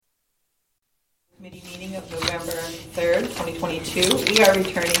Committee meeting of November 3rd, 2022. We are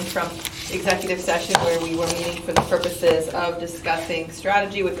returning from executive session where we were meeting for the purposes of discussing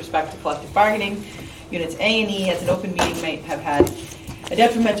strategy with respect to collective bargaining. Units A and E, as an open meeting, might have had a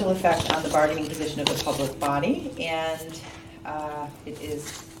detrimental effect on the bargaining position of the public body, and it is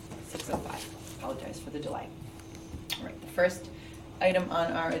 6:05. Apologize for the delay. All right, the first item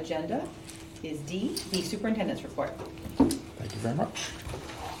on our agenda is D, the superintendent's report. Thank you very much.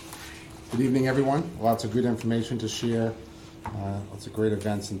 Good evening, everyone. Lots of good information to share, lots of great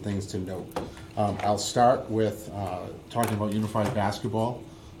events and things to note. I'll start with talking about unified basketball.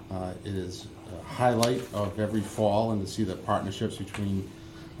 It is a highlight of every fall, and to see the partnerships between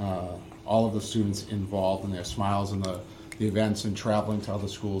all of the students involved and their smiles and the events and traveling to other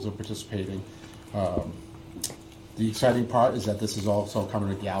schools or participating. The exciting part is that this is also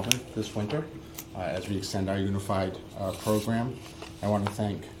coming to Galvin this winter as we extend our unified program. I want to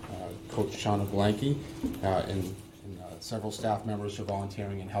thank Coach Shauna Blanky and several staff members for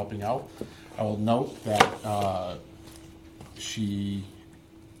volunteering and helping out. I will note that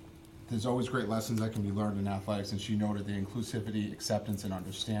there's always great lessons that can be learned in athletics, and she noted the inclusivity, acceptance, and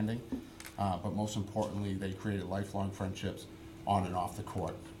understanding. But most importantly, they created lifelong friendships on and off the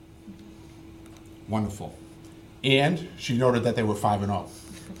court. Wonderful. And she noted that they were 5-0.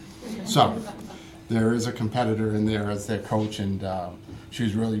 So there is a competitor in there as their coach, and she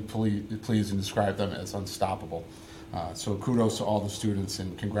was really pleased and described them as unstoppable. So kudos to all the students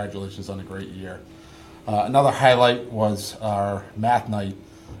and congratulations on a great year. Another highlight was our math night.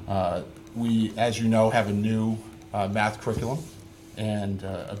 We, as you know, have a new math curriculum, and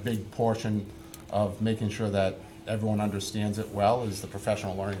a big portion of making sure that everyone understands it well is the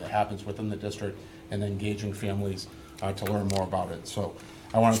professional learning that happens within the district and engaging families to learn more about it. So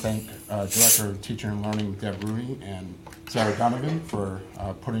I want to thank Director of Teaching and Learning Deb Rooney and Sarah Donovan for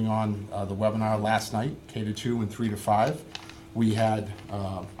putting on the webinar last night, K-2 and 3-5. We had,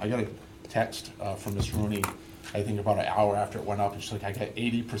 I got a text from Ms. Rooney, I think about an hour after it went up, and she's like, I got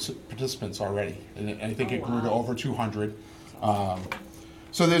 80 participants already. And I think it grew to over 200.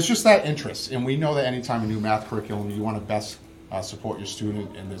 So there's just that interest, and we know that anytime a new math curriculum, you want to best support your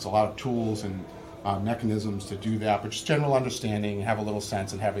student, and there's a lot of tools and mechanisms to do that, but just general understanding, have a little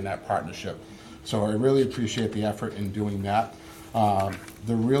sense, and having that partnership. So I really appreciate the effort in doing that.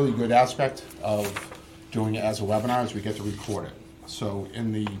 The really good aspect of doing it as a webinar is we get to record it. So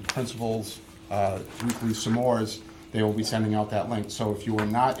in the principals' weekly s'mores, they will be sending out that link. So if you were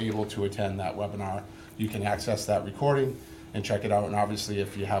not able to attend that webinar, you can access that recording and check it out. And obviously,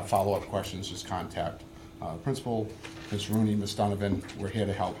 if you have follow-up questions, just contact the principal, Ms. Rooney, Ms. Donovan. We're here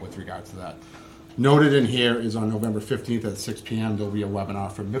to help with regard to that. Noted in here is on November 15th at 6 p.m. there'll be a webinar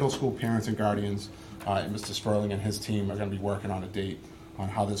for middle school parents and guardians, and Mr. Sperling and his team are going to be working on a date on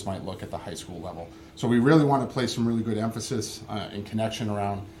how this might look at the high school level. So we really want to place some really good emphasis and connection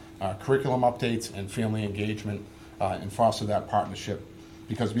around curriculum updates and family engagement and foster that partnership,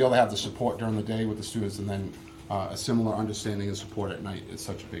 because to be able to have the support during the day with the students and then a similar understanding and support at night is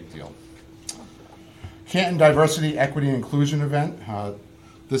such a big deal. Canton Diversity, Equity, and Inclusion event.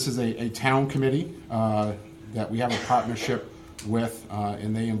 This is a town committee that we have a partnership with,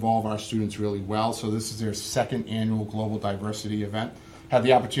 and they involve our students really well. So this is their second annual Global Diversity event. Had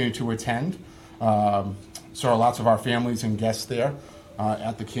the opportunity to attend. Saw lots of our families and guests there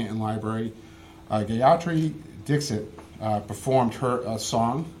at the Canton Library. Gayatri Dixit performed her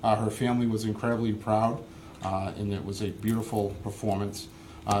song. Her family was incredibly proud, and it was a beautiful performance.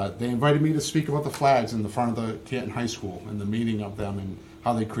 They invited me to speak about the flags in the front of the Canton High School and the meaning of them and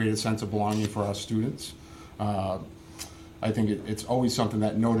how they create a sense of belonging for our students. I think it's always something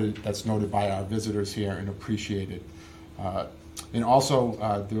that's noted by our visitors here and appreciated. And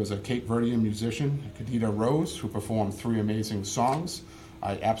also, there was a Cape Verdean musician, Kadita Rose, who performed 3 amazing songs.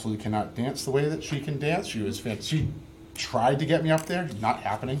 I absolutely cannot dance the way that she can dance. She tried to get me up there, not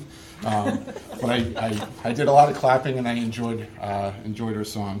happening. But I did a lot of clapping, and I enjoyed her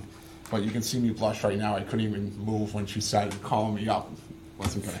song. But you can see me blush right now. I couldn't even move when she started calling me up.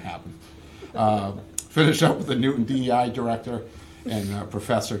 Wasn't going to happen. Finish up with the Newton DEI director and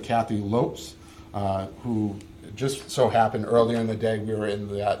Professor Kathy Lopes, who just so happened earlier in the day we were in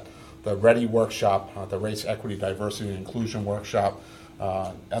the READY workshop, the Race, Equity, Diversity, and Inclusion workshop,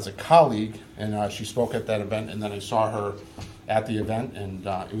 as a colleague, and she spoke at that event, and then I saw her at the event, and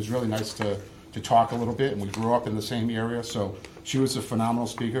it was really nice to talk a little bit, and we grew up in the same area, so she was a phenomenal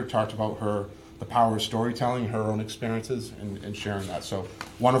speaker, talked about the power of storytelling, her own experiences, and sharing that. So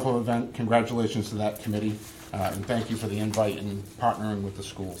wonderful event. Congratulations to that committee, and thank you for the invite and partnering with the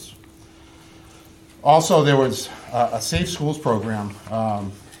schools. Also, there was a Safe Schools program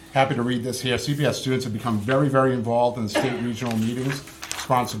Happy to read this here. CPS students have become very, very involved in the state and regional meetings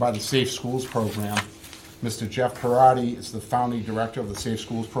sponsored by the Safe Schools program. Mr. Jeff Parati is the founding director of the Safe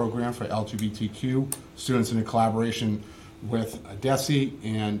Schools program for LGBTQ students in collaboration with DESE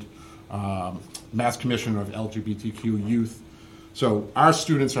and Mass Commission of LGBTQ Youth. So our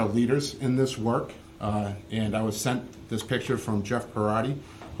students are leaders in this work, and I was sent this picture from Jeff Parati,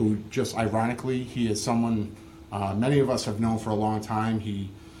 who just ironically, he is someone many of us have known for a long time. He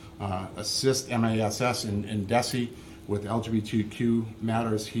assists MASS and DESE with LGBTQ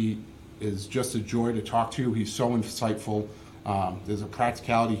matters. He is just a joy to talk to. He's so insightful. There's a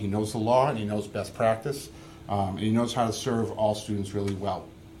practicality. He knows the law and he knows best practice, and he knows how to serve all students really well.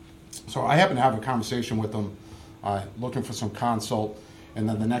 So I happened to have a conversation with him looking for some consult, and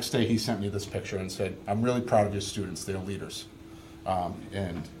then the next day he sent me this picture and said, I'm really proud of your students, they're leaders.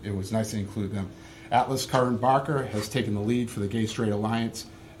 And it was nice to include them. Atlas Curran Barker has taken the lead for the Gay Straight Alliance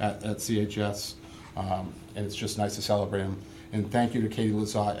at CHS, and it's just nice to celebrate him. And thank you to Katie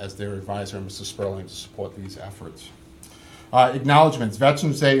Lazat as their advisor and Mr. Sperling to support these efforts. Acknowledgements.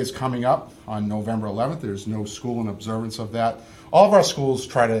 Veterans Day is coming up on November 11th. There's no school in observance of that. All of our schools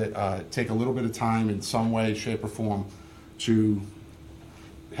try to take a little bit of time in some way, shape, or form to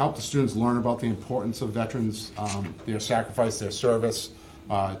help the students learn about the importance of veterans, their sacrifice, their service,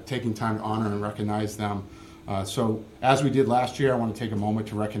 taking time to honor and recognize them. So as we did last year, I want to take a moment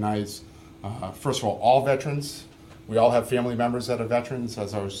to recognize, first of all veterans. We all have family members that are veterans.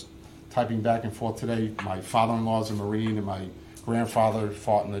 As I was typing back and forth today, my father-in-law is a Marine and my grandfather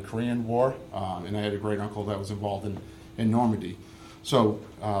fought in the Korean War, and I had a great uncle that was involved in Normandy. So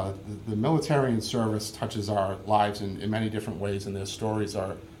the military and service touches our lives in many different ways, and their stories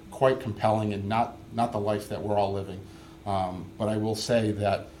are quite compelling and not the life that we're all living. But I will say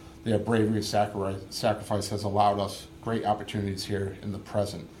that their bravery and sacrifice has allowed us great opportunities here in the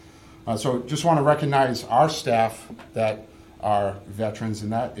present. So just want to recognize our staff that are veterans,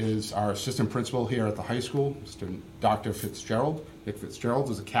 and that is our assistant principal here at the high school, Mr. Dr. Fitzgerald. Nick Fitzgerald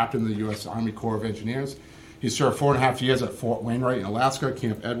is a captain of the U.S. Army Corps of Engineers. He served 4.5 years at Fort Wainwright in Alaska,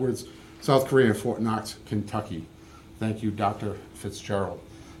 Camp Edwards, South Korea, and Fort Knox, Kentucky. Thank you, Dr. Fitzgerald.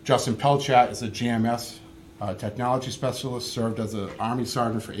 Justin Pelchat is a GMS technology specialist, served as an Army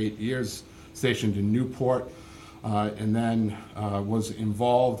sergeant for 8 years, stationed in Newport, and then was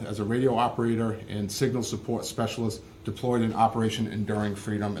involved as a radio operator and signal support specialist deployed in Operation Enduring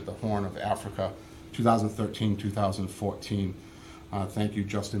Freedom at the Horn of Africa, 2013-2014. Thank you,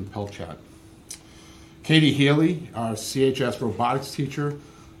 Justin Pelchat. Katie Healy, our CHS robotics teacher,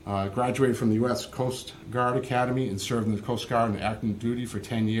 graduated from the U.S. Coast Guard Academy and served in the Coast Guard in active duty for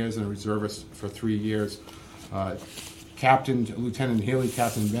 10 years and a reservist for 3 years. Lieutenant Healy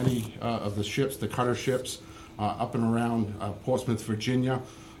captained many of the ships, the cutter ships, up and around Portsmouth, Virginia,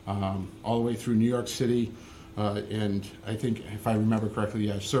 all the way through New York City. And I think, if I remember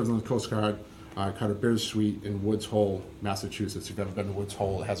correctly, I served in the Coast Guard, cutter Bittersweet in Woods Hole, Massachusetts. If you've ever been to Woods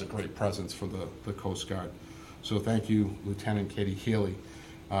Hole, it has a great presence for the Coast Guard. So thank you, Lieutenant Katie Healy.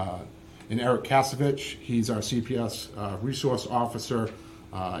 And Eric Kasevich, he's our CPS resource officer,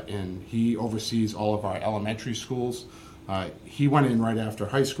 and he oversees all of our elementary schools. He went in right after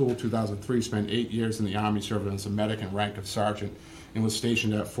high school, 2003, spent 8 years in the Army, serving as a medic and rank of sergeant, and was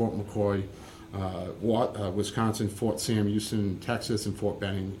stationed at Fort McCoy, Wisconsin, Fort Sam Houston, Texas, and Fort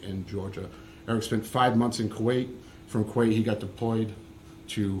Benning in Georgia. Eric spent 5 months in Kuwait. From Kuwait, he got deployed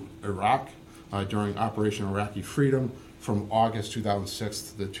to Iraq during Operation Iraqi Freedom. From August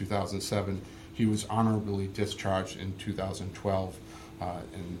 2006 to 2007, he was honorably discharged in 2012,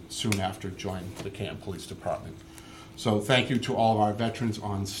 and soon after joined the Canton Police Department. So thank you to all of our veterans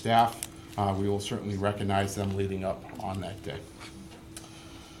on staff. We will certainly recognize them leading up on that day.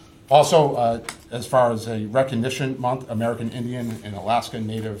 Also, as far as a recognition month, American Indian and Alaska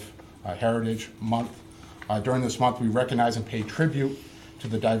Native Heritage Month. During this month, we recognize and pay tribute to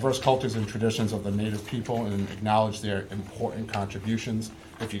the diverse cultures and traditions of the Native people and acknowledge their important contributions.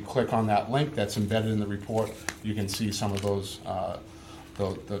 If you click on that link that's embedded in the report, you can see some of those,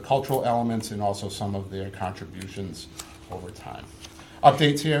 the cultural elements and also some of their contributions over time.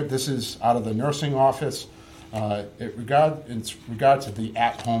 Updates here, this is out of the nursing office. In regard to the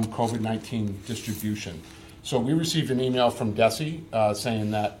at-home COVID-19 distribution. So we received an email from DESE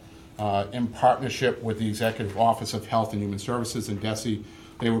saying that in partnership with the Executive Office of Health and Human Services and DESE,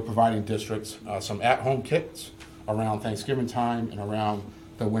 they were providing districts some at-home kits around Thanksgiving time and around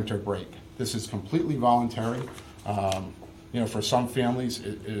the winter break. This is completely voluntary. For some families,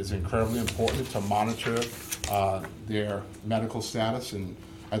 it is incredibly important to monitor their medical status, and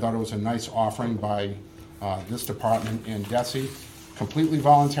I thought it was a nice offering by this department and DESE, completely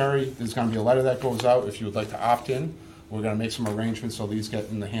voluntary. There's going to be a letter that goes out if you would like to opt in. We're going to make some arrangements so these get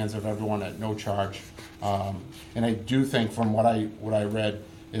in the hands of everyone at no charge. And I do think from what I read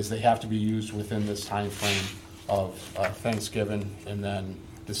is they have to be used within this time frame of Thanksgiving and then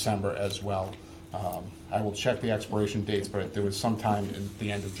December as well. I will check the expiration dates, but there was some time at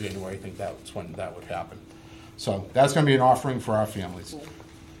the end of January, I think that's when that would happen. So that's going to be an offering for our families.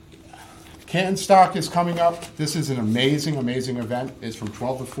 Canton Stock is coming up. This is an amazing, amazing event. It's from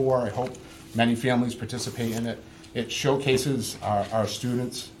 12 to 4. I hope many families participate in it. It showcases our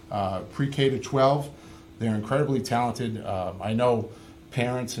students, pre-K to 12. They're incredibly talented. I know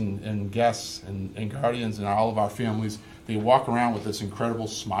parents and guests and guardians and all of our families, they walk around with this incredible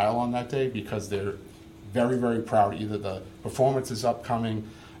smile on that day because they're very, very proud. Either the performance is upcoming,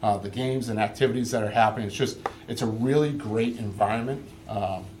 the games and activities that are happening. It's a really great environment.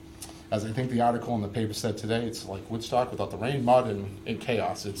 As I think the article in the paper said today, it's like Woodstock without the rain, mud, and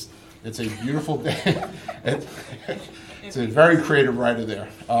chaos. It's a beautiful day. It's a very creative writer there.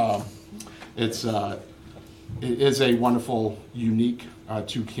 It is a wonderful, unique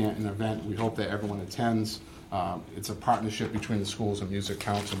to Canton event. We hope that everyone attends. It's a partnership between the schools and Music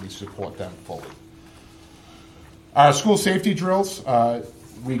Council, and we support them fully. Our school safety drills,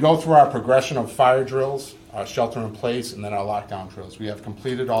 we go through our progression of fire drills, our shelter in place, and then our lockdown drills. We have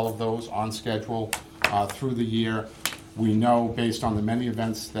completed all of those on schedule through the year. We know, based on the many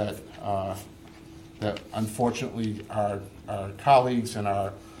events that unfortunately our colleagues and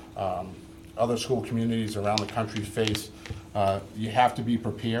our other school communities around the country face, you have to be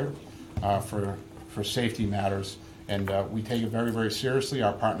prepared for safety matters. And we take it very, very seriously.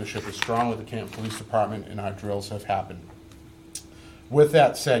 Our partnership is strong with the Canton Police Department, and our drills have happened. With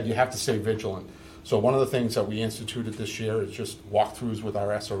that said, you have to stay vigilant. So one of the things that we instituted this year is just walkthroughs with our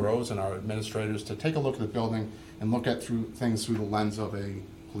SROs and our administrators to take a look at the building and look at things through the lens of a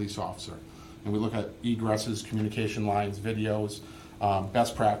police officer. And we look at egresses, communication lines, videos,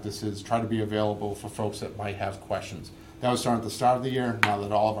 best practices, try to be available for folks that might have questions. That was done at the start of the year. Now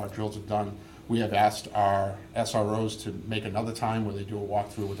that all of our drills are done, we have asked our SROs to make another time where they do a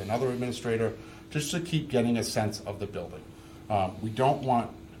walkthrough with another administrator just to keep getting a sense of the building. We don't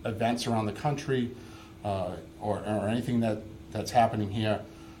want events around the country or anything that's happening here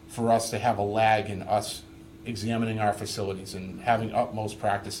for us to have a lag in us examining our facilities and having utmost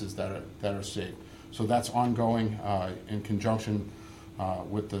practices that are safe. So that's ongoing in conjunction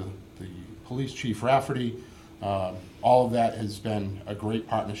with the police chief Rafferty. All of that has been a great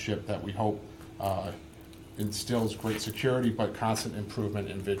partnership that we hope instills great security but constant improvement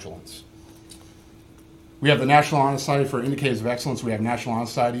and vigilance. We have the National Honor Society for Indicators of Excellence. We have National Honor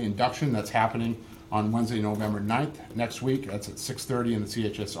Society induction that's happening on Wednesday, November 9th next week. That's at 6:30 in the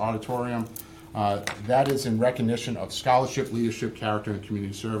CHS auditorium. That is in recognition of scholarship, leadership, character, and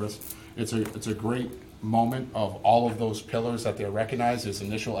community service. It's a great moment of all of those pillars that they're recognized. There's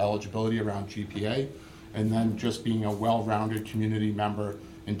initial eligibility around GPA, and then just being a well-rounded community member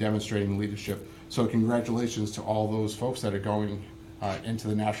and demonstrating leadership. So congratulations to all those folks that are going into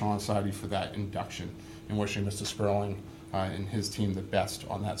the National Honor Society for that induction, and wishing Mr. Sperling and his team the best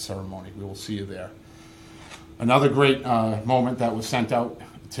on that ceremony. We will see you there. Another great moment that was sent out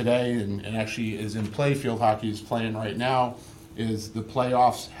today and actually is in play, field hockey is playing right now, is the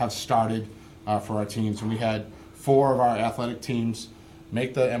playoffs have started for our teams. And we had 4 of our athletic teams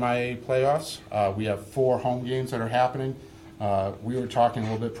make the MIA playoffs. We have 4 home games that are happening. We were talking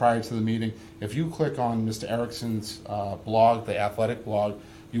a little bit prior to the meeting. If you click on Mr. Erickson's blog, the athletic blog,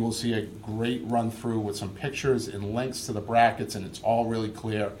 you will see a great run through with some pictures and links to the brackets, and it's all really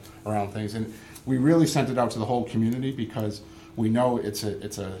clear around things. And we really sent it out to the whole community because we know it's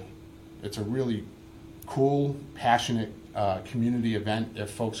a really cool, passionate community event if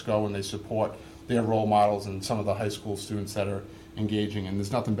folks go and they support their role models and some of the high school students that are engaging. And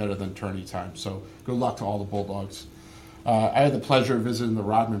there's nothing better than tourney time. So good luck to all the Bulldogs. I had the pleasure of visiting the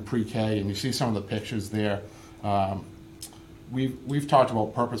Rodman Pre-K, and you see some of the pictures there. We've talked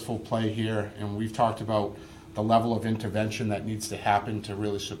about purposeful play here, and we've talked about the level of intervention that needs to happen to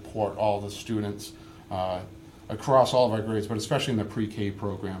really support all the students across all of our grades, but especially in the pre-K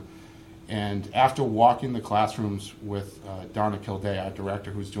program. And after walking the classrooms with Donna Kilday, our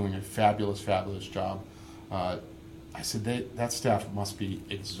director, who's doing a fabulous, fabulous job, I said that staff must be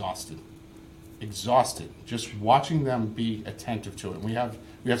exhausted just watching them be attentive to it. And we have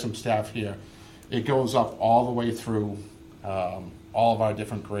some staff here. It goes up all the way through all of our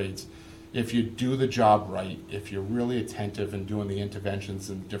different grades. If you do the job right, if you're really attentive and doing the interventions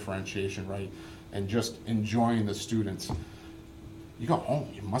and differentiation right, and just enjoying the students, you go home,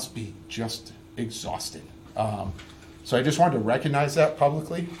 you must be just exhausted. So I just wanted to recognize that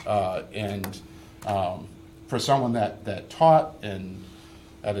publicly, and for someone that taught and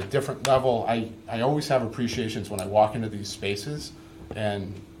at a different level, I always have appreciations when I walk into these spaces,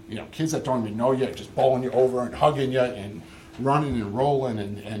 and kids that don't even know you just bowling you over and hugging you and running and rolling,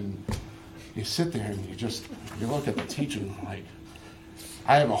 and you sit there and you look at the teacher and like,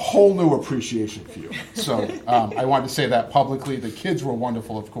 I have a whole new appreciation for you. So I wanted to say that publicly. The kids were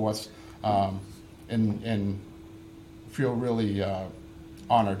wonderful, of course, and feel really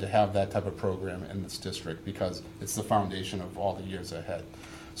honored to have that type of program in this district because it's the foundation of all the years ahead.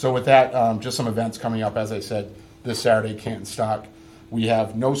 So with that, just some events coming up. As I said, this Saturday, Canton Stock. We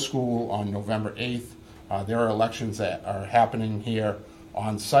have no school on November 8th. There are elections that are happening here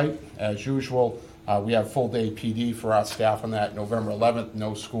on site as usual. We have full day PD for our staff on that. November 11th,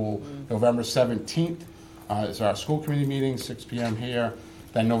 no school. November 17th is our school committee meeting, 6 p.m. here.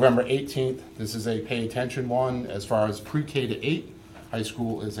 Then November 18th, this is a pay attention one as far as pre-K to 8. High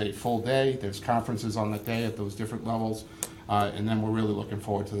school is a full day. There's conferences on that day at those different levels. And then we're really looking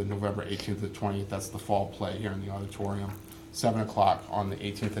forward to the November 18th to the 20th. That's the fall play here in the auditorium. 7 o'clock on the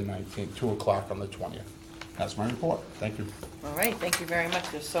 18th and 19th, 2 o'clock on the 20th. That's my report. Thank you. All right, thank you very much.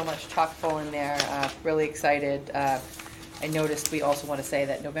 There's so much chock-full in there. Really excited. I noticed we also want to say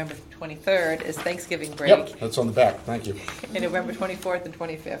that November 23rd is Thanksgiving break. Yep, that's on the back. Thank you. And November 24th and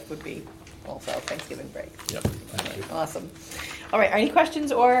 25th would be also Thanksgiving break. Yep, thank you. Awesome. All right, any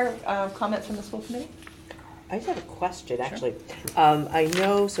questions or comments from the school committee? I just have a question, actually. I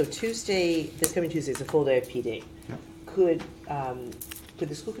know, so this coming Tuesday is a full day of PD. Yep. Could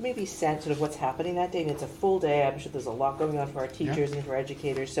the school committee be sent sort of what's happening that day? And it's a full day. I'm sure there's a lot going on for our teachers and for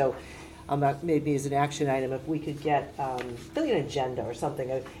educators. So maybe as an action item, if we could get really an agenda or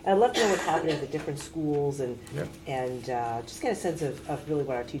something. I'd love to know what's happening at the different schools and just get a sense of really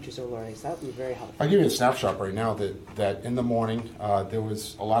what our teachers are learning. So that would be very helpful. I'll give you a snapshot right now that in the morning there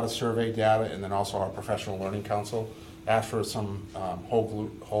was a lot of survey data, and then also our Professional Learning Council asked for some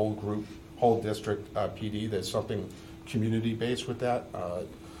whole district PD. There's something community-based with that.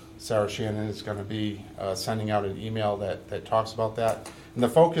 Sarah Shannon is going to be sending out an email that talks about that. And the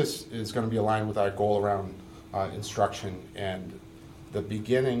focus is going to be aligned with our goal around instruction, and the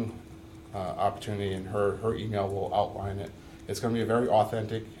beginning opportunity, and her email will outline it. It's going to be a very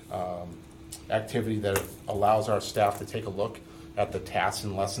authentic activity that allows our staff to take a look at the tasks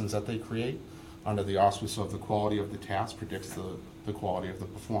and lessons that they create under the auspice of the quality of the task predicts the quality of the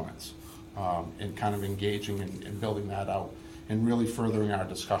performance, and kind of engaging and building that out and really furthering our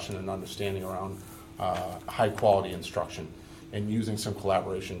discussion and understanding around high quality instruction and using some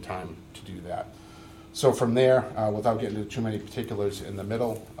collaboration time to do that. So from there, without getting into too many particulars in the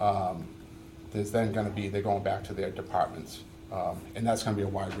middle, there's then going to be, they're going back to their departments. And that's going to be a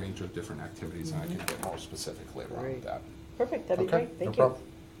wide range of different activities, and I can get more specific later on with that. Perfect, that'd be great. Thank no you.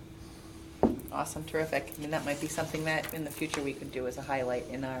 problem. Awesome, terrific. I mean, that might be something that in the future we could do as a highlight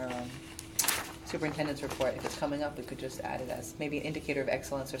in our superintendent's report. If it's coming up, we could just add it as maybe an indicator of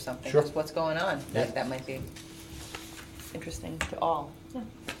excellence or something. Sure. Just what's going on. Yeah. That might be interesting to all. Yeah.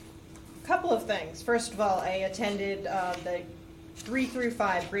 Couple of things. First of all, I attended the 3 through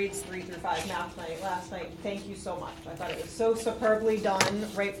 5, grades 3 through 5 math night last night. Thank you so much. I thought it was so superbly done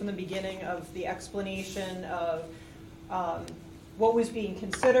right from the beginning of the explanation of what was being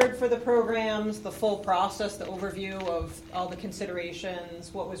considered for the programs, the full process, the overview of all the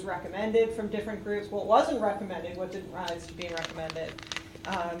considerations, what was recommended from different groups, what wasn't recommended, what didn't rise to being recommended,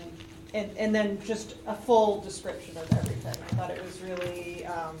 and then just a full description of everything. I thought it was really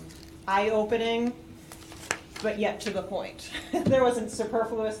eye-opening, but yet to the point. There wasn't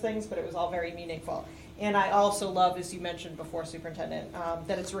superfluous things, but it was all very meaningful. And I also love, as you mentioned before, Superintendent,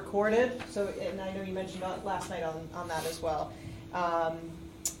 that it's recorded. So, and I know you mentioned last night on that as well.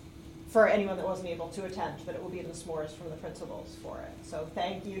 For anyone that wasn't able to attend, that it will be in the s'mores from the principals for it. So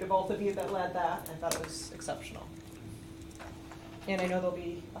thank you to both of you that led that. I thought it was exceptional. And I know there'll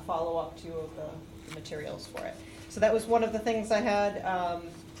be a follow-up too of the materials for it. So that was one of the things I had.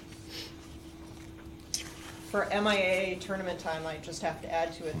 For MIA tournament time, I just have to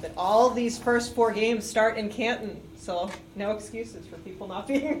add to it that all these first 4 games start in Canton. So no excuses for people not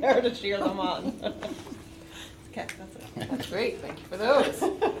being there to cheer them on. Okay, that's it. That's great. Thank you for those.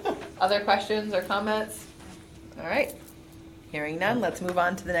 Other questions or comments? All right. Hearing none, let's move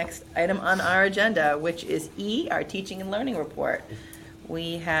on to the next item on our agenda, which is E, our teaching and learning report.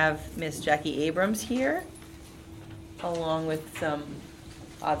 We have Miss Jackie Abrams here, along with some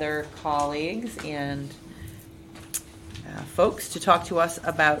other colleagues and folks to talk to us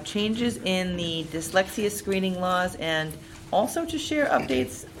about changes in the dyslexia screening laws and also to share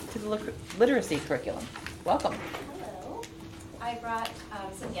updates to the literacy curriculum. Welcome. Hello. I brought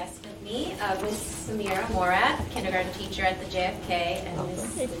some guests with me. Miss Samira Morat, kindergarten teacher at the JFK, and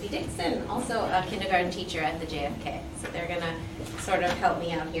Miss Libby Dixon, also a kindergarten teacher at the JFK. So they're going to sort of help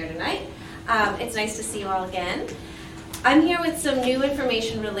me out here tonight. It's nice to see you all again. I'm here with some new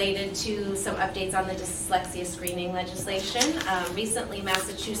information related to some updates on the dyslexia screening legislation. Recently,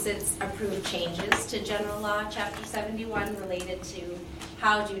 Massachusetts approved changes to General Law, Chapter 71, related to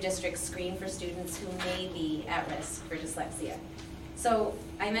how do districts screen for students who may be at risk for dyslexia. So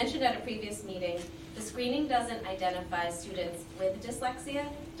I mentioned at a previous meeting, the screening doesn't identify students with dyslexia,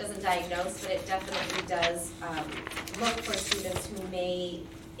 doesn't diagnose, but it definitely does look for students who may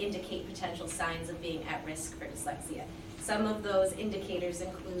indicate potential signs of being at risk for dyslexia. Some of those indicators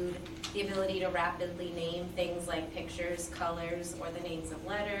include the ability to rapidly name things like pictures, colors, or the names of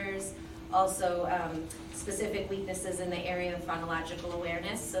letters. Also, specific weaknesses in the area of phonological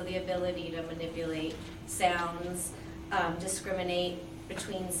awareness, so the ability to manipulate sounds, discriminate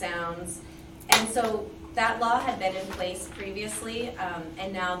between sounds. And so that law had been in place previously,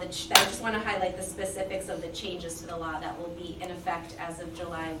 and now I just want to highlight the specifics of the changes to the law that will be in effect as of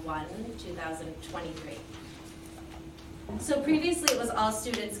July 1, 2023. So previously it was all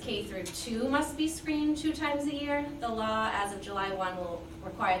students K through 2 must be screened 2 times a year. The law as of July 1 will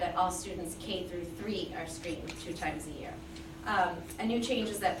require that all students K through 3 are screened 2 times a year. A new change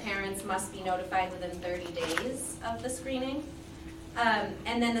is that parents must be notified within 30 days of the screening.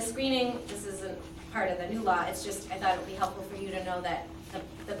 And then the screening, this isn't part of the new law, it's just I thought it would be helpful for you to know that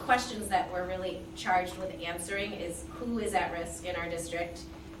the questions that we're really charged with answering is who is at risk in our district,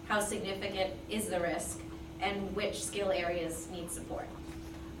 how significant is the risk, and which skill areas need support.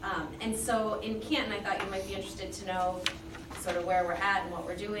 And so in Canton, I thought you might be interested to know sort of where we're at and what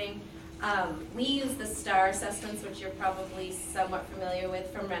we're doing. We use the STAR assessments, which you're probably somewhat familiar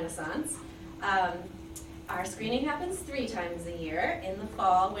with from Renaissance. Our screening happens 3 times a year, in the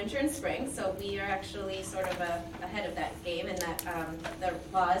fall, winter, and spring, so we are actually sort of ahead of that game in that the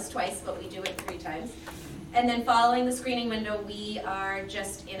law is twice, but we do it 3 times. And then following the screening window, we are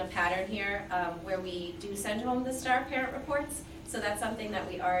just in a pattern here where we do send home the STAR parent reports. So that's something that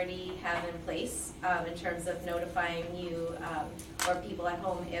we already have in place in terms of notifying you or people at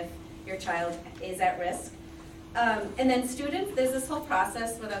home if your child is at risk. And then students, there's this whole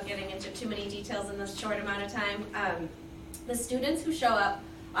process without getting into too many details in this short amount of time. The students who show up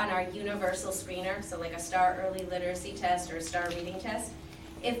on our universal screener, so like a STAR early literacy test or a STAR reading test,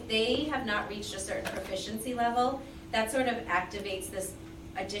 if they have not reached a certain proficiency level, that sort of activates this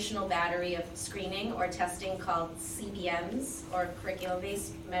additional battery of screening or testing called CBMs, or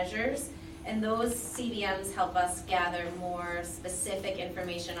curriculum-based measures. And those CBMs help us gather more specific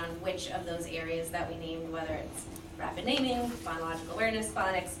information on which of those areas that we named, whether it's rapid naming, phonological awareness,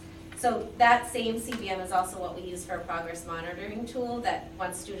 phonics. So that same CBM is also what we use for a progress monitoring tool, that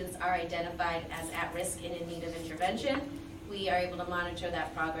once students are identified as at risk and in need of intervention, we are able to monitor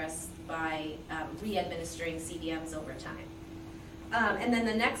that progress by re-administering CBMs over time. And then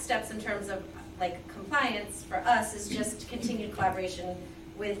the next steps in terms of like compliance for us is just continued collaboration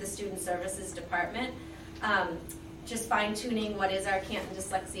with the Student Services Department. Just fine-tuning what is our Canton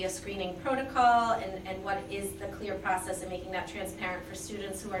Dyslexia screening protocol and what is the clear process and making that transparent for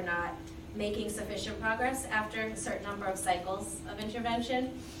students who are not making sufficient progress after a certain number of cycles of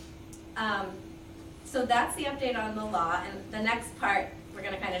intervention. So that's the update on the law, and the next part, we're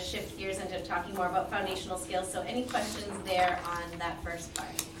going to kind of shift gears into talking more about foundational skills. So any questions there on that first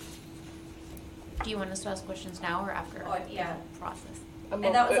part? Do you want us to ask questions now or after Yeah. the process?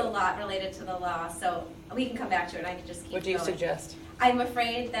 And that was a lot related to the law, so we can come back to it. I can just keep What do you going. suggest? I'm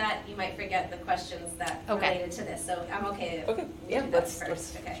afraid that you might forget the questions that Okay. related to this, so I'm okay. Okay, We yeah, do that let's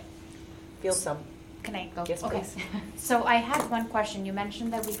first. Okay. feel some. Can I go? Yes, Okay. please. So I had one question. You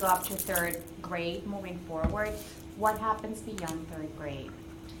mentioned that we go up to 3rd grade moving forward. What happens beyond 3rd grade?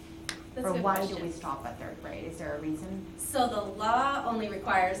 That's Or a good why question. do we stop at 3rd grade? Is there a reason? So the law only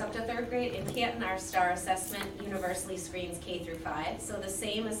requires up to 3rd grade. In Canton, our STAR assessment universally screens K through 5. So the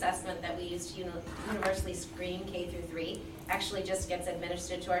same assessment that we use to universally screen K through 3 actually just gets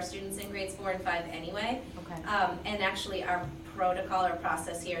administered to our students in grades 4 and 5 anyway. Okay. And actually our protocol or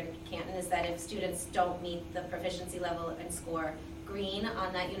process here in Canton is that if students don't meet the proficiency level and score green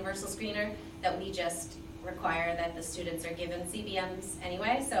on that universal screener, that we just require that the students are given CBMs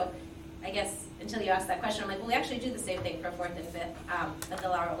anyway. So I guess until you ask that question, I'm like, well, we actually do the same thing for 4th and 5th, but the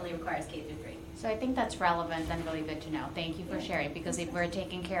law only requires K through 3. So I think that's relevant and really good to know. Thank you for sharing, because if we're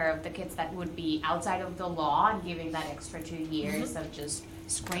taking care of the kids that would be outside of the law and giving that extra 2 years of just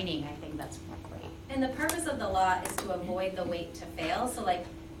screening, I think that's great. And the purpose of the law is to avoid the wait to fail. So like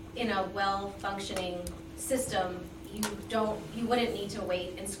in a well-functioning system, you wouldn't need to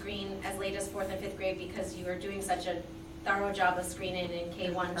wait and screen as late as 4th and 5th grade because you are doing such a thorough job of screening in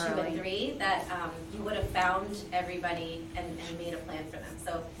K1, 2, and 3 that you would have found everybody and made a plan for them.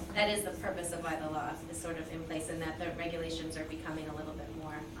 So that is the purpose of why the law is sort of in place, and that the regulations are becoming a little bit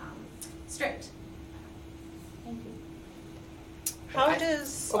more strict. Thank you. How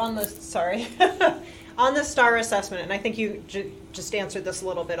does, on the, sorry, on the STAR assessment, and I think you just answered this a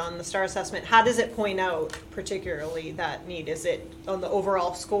little bit on the STAR assessment, how does it point out particularly that need? Is it on the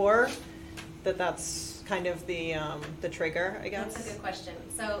overall score that's kind of the trigger, I guess? That's a good question.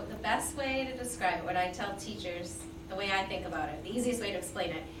 So the best way to describe it, what I tell teachers, the way I think about it, the easiest way to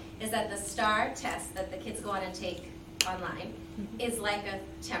explain it, is that the STAR test that the kids go on and take online is like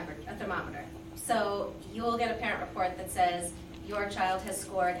a thermometer. So you will get a parent report that says your child has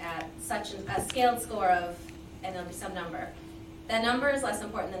scored at such a scaled score of, and there'll be some number. That number is less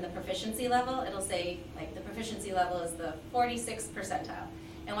important than the proficiency level. It'll say, like, the proficiency level is the 46th percentile.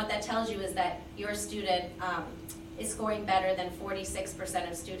 And what that tells you is that your student is scoring better than 46%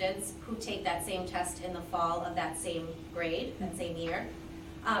 of students who take that same test in the fall of that same grade, that same year.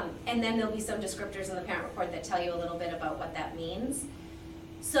 And then there'll be some descriptors in the parent report that tell you a little bit about what that means.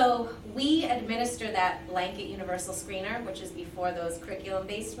 So we administer that blanket universal screener, which is before those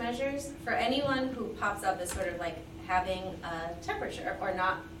curriculum-based measures. For anyone who pops up as sort of like having a temperature or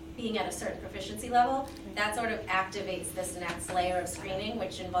not being at a certain proficiency level, that sort of activates this next layer of screening,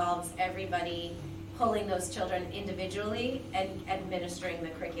 which involves everybody pulling those children individually and administering the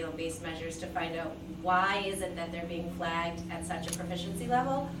curriculum-based measures to find out why is it that they're being flagged at such a proficiency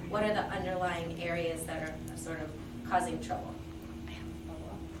level? What are the underlying areas that are sort of causing trouble?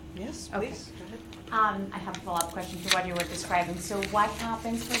 Yes, Okay. please. Go ahead. I have a follow-up question to what you were describing. So what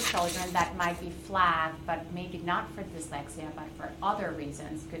happens for children that might be flagged, but maybe not for dyslexia, but for other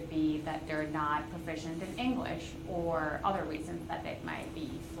reasons? Could be that they're not proficient in English, or other reasons that they might be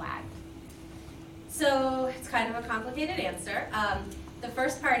flagged. So it's kind of a complicated answer. The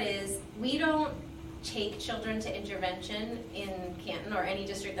first part is we don't take children to intervention in Canton or any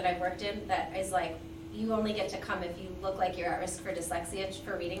district that I've worked in that is like, you only get to come if you look like you're at risk for dyslexia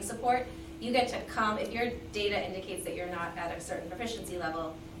for reading support. You get to come, if your data indicates that you're not at a certain proficiency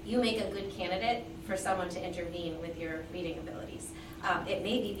level, you make a good candidate for someone to intervene with your reading abilities. It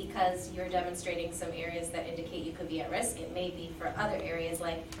may be because you're demonstrating some areas that indicate you could be at risk. It may be for other areas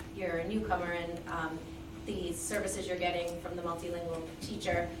like you're a newcomer and the services you're getting from the multilingual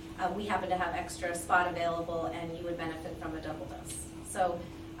teacher, we happen to have extra spot available and you would benefit from a double dose. So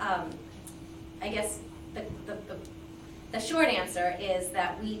I guess the short answer is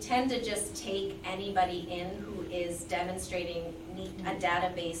that we tend to just take anybody in who is demonstrating a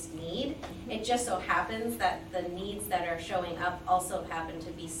data-based need. It just so happens that the needs that are showing up also happen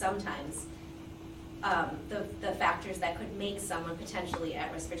to be sometimes the factors that could make someone potentially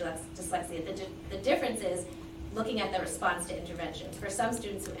at risk for dyslexia. The difference is looking at the response to intervention. For some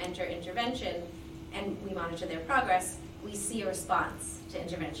students who enter intervention and we monitor their progress, we see a response to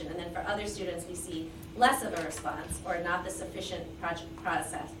intervention. And then for other students, we see less of a response or not the sufficient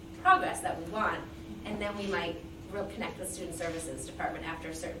progress that we want. And then we might connect with Student Services Department after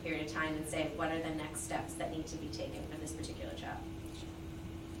a certain period of time and say, what are the next steps that need to be taken for this particular child?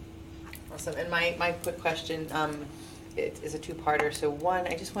 Awesome. And my quick question it is a two-parter. So one,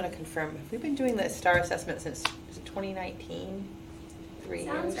 I just want to confirm, have we been doing the STAR assessment since 2019? 3 years?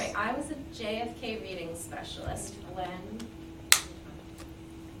 Sounds right. I was a JFK reading specialist when...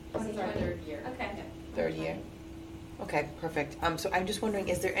 This is our third year. Okay. Third year? Okay, perfect. So I'm just wondering,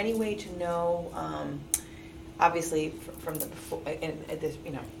 is there any way to know, obviously from the before, and this,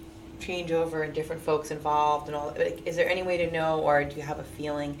 changeover and different folks involved and all, but is there any way to know, or do you have a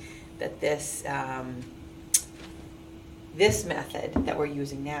feeling that this this method that we're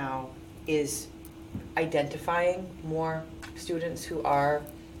using now is identifying more students who are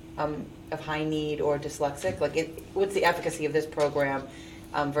of high need or dyslexic? Like, what's the efficacy of this program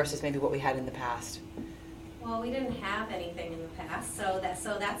versus maybe what we had in the past? Well, we didn't have anything in the past, so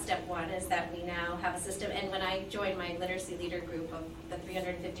that's step one, is that we now have a system. And when I joined my literacy leader group of the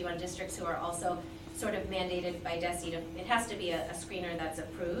 351 districts who are also sort of mandated by DESE, it has to be a screener that's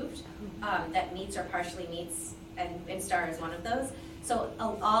approved, that meets or partially meets, and STAR is one of those. So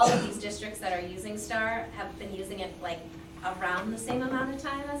all of these districts that are using STAR have been using it like around the same amount of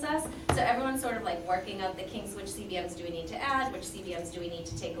time as us. So everyone's sort of like working out the kinks, which CBMs do we need to add, which CBMs do we need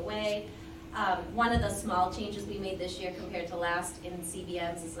to take away. One of the small changes we made this year compared to last in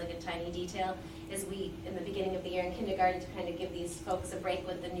CBMs is like a tiny detail, is we, in the beginning of the year in kindergarten, to kind of give these folks a break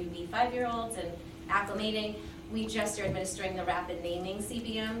with the newbie 5-year-olds and acclimating, we just are administering the rapid naming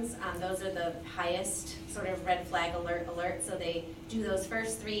CBMs. Those are the highest sort of red flag alert. So they do those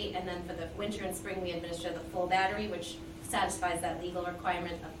first 3, and then for the winter and spring, we administer the full battery, which satisfies that legal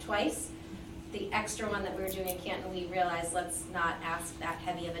requirement of twice. The extra one that we were doing in Canton, we realized let's not ask that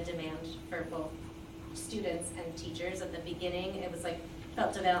heavy of a demand for both students and teachers at the beginning. It was like,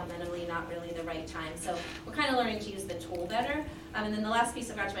 felt developmentally not really the right time. So we're kind of learning to use the tool better. And then the last piece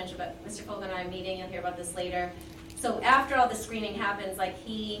I forgot to mention, but Mr. Colgan and I are meeting, you'll hear about this later. So after all the screening happens, like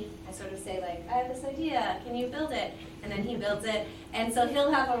I sort of say like, I have this idea, can you build it? And then he builds it. And so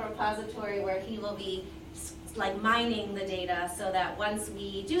he'll have a repository where he will be like mining the data so that once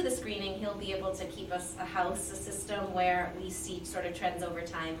we do the screening, he'll be able to keep us a system where we see sort of trends over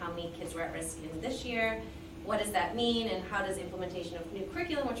time, how many kids were at risk in this year, what does that mean, and how does implementation of new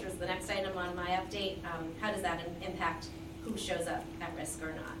curriculum, which was the next item on my update, how does that impact who shows up at risk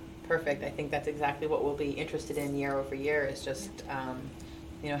or not? Perfect. I think that's exactly what we'll be interested in year over year is just,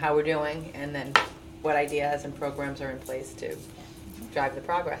 how we're doing and then what ideas and programs are in place to drive the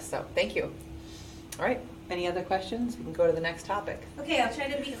progress. So thank you. All right. Any other questions? We can go to the next topic. Okay, I'll try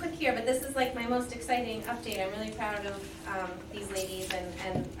to be quick here, but this is like my most exciting update. I'm really proud of these ladies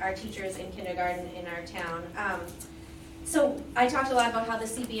and our teachers in kindergarten in our town. So I talked a lot about how the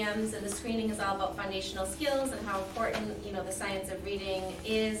CBMs and the screening is all about foundational skills and how important, the science of reading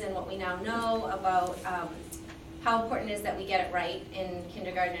is, and what we now know about how important it is that we get it right in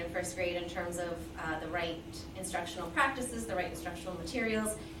kindergarten and first grade in terms of the right instructional practices, the right instructional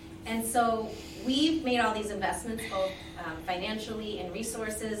materials. And so we've made all these investments, both financially in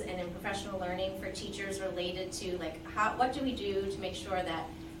resources and in professional learning for teachers related to what do we do to make sure that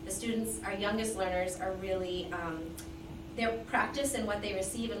the students, our youngest learners, are really, their practice and what they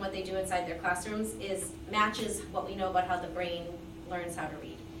receive and what they do inside their classrooms matches what we know about how the brain learns how to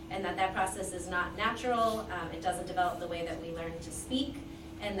read. And that process is not natural, it doesn't develop the way that we learn to speak,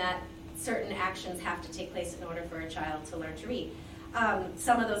 and that certain actions have to take place in order for a child to learn to read.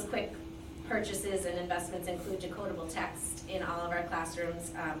 Some of those quick purchases and investments include decodable text in all of our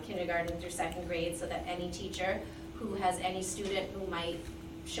classrooms, kindergarten through second grade, so that any teacher who has any student who might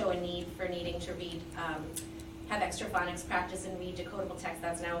show a need for needing to read, have extra phonics practice and read decodable text,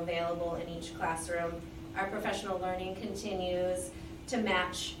 that's now available in each classroom. Our professional learning continues to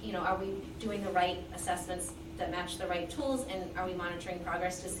match, are we doing the right assessments that match the right tools, and are we monitoring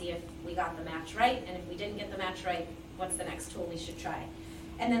progress to see if we got the match right, and if we didn't get the match right, what's the next tool we should try.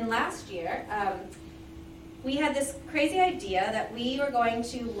 And then last year, we had this crazy idea that we were going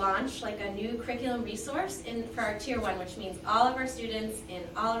to launch like a new curriculum resource for our Tier 1, which means all of our students in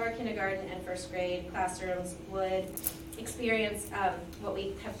all of our kindergarten and first grade classrooms would experience what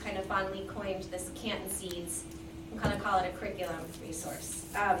we have kind of fondly coined this Canton Seeds. We kind of call it a curriculum resource.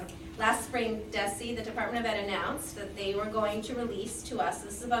 Last spring, DESE, the Department of Ed, announced that they were going to release to us,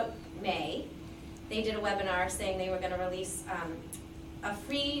 this is about May, they did a webinar saying they were going to release a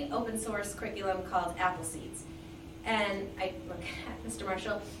free open source curriculum called Apple Seeds. And I look at Mr.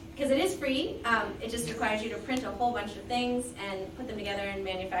 Marshall, because it is free, it just requires you to print a whole bunch of things and put them together and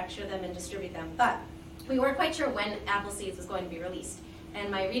manufacture them and distribute them. But we weren't quite sure when Apple Seeds was going to be released. And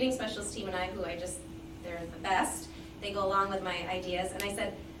my reading specialist team and I, they're the best, they go along with my ideas, and I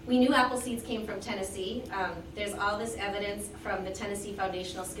said, we knew Apple Seeds came from Tennessee. There's all this evidence from the Tennessee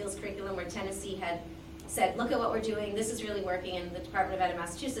Foundational Skills Curriculum where Tennessee had said, look at what we're doing, this is really working, and the Department of Ed in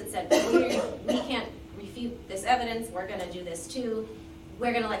Massachusetts said, we can't refute this evidence, we're going to do this too,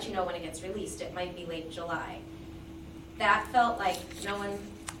 we're going to let you know when it gets released, it might be late July. That felt like no one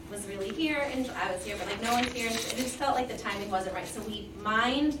was really here, and I was here, but like no one's here, and it just felt like the timing wasn't right. So we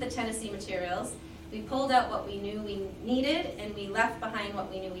mined the Tennessee materials, we pulled out what we knew we needed, and we left behind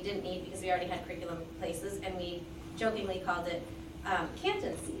what we knew we didn't need because we already had curriculum places, and we jokingly called it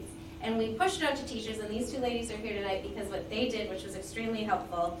Canton Seeds. And we pushed it out to teachers, and these two ladies are here tonight because what they did, which was extremely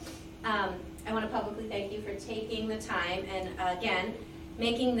helpful, I want to publicly thank you for taking the time and, again,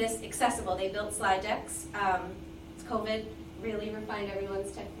 making this accessible. They built slide decks. COVID really refined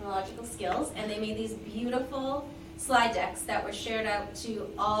everyone's technological skills, and they made these beautiful slide decks that were shared out to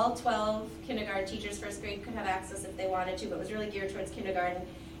all 12 kindergarten teachers. First grade could have access if they wanted to, but it was really geared towards kindergarten.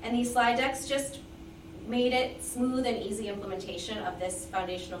 And these slide decks just made it smooth and easy implementation of this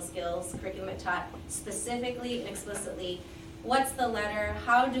foundational skills curriculum. It taught specifically and explicitly what's the letter,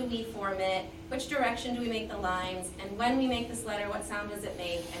 how do we form it, which direction do we make the lines, and when we make this letter, what sound does it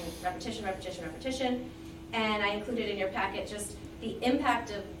make, and repetition, repetition, repetition. And I included in your packet just the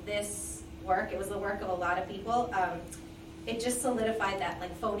impact of this work. It was the work of a lot of people. It just solidified that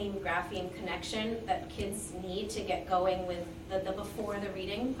like phoneme grapheme connection that kids need to get going with the before the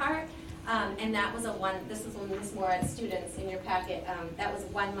reading part. And that was this is when Ms. Moore students in your packet, that was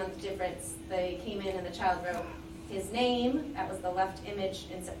 1 month difference. They came in and the child wrote his name, that was the left image,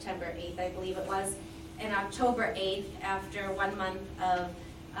 in September 8th, I believe it was. And October 8th, after 1 month of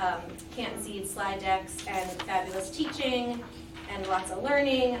Canton Seed slide decks and fabulous teaching and lots of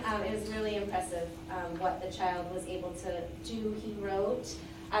learning, it was really impressive what the child was able to do. He wrote,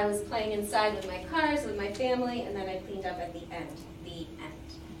 "I was playing inside with my cars, with my family, and then I cleaned up at the end." The end.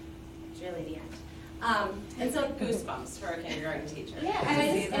 It's really the end. And so Goosebumps for a kindergarten teacher. yeah, To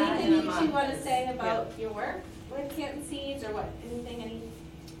and see that in a anything you month want to is- say about your work with Canton Seeds, or what? Anything?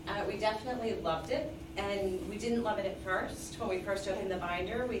 We definitely loved it, and we didn't love it at first. When we first opened the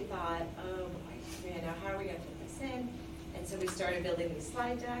binder, we thought, oh, how are we going to fit this in? And so we started building these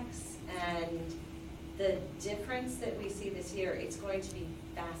slide decks, and the difference that we see this year, it's going to be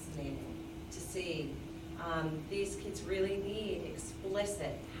fascinating to see. These kids really need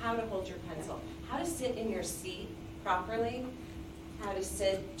explicit how to hold your pencil, how to sit in your seat properly, how to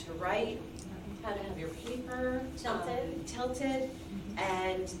sit to write, how to have your paper tilted.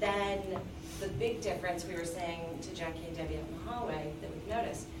 And then the big difference we were saying to Jackie and Debbie out in the hallway that we've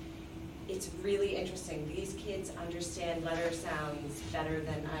noticed, it's really interesting. These kids understand letter sounds better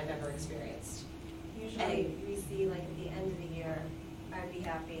than I've ever experienced. Usually we see, like, at the end of the year, I'd be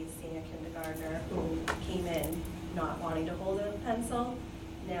happy seeing a kindergartner who came in not wanting to hold a pencil,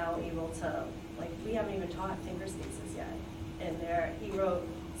 now able to, like, we haven't even taught finger spaces yet, and he wrote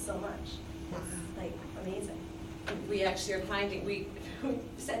so much. It's, like, amazing. We actually are finding, we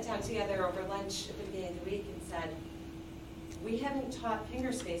sat down together over lunch at the beginning of the week and said, we haven't taught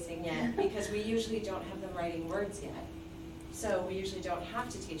finger spacing yet because we usually don't have them writing words yet. So we usually don't have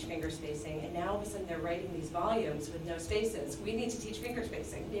to teach finger spacing, and now all of a sudden they're writing these volumes with no spaces. We need to teach finger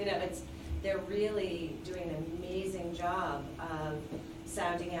spacing. They're really doing an amazing job of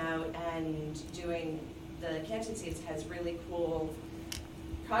sounding out and doing, the Canton Seeds has really cool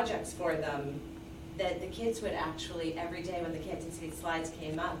projects for them that the kids would actually, every day when the Canton Seeds slides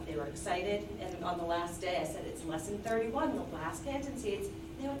came up, they were excited, and on the last day I said, it's lesson 31, the last Canton Seeds.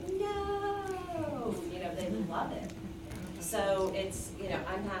 They went, no! They love it. So it's,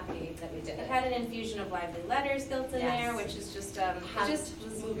 I'm happy that we did It it. had an infusion of lively letters built in there, which is just,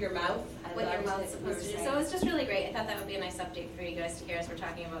 Move your mouth. what your mouth's supposed to do. So it's just really great. I thought that would be a nice update for you guys to hear as we're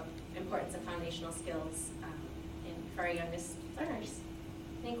talking about importance of foundational skills for our youngest learners.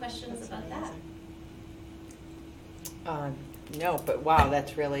 Any questions about that? No, but wow,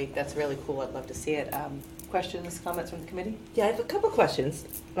 that's really cool. I'd love to see it. Questions, comments from the committee? Yeah, I have a couple questions.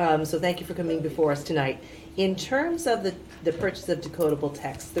 So thank you for coming before us tonight. In terms of the purchase of decodable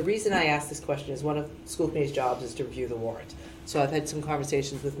text, the reason I ask this question is one of the school committee's jobs is to review the warrant. So I've had some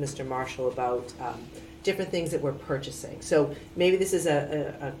conversations with Mr. Marshall about different things that we're purchasing. So maybe this is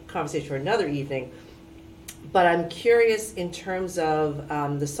a conversation for another evening, but I'm curious in terms of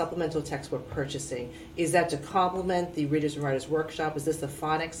the supplemental text we're purchasing. Is that to complement the Readers and Writers Workshop? Is this the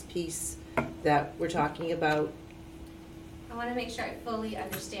phonics piece that we're talking about? I want to make sure I fully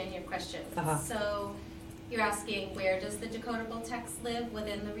understand your question. Uh-huh. So you're asking, where does the decodable text live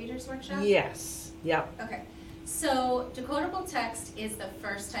within the Reader's Workshop? Yes. Yep. Okay. So decodable text is the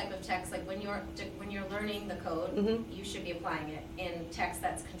first type of text, like when you're learning the code, Mhm. you should be applying it in text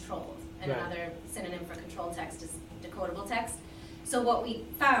that's controlled. And Right. another synonym for controlled text is decodable text. So what we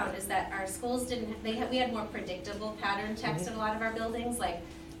found is that our schools we had more predictable pattern text in a lot of our buildings, like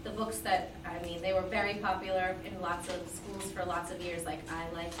the books that, they were very popular in lots of schools for lots of years, like I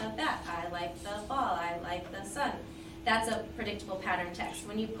like the bat, I like the ball, I like the sun. That's a predictable pattern text.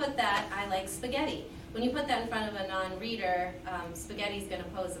 When you put that, I like spaghetti. When you put that in front of a non-reader, spaghetti's gonna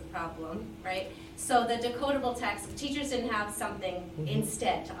pose a problem, right? So the decodable text, teachers didn't have something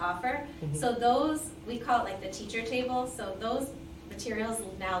instead to offer. So those, we call it like the teacher table. So those materials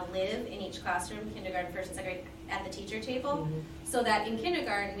now live in each classroom, kindergarten, first and second grade, at the teacher table. So that in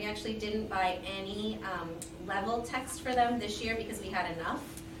kindergarten, we actually didn't buy any level text for them this year because we had enough.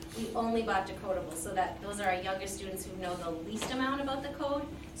 We only bought decodable, so that those are our youngest students who know the least amount about the code.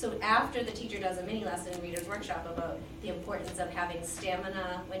 So after the teacher does a mini lesson in Reader's Workshop about the importance of having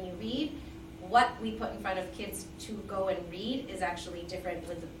stamina when you read, what we put in front of kids to go and read is actually different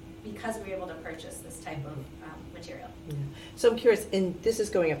because we were able to purchase this type of material. Yeah. So I'm curious, and this is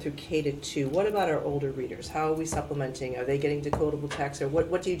going up through K-2. What about our older readers? How are we supplementing? Are they getting decodable text, or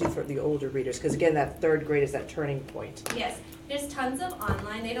what do you do for the older readers? Because again, that third grade is that turning point. Yes, there's tons of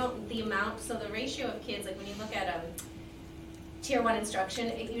online. The amount, so the ratio of kids, like when you look at Tier 1 instruction,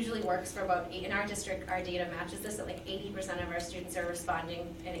 it usually works for about, in our district, our data matches this, that like 80% of our students are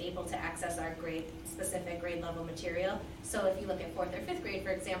responding and able to access our specific grade level material. So if you look at 4th or 5th grade, for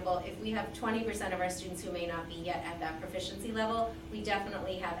example, if we have 20% of our students who may not be yet at that proficiency level, we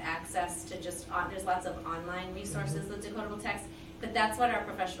definitely have access to there's lots of online resources with decodable text, but that's what our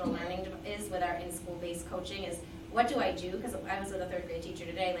professional learning is with our in-school-based coaching is, what do I do? Because I was with a 3rd grade teacher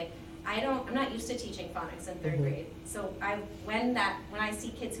today, like, I'm not used to teaching phonics in 3rd grade. So when I see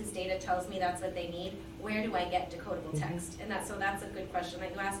kids whose data tells me that's what they need, where do I get decodable text? And that's a good question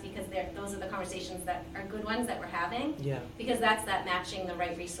that you ask, because those are the conversations that are good ones that we're having. Yeah. Because that's that matching the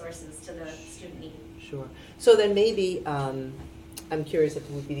right resources to the student need. Sure. So then maybe, I'm curious if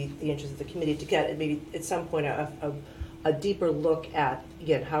it would be the interest of the committee to get, maybe at some point, a deeper look at,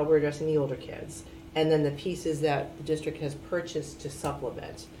 again, how we're addressing the older kids, and then the pieces that the district has purchased to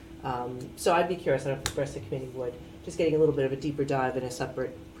supplement. So I'd be curious, I don't know if the rest of the committee would, just getting a little bit of a deeper dive in a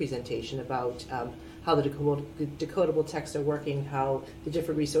separate presentation about how the decodable texts are working, how the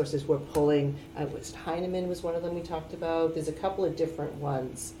different resources we're pulling. Heinemann was one of them we talked about. There's a couple of different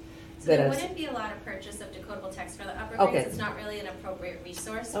ones. So there wouldn't be a lot of purchase of decodable text for the upper grades. Okay. It's not really an appropriate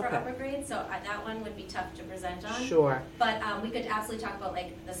resource for upper grades, so that one would be tough to present on. Sure. But we could absolutely talk about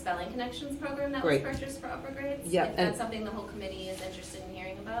like the Spelling Connections program that was purchased for upper grades. Yeah. If that's something the whole committee is interested in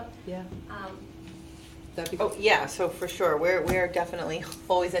hearing about. Yeah. That'd be Oh, yeah, so for sure, we're definitely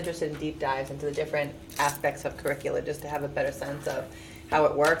always interested in deep dives into the different aspects of curricula, just to have a better sense of how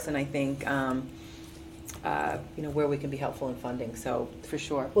it works, and I think, where we can be helpful in funding, so for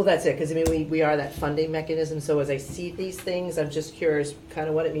sure. Well, that's it, because I mean, we are that funding mechanism, so as I see these things, I'm just curious kind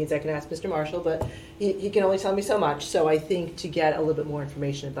of what it means. I can ask Mr. Marshall, but he can only tell me so much, so I think to get a little bit more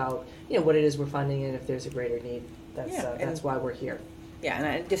information about, what it is we're funding and if there's a greater need, that's why we're here. Yeah,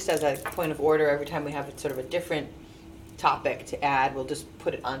 and just as a point of order, every time we have sort of a different topic to add, we'll just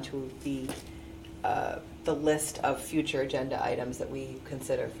put it onto the list of future agenda items that we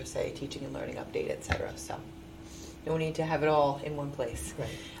consider for, say, teaching and learning update, et cetera. So no need to have it all in one place.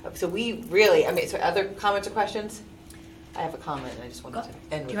 Right. So we really, so other comments or questions? I have a comment, and I just wanted to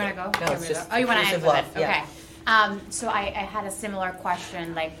end with Do you want to go? No, it's just you want to end with it? yeah. Okay. So I had a similar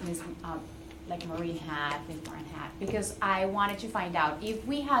question like Marie had, because I wanted to find out if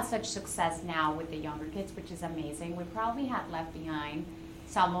we had such success now with the younger kids, which is amazing, we probably had left behind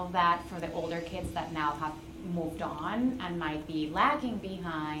some of that for the older kids that now have moved on and might be lagging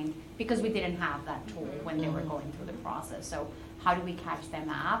behind because we didn't have that tool when they were going through the process. So how do we catch them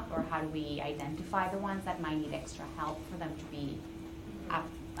up, or how do we identify the ones that might need extra help for them to be up?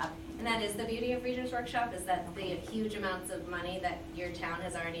 And that is the beauty of Readers Workshop, is that the huge amounts of money that your town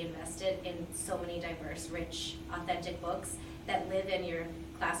has already invested in so many diverse, rich, authentic books that live in your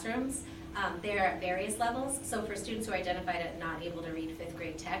classrooms. They're at various levels. So for students who are identified as not able to read 5th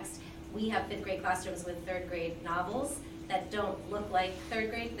grade text, we have 5th grade classrooms with 3rd grade novels that don't look like 3rd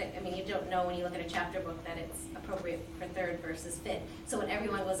grade. You don't know when you look at a chapter book that it's appropriate for 3rd versus 5th. So when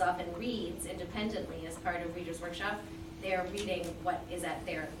everyone goes off and reads independently as part of Readers Workshop, they're reading what is at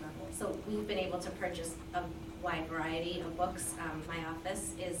their level. So we've been able to purchase a wide variety of books. My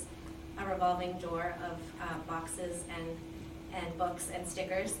office is a revolving door of boxes and books and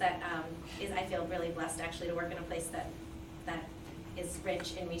stickers that I feel really blessed actually to work in a place that is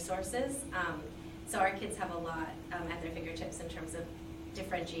rich in resources. So our kids have a lot at their fingertips in terms of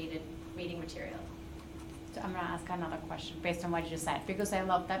differentiated reading material. So I'm going to ask another question based on what you just said, because I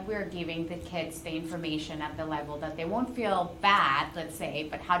love that we're giving the kids the information at the level that they won't feel bad, let's say,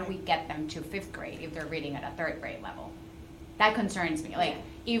 but how do we get them to 5th grade if they're reading at a 3rd grade level? That concerns me. Like,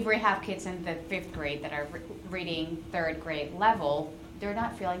 if we have kids in the 5th grade that are reading 3rd grade level, they're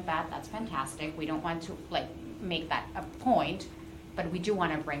not feeling bad, that's fantastic. We don't want to make that a point, but we do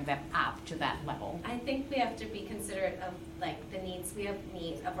want to bring them up to that level. I think we have to be considerate of the needs. We have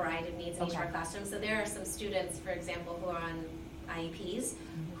a variety of needs in each of our classrooms. So there are some students, for example, who are on IEPs,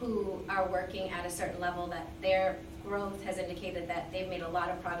 who are working at a certain level that their growth has indicated that they've made a lot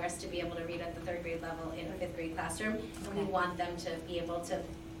of progress to be able to read at the 3rd grade level in a 5th grade classroom. And we want them to be able to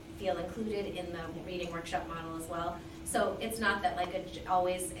feel included in the reading workshop model as well. So it's not that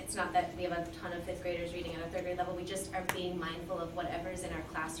it's not that we have a ton of 5th graders reading at a 3rd grade level. We just are being mindful of whatever's in our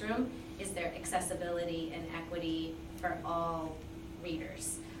classroom is their accessibility and equity for all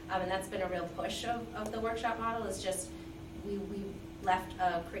readers. And that's been a real push of the workshop model, is just we left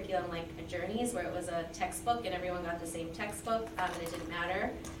a curriculum like a Journeys where it was a textbook and everyone got the same textbook, and it didn't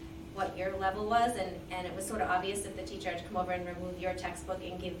matter what your level was, and it was sort of obvious that the teacher had to come over and remove your textbook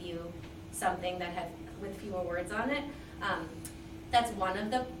and give you something that had with fewer words on it. that's one of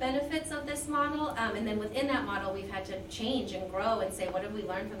the benefits of this model. And then within that model, we've had to change and grow and say, what did we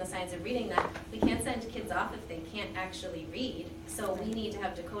learn from the science of reading? That we can't send kids off if they can't actually read. So we need to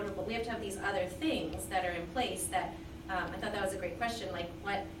have decodable, we have to have these other things that are in place that, I thought that was a great question, like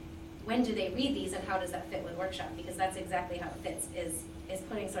when do they read these and how does that fit with workshop? Because that's exactly how it fits, is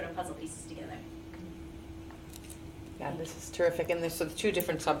putting sort of puzzle pieces together. Yeah, this is terrific. And there's sort of two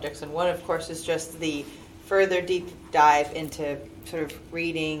different subjects. And one, of course, is just the further deep dive into sort of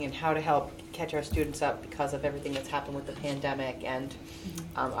reading and how to help catch our students up because of everything that's happened with the pandemic and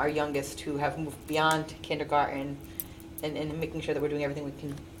our youngest who have moved beyond kindergarten and making sure that we're doing everything we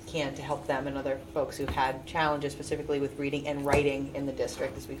can to help them and other folks who've had challenges specifically with reading and writing in the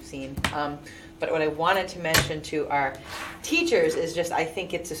district, as we've seen. But what I wanted to mention to our teachers is just, I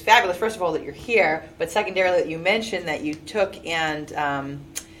think it's just fabulous, first of all, that you're here, but secondarily that you mentioned that you took and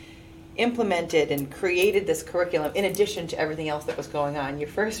implemented and created this curriculum in addition to everything else that was going on. Your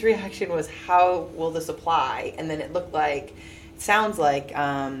first reaction was, how will this apply? And then it sounds like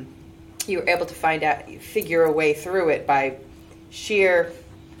you were able to figure a way through it by sheer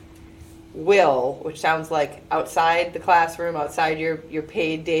will, which sounds like outside the classroom, outside your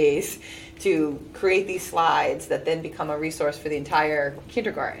paid days, to create these slides that then become a resource for the entire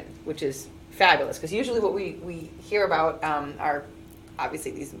kindergarten, which is fabulous. Because usually what we hear about are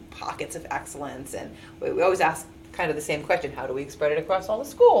obviously these pockets of excellence, and we always ask kind of the same question: how do we spread it across all the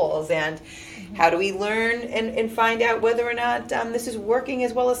schools, and how do we learn and find out whether or not this is working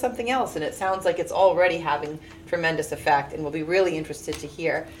as well as something else? And it sounds like it's already having tremendous effect, and we'll be really interested to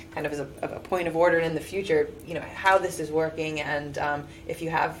hear, kind of as a point of order in the future, how this is working, and if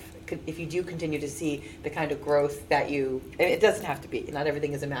you do continue to see the kind of growth that it doesn't have to be, not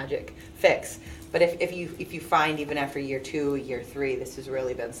everything is a magic fix, but if you find even after year 2, year 3, this has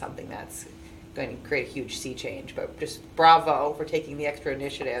really been something that's going to create a huge sea change. But just bravo for taking the extra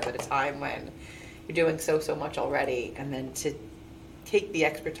initiative at a time when you're doing so much already, and then to take the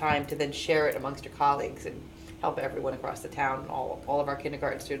extra time to then share it amongst your colleagues and help everyone across the town, all of our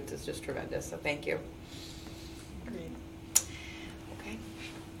kindergarten students, is just tremendous. So thank you. Great. Okay.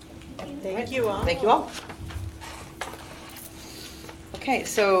 Thank you all. Thank you all. Okay,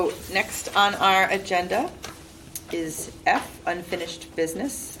 so next on our agenda is F, unfinished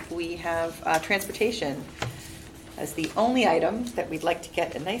business. We have transportation as the only item that we'd like to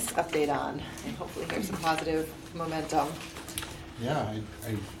get a nice update on, and hopefully hear some positive momentum. Yeah,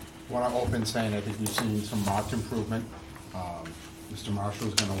 I want to open saying I think we've seen some marked improvement. Mr. Marshall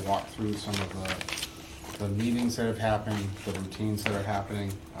is going to walk through some of the meetings that have happened, the routines that are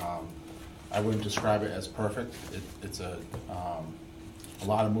happening. I wouldn't describe it as perfect. It's a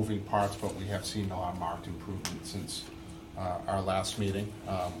lot of moving parts, but we have seen a lot of marked improvement since our last meeting.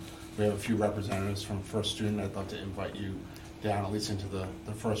 We have a few representatives from First Student. I'd love to invite you down at least into the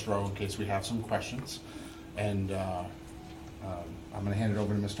first row in case we have some questions. And I'm going to hand it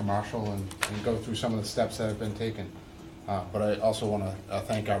over to Mr. Marshall and go through some of the steps that have been taken. But I also want to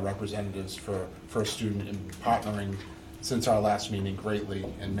thank our representatives for First Student in partnering since our last meeting greatly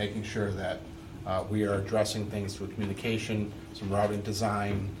and making sure that we are addressing things through communication, some routing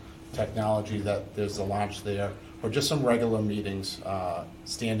design, technology, that there's a launch there, or just some regular meetings,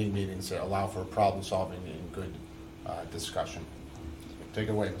 standing meetings that allow for problem solving and good discussion. Take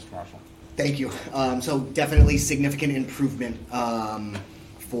it away, Mr. Marshall. Thank you. So definitely significant improvement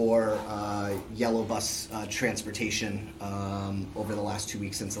for yellow bus transportation over the last 2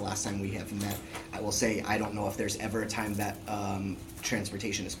 weeks since the last time we have met. I will say I don't know if there's ever a time that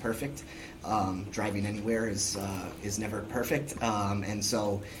transportation is perfect. Driving anywhere is never perfect, and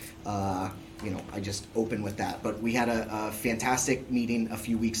so I just open with that. But we had a fantastic meeting a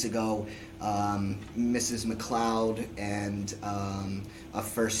few weeks ago. Mrs. McLeod and a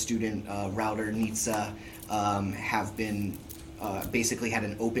First Student router, Nitsa, have been basically had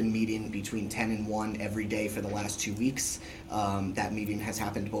an open meeting between 10 and 1 every day for the last 2 weeks. That meeting has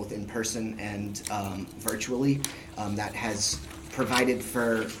happened both in person and virtually. That has provided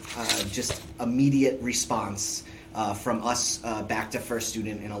for just immediate response from us back to First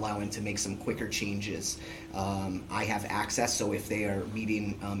Student and allowing to make some quicker changes. I have access, so if they are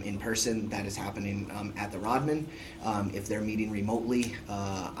meeting in person, that is happening at the Rodman. If they're meeting remotely,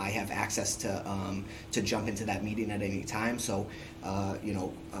 I have access to jump into that meeting at any time. So,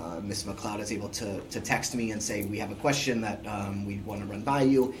 Ms. McLeod is able to text me and say, we have a question that we want to run by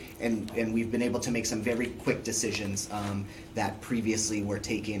you, and we've been able to make some very quick decisions that previously were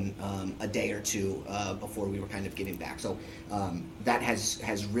taking a day or two before we were kind of getting back. So that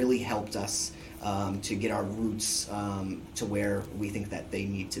has really helped us to get our routes to where we think that they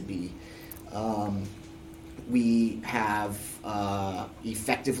need to be. We have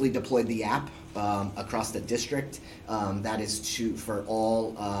effectively deployed the app across the district. That is for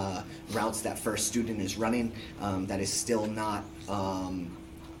all routes that First Student is running. That is still not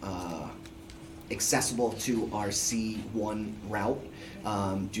accessible to our C1 route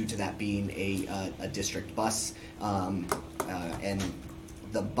due to that being a district bus. And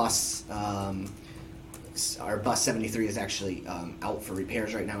the bus, our bus 73 is actually out for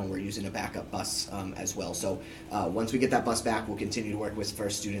repairs right now, and we're using a backup bus as well. So once we get that bus back, we'll continue to work with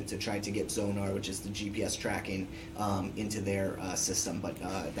First Student to try to get Zonar, which is the GPS tracking, into their system. But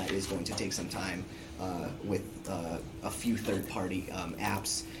that is going to take some time with a few third-party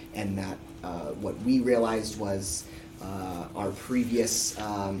apps. And that what we realized was our previous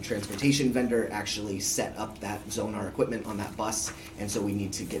transportation vendor actually set up that Zonar equipment on that bus, and so we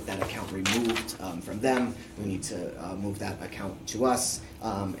need to get that account removed from them. We need to move that account to us,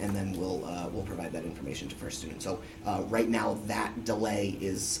 and then we'll provide that information to First Student. So right now that delay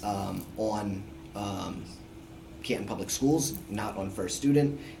is on Canton Public Schools, not on First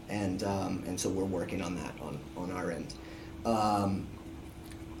Student, and so we're working on that on our end.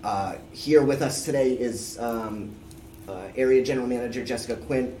 Here with us today is Area General Manager Jessica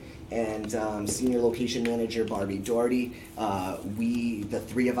Quint and Senior Location Manager Barbie Doherty. The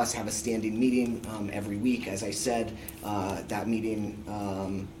three of us have a standing meeting every week. As I said, that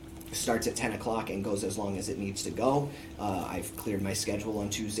meeting starts at 10 o'clock and goes as long as it needs to go. I've cleared my schedule on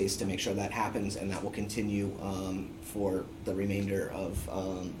Tuesdays to make sure that happens, and that will continue for the remainder of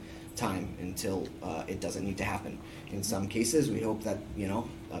time until it doesn't need to happen. In some cases, we hope that,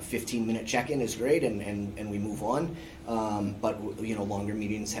 a 15-minute check-in is great and we move on. But longer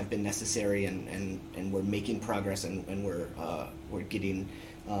meetings have been necessary, and we're making progress, and we're getting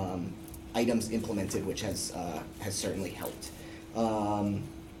items implemented, which has certainly helped.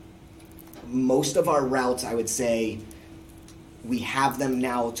 Most of our routes, I would say, we have them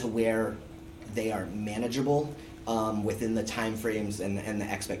now to where they are manageable within the time frames and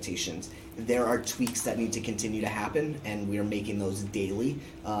the expectations. There are tweaks that need to continue to happen, and we are making those daily.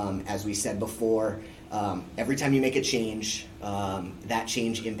 As we said before, every time you make a change, that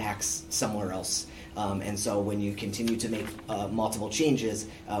change impacts somewhere else. And so when you continue to make multiple changes,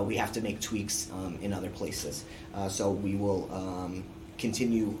 we have to make tweaks in other places. So we will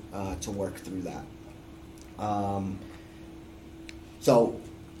continue to work through that.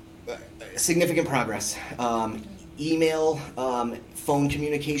 Significant progress. Email, phone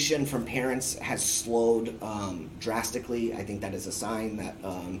communication from parents has slowed drastically. I think that is a sign that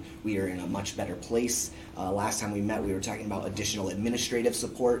we are in a much better place. Last time we met, we were talking about additional administrative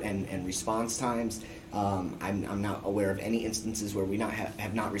support and response times. I'm not aware of any instances where we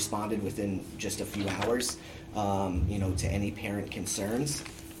have not responded within just a few hours, to any parent concerns.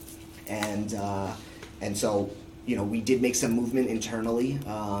 And so, we did make some movement internally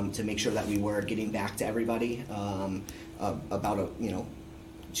to make sure that we were getting back to everybody about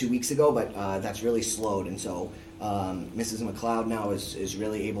 2 weeks ago, but that's really slowed. And so Mrs. McLeod now is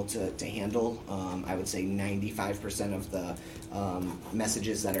really able to handle, I would say, 95% of the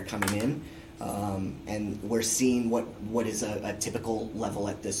messages that are coming in. And we're seeing what is a typical level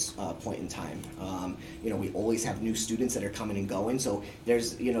at this point in time. We always have new students that are coming and going, so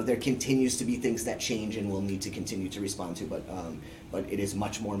there continues to be things that change and we'll need to continue to respond to, but it is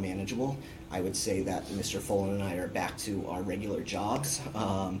much more manageable. I would say that Mr. Folan and I are back to our regular jobs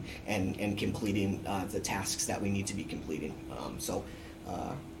and completing the tasks that we need to be completing. So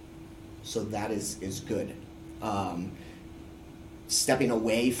that is good. Stepping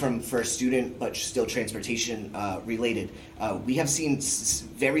away from First Student, but still transportation related. We have seen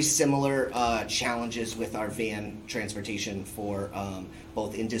very similar challenges with our van transportation for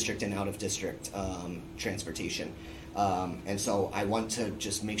both in-district and out-of-district transportation. And so I want to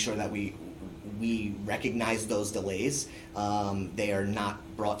just make sure that we recognize those delays. They are not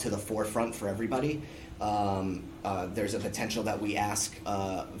brought to the forefront for everybody. There's a potential that we ask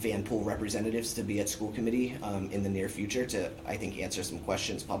van pool representatives to be at school committee in the near future to, I think, answer some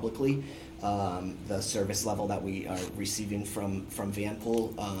questions publicly. The service level that we are receiving from van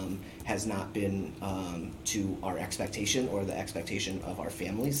pool has not been to our expectation or the expectation of our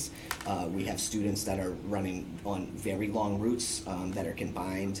families. We have students that are running on very long routes that are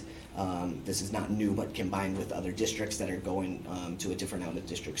combined. This is not new, but combined with other districts that are going to a different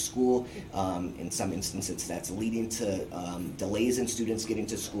out-of-district school. In some instances, that's leading to delays in students getting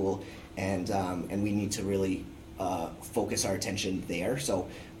to school, and we need to really focus our attention there. So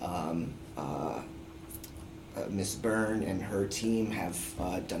Ms. Byrne and her team have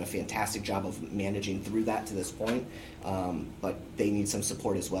done a fantastic job of managing through that to this point, but they need some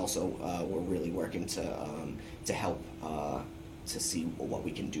support as well. So we're really working to help to see what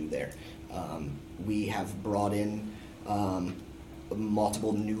we can do there. We have brought in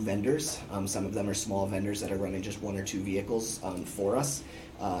multiple new vendors. Some of them are small vendors that are running just 1 or 2 vehicles for us.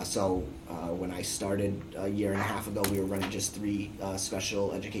 So when I started a year and a half ago, we were running just 3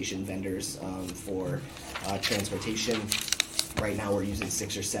 special education vendors for transportation. Right now we're using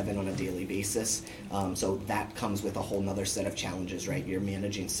 6 or 7 on a daily basis. So that comes with a whole nother set of challenges, right? You're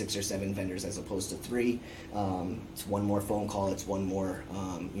managing 6 or 7 vendors as opposed to 3. It's one more phone call, it's one more,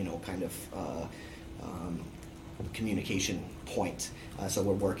 kind of communication point. So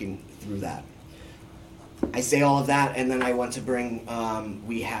we're working through that. I say all of that, and then I want to bring,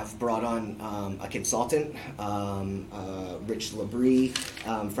 we have brought on a consultant, Rich Labrie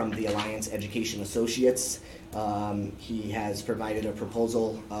from the Alliance Education Associates. He has provided a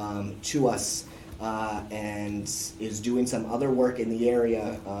proposal to us and is doing some other work in the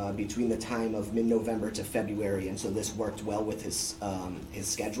area between the time of mid-November to February, and so this worked well with his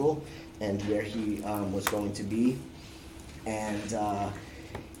schedule and where he was going to be. And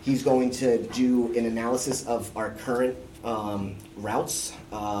he's going to do an analysis of our current routes,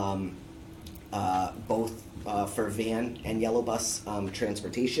 both for van and yellow bus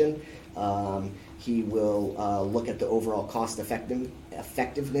transportation. He will look at the overall cost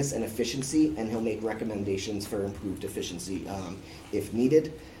effectiveness and efficiency, and he'll make recommendations for improved efficiency if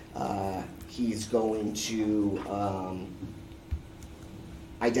needed. He's going to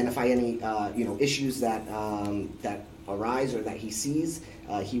identify any issues that arise or that he sees.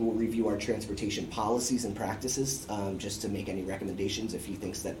 He will review our transportation policies and practices just to make any recommendations if he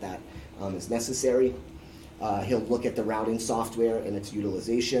thinks that is necessary. He'll look at the routing software and its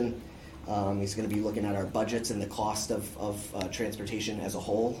utilization. He's going to be looking at our budgets and the cost of transportation as a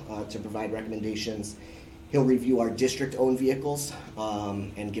whole to provide recommendations. He'll review our district-owned vehicles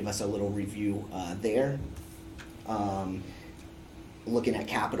and give us a little review there. Looking at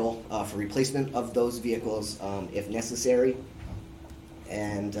capital for replacement of those vehicles if necessary.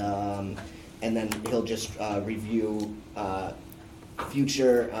 And then he'll just review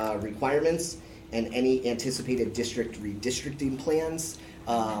future requirements and any anticipated district redistricting plans.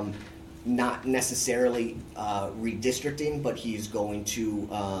 Not necessarily redistricting, but he's going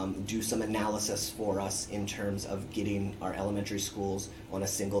to do some analysis for us in terms of getting our elementary schools on a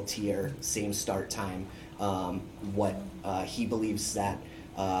single tier, same start time, what he believes that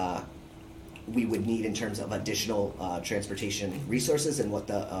we would need in terms of additional transportation resources and what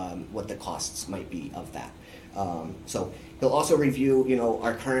the costs might be of that. So he'll also review,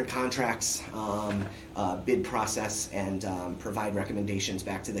 our current contracts, bid process, and provide recommendations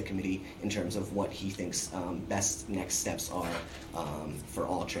back to the committee in terms of what he thinks best next steps are for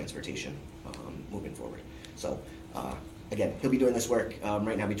all transportation moving forward. So again, he'll be doing this work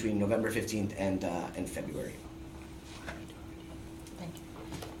right now between November 15th and February. Thank you.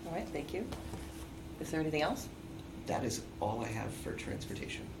 All right, thank you. Is there anything else? That is all I have for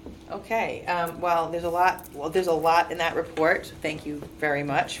transportation. Okay, well, there's a lot in that report. Thank you very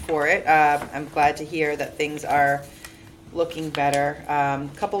much for it. I'm glad to hear that things are looking better.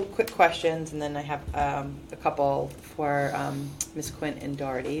 Couple quick questions, and then I have a couple for Ms. Quint and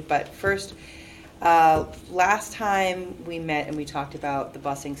Doherty. But first, last time we met and we talked about the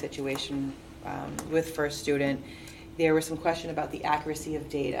busing situation with First Student, there was some question about the accuracy of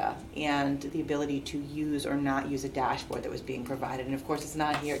data and the ability to use or not use a dashboard that was being provided. And of course, it's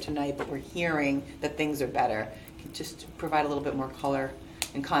not here tonight, but we're hearing that things are better. Can you just provide a little bit more color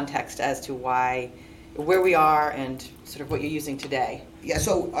and context as to where we are and sort of what you're using today? Yeah,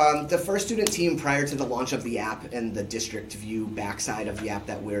 so the First Student team, prior to the launch of the app and the district view backside of the app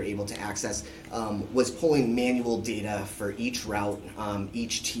that we're able to access, was pulling manual data for each route,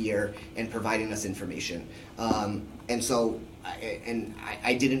 each tier, and providing us information. And so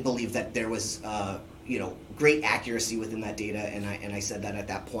I didn't believe that there was great accuracy within that data, and I said that at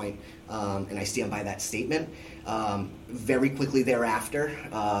that point, and I stand by that statement. Very quickly thereafter,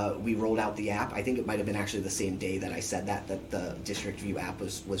 we rolled out the app. I think it might have been actually the same day that I said that the District View app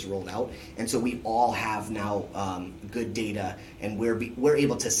was rolled out, and so we all have now good data, and we're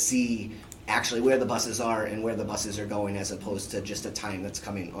able to see actually where the buses are and where the buses are going, as opposed to just a time that's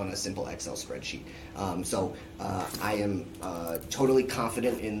coming on a simple Excel spreadsheet. So I am totally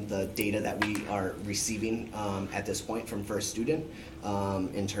confident in the data that we are receiving at this point from First Student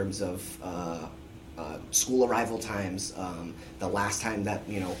in terms of school arrival times. The last time that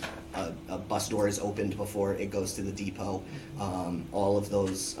a bus door is opened before it goes to the depot. All of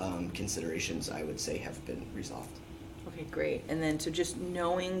those considerations, I would say, have been resolved. Okay, great. And then, so just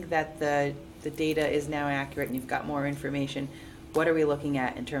knowing that the data is now accurate and you've got more information, what are we looking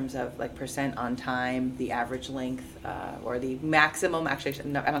at in terms of like percent on time, the average length, or the maximum? Actually,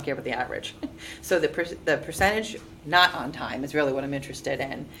 no, I don't care about the average. So the percentage not on time is really what I'm interested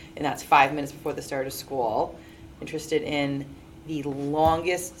in, and that's 5 minutes before the start of school. Interested in the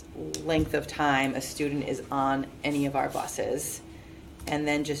longest length of time a student is on any of our buses, and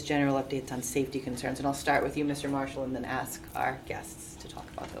then just general updates on safety concerns. And I'll start with you, Mr. Marshall, and then ask our guests to talk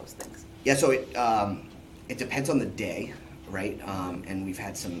about those things. Yeah, so it depends on the day, right? And we've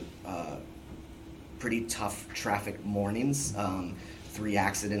had some pretty tough traffic mornings. 3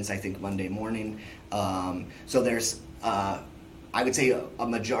 accidents, I think, Monday morning. So there's, I would say, a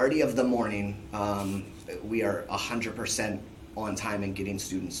majority of the morning, we are 100% on time and getting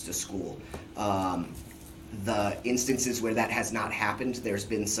students to school. The instances where that has not happened, there's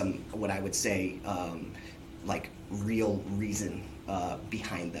been some, what I would say, like real reason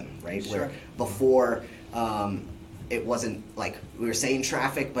behind them, right? Sure. Where before, it wasn't like we were saying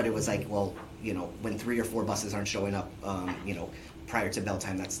traffic, but it was like, well, you know, when 3 or 4 buses aren't showing up, you know, prior to bell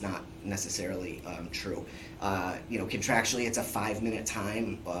time, that's not necessarily true. You know, contractually, it's a 5-minute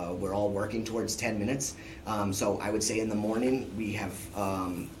time. We're all working towards 10 minutes. So I would say in the morning, we have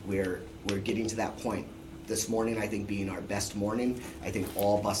we're getting to that point. This morning, I think, being our best morning, I think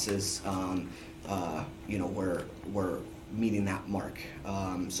all buses, you know, we're meeting that mark.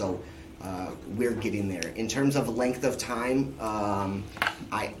 So we're getting there. In terms of length of time,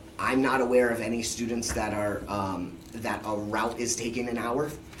 I'm not aware of any students that are that a route is taking an hour.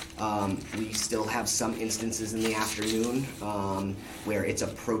 We still have some instances in the afternoon where it's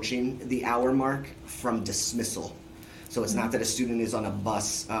approaching the hour mark from dismissal. So it's not that a student is on a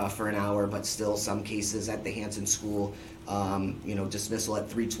bus for an hour, but still some cases at the Hanson School, you know, dismissal at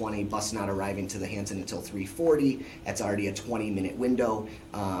 3:20, bus not arriving to the Hanson until 3:40. That's already a 20-minute window,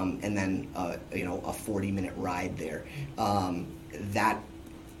 and then you know, a 40-minute ride there. That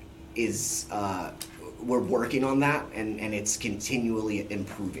is, we're working on that, and it's continually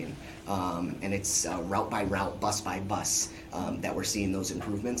improving. And it's route by route, bus by bus, that we're seeing those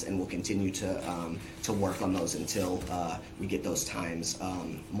improvements, and we'll continue to work on those until we get those times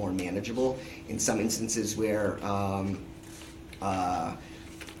more manageable. In some instances where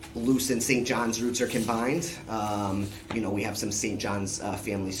Luce and St. John's routes are combined, you know, we have some St. John's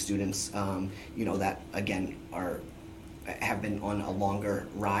family students, you know, that again have been on a longer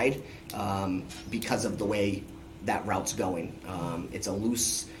ride because of the way that route's going. It's a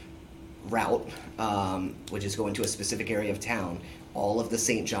Luce route, which is going to a specific area of town. All of the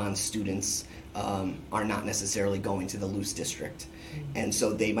St. John's students are not necessarily going to the Luce district. And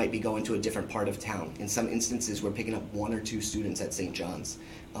so they might be going to a different part of town. In some instances, we're picking up 1 or 2 students at St. John's.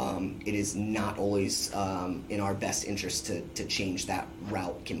 It is not always in our best interest to change that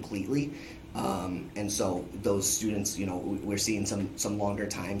route completely. And so those students, you know, we're seeing some longer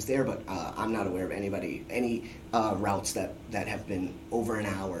times there, but I'm not aware of any routes that have been over an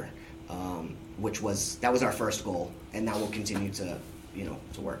hour, that was our first goal, and now we'll continue to, you know,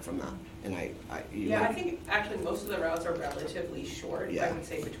 to work from that. And I think actually most of the routes are relatively short. Yeah. I would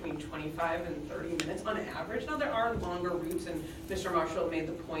say between 25 and 30 minutes on average. Now there are longer routes, and Mr. Marshall made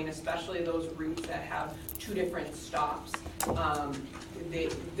the point, especially those routes that have 2 different stops.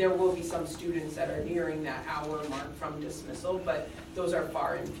 There will be some students that are nearing that hour mark from dismissal, but those are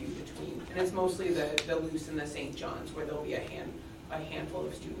far and few between. And it's mostly the Luce and the St. John's where there'll be a handful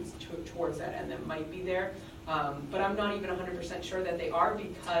of students towards that end that might be there. But I'm not even 100% sure that they are,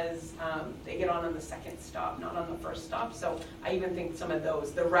 because they get on the second stop, not on the first stop. So I even think some of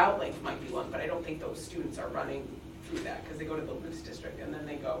those, the route length might be long, but I don't think those students are running through that, because they go to the Luce district and then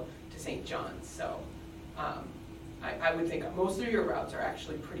they go to St. John's. So I would think most of your routes are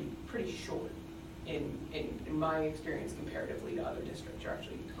actually pretty short in my experience comparatively to other districts. You're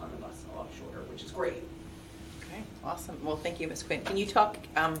actually on the bus a lot shorter, which is great. Okay, awesome. Well, thank you, Ms. Quinn. Can you talk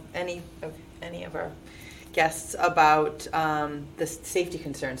any of our guests about the safety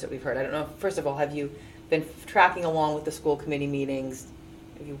concerns that we've heard? I don't know. First of all, have you been tracking along with the school committee meetings?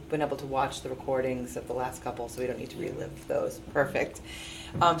 Have you been able to watch the recordings of the last couple, so we don't need to relive those? Perfect.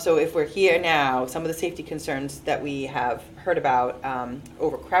 So if we're here now, some of the safety concerns that we have heard about,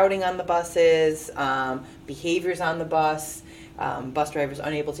 overcrowding on the buses, behaviors on the bus, bus drivers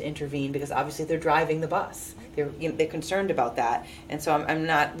unable to intervene because obviously they're driving the bus. They're concerned about that. And so I'm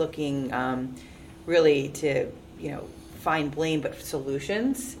not looking really to, find blame, but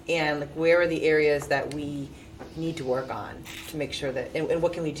solutions. And like, where are the areas that we need to work on to make sure that, and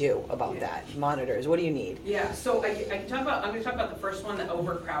what can we do about that? Monitors, what do you need? Yeah, so I'm going to talk about the first one, the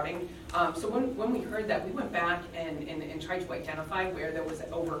overcrowding. So when we heard that, we went back and tried to identify where there was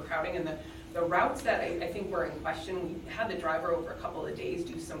overcrowding, and the routes that I think were in question, we had the driver over a couple of days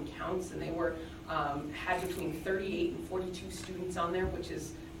do some counts, and they were had between 38 and 42 students on there, which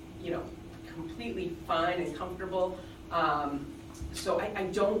is, you know, completely fine and comfortable. So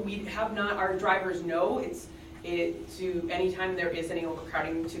we have not, our drivers know to anytime there is any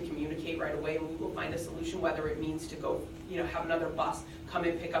overcrowding, to communicate right away, and we will find a solution, whether it means to go, you know, have another bus come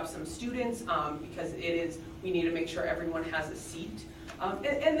and pick up some students, because we need to make sure everyone has a seat.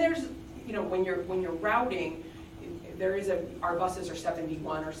 And there's, you know, when you're routing, our buses are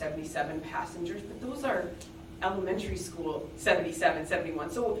 71 or 77 passengers, but those are elementary school 77,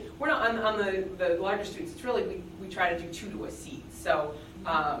 71. So we're not on the larger students. It's really, we try to do 2 to a seat. So,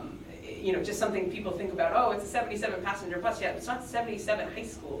 you know, just something people think about, oh, it's a 77 passenger bus. Yeah, it's not 77 high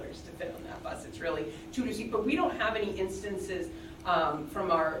schoolers to fit on that bus. It's really 2 to a seat. But we don't have any instances from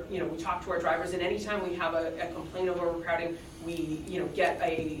our, you know, we talk to our drivers, and anytime we have a complaint of overcrowding, we, you know, get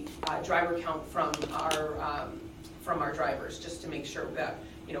a driver count from our drivers, just to make sure that,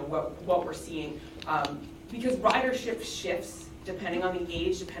 you know, what we're seeing. Because ridership shifts depending on the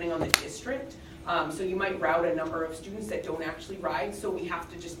age, depending on the district. So you might route a number of students that don't actually ride, so we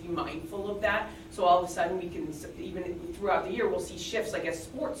have to just be mindful of that. So all of a sudden we can, even throughout the year, we'll see shifts, like as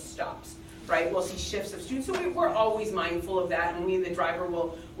sports stops, right? We'll see shifts of students, so we're always mindful of that, and the driver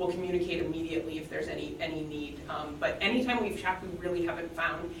will communicate immediately if there's any need. But anytime we've checked, we really haven't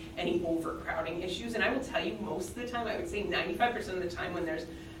found any overcrowding issues. And I will tell you, most of the time, I would say 95% of the time when there's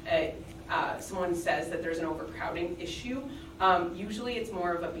someone says that there's an overcrowding issue, usually it's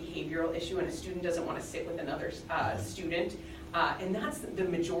more of a behavioral issue, and a student doesn't want to sit with another student. And that's the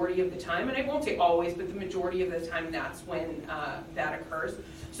majority of the time, and I won't say always, but the majority of the time that's when that occurs.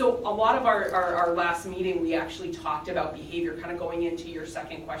 So a lot of our last meeting, we actually talked about behavior, kind of going into your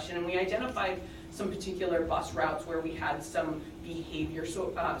second question, and we identified some particular bus routes where we had some behavior,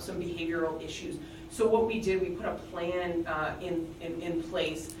 some behavioral issues. So what we did, we put a plan in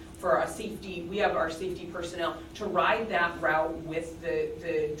place for our safety. We have our safety personnel to ride that route with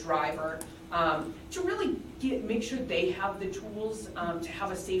the driver, to really make sure they have the tools to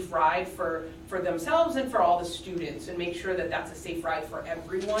have a safe ride for themselves and for all the students, and make sure that that's a safe ride for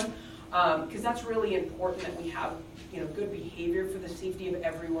everyone, because that's really important, that we have, you know, good behavior for the safety of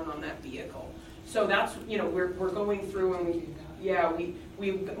everyone on that vehicle. So that's, you know, we're going through, and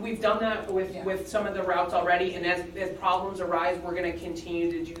we've done that with some of the routes already, and as problems arise, we're going to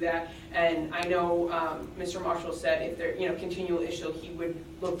continue to do that. And I know Mr. Marshall said if there, you know, continual issue, he would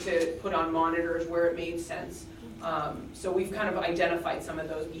look to put on monitors where it made sense. So we've kind of identified some of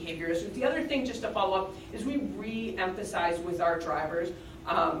those behavior issues. The other thing, just to follow up, is we re-emphasize with our drivers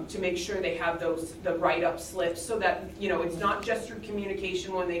to make sure they have the write-up slips, so that, you know, it's not just through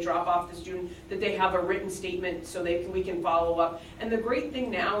communication when they drop off the student, that they have a written statement so we can follow up. And the great thing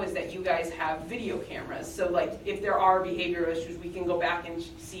now is that you guys have video cameras, so like if there are behavioral issues, we can go back and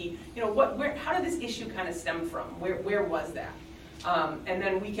see, you know, how did this issue kind of stem from? Where was that? And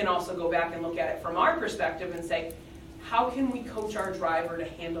then we can also go back and look at it from our perspective and say, how can we coach our driver to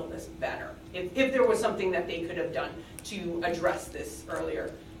handle this better? If there was something that they could have done to address this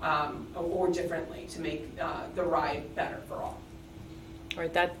earlier or differently to make the ride better for all. All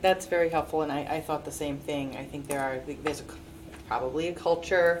right, that's very helpful, and I thought the same thing. I think there's probably a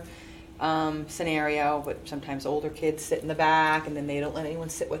culture scenario, but sometimes older kids sit in the back, and then they don't let anyone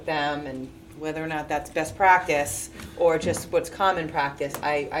sit with them, and whether or not that's best practice or just what's common practice,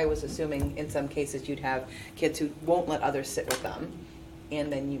 I was assuming in some cases you'd have kids who won't let others sit with them,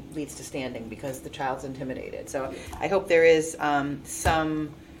 and then leads to standing because the child's intimidated. So I hope there is some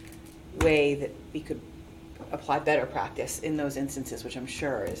way that we could apply better practice in those instances, which I'm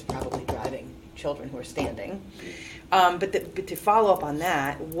sure is probably driving children who are standing. But to follow up on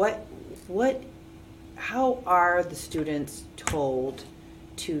that, how are the students told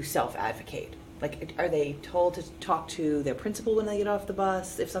to self-advocate? Like, are they told to talk to their principal when they get off the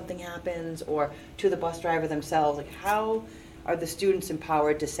bus if something happens, or to the bus driver themselves? Like, how are the students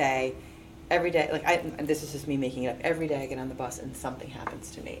empowered to say, every day, and this is just me making it up, every day I get on the bus and something happens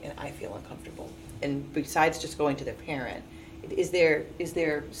to me and I feel uncomfortable? And besides just going to their parent, is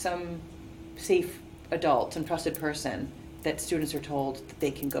there some safe adult, some trusted person that students are told that they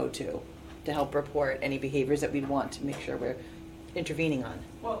can go to help report any behaviors that we'd want to make sure we're intervening on?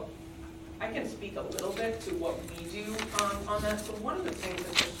 Well, I can speak a little bit to what we do on that. So one of the things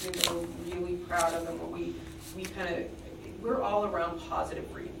that the students are really proud of, and what we're all around positive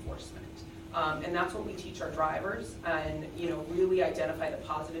reinforcement. And that's what we teach our drivers, and really identify the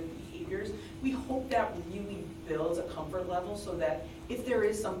positive behaviors. We hope that really builds a comfort level so that if there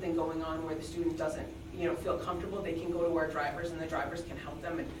is something going on where the student doesn't feel comfortable, they can go to our drivers and the drivers can help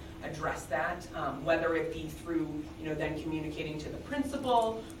them and address that, whether it be through then communicating to the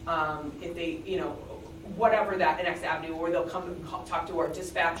principal, if they whatever that next avenue, or they'll come and talk to our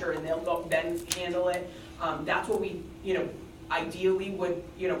dispatcher and they'll go then handle it. That's what we ideally would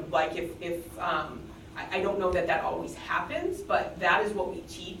like if I don't know that always happens, but that is what we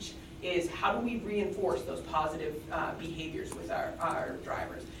teach, is how do we reinforce those positive behaviors with our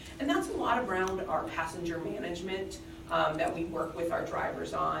drivers. And that's a lot around our passenger management that we work with our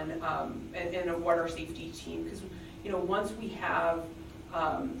drivers on, and what our safety team, because once we have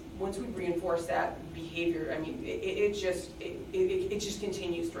once we reinforce that behavior, I mean, it just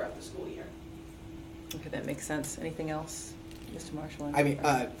continues throughout the school year. Okay, that makes sense. Anything else, Mr. Marshall? I mean,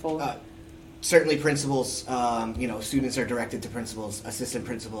 certainly principals, students are directed to principals, assistant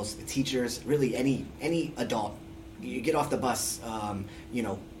principals, teachers, really any adult. You get off the bus,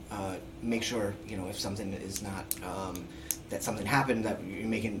 make sure, if something is not, that something happened, that you're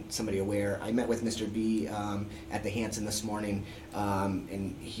making somebody aware. I met with Mr. B at the Hanson this morning,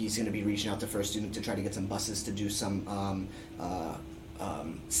 and he's going to be reaching out to First Student to try to get some buses to do some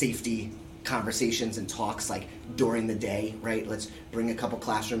safety conversations and talks like during the day, right? Let's bring a couple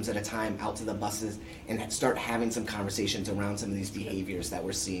classrooms at a time out to the buses and start having some conversations around some of these behaviors that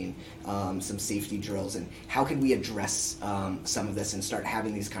we're seeing, some safety drills, and how can we address some of this and start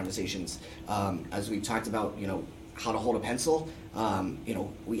having these conversations. As we've talked about, how to hold a pencil,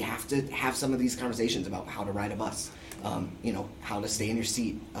 we have to have some of these conversations about how to ride a bus. How to stay in your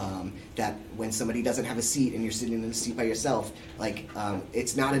seat, that when somebody doesn't have a seat and you're sitting in a seat by yourself,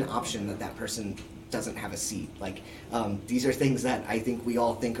 it's not an option that person doesn't have a seat. These are things that I think we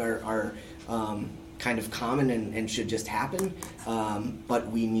all think are kind of common and should just happen, but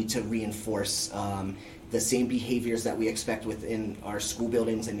we need to reinforce the same behaviors that we expect within our school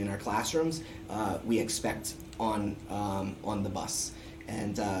buildings and in our classrooms, we expect on the bus.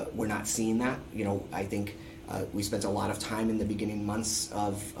 And we're not seeing that. I think we spent a lot of time in the beginning months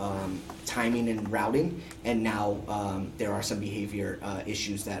of timing and routing, and now there are some behavior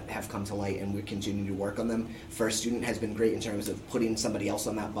issues that have come to light, and we're continuing to work on them. First Student has been great in terms of putting somebody else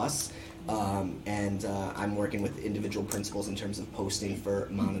on that bus, and I'm working with individual principals in terms of posting for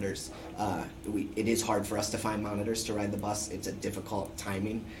monitors. It is hard for us to find monitors to ride the bus. It's a difficult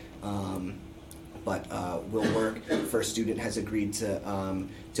timing. But we'll work. First Student has agreed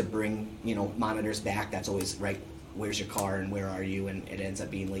to bring monitors back. That's always right. Where's your car and where are you? And it ends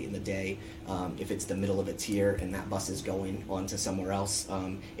up being late in the day. If it's the middle of a tier and that bus is going on to somewhere else,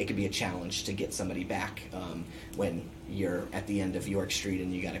 it could be a challenge to get somebody back when you're at the end of York Street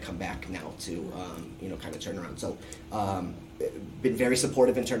and you got to come back now to kind of turn around. So been very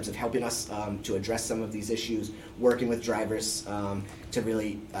supportive in terms of helping us to address some of these issues, working with drivers to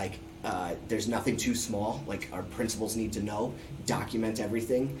really there's nothing too small. Our principals need to know, document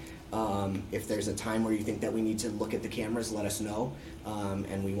everything. If there's a time where you think that we need to look at the cameras, let us know.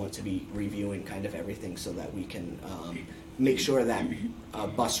 And we want to be reviewing kind of everything so that we can make sure that a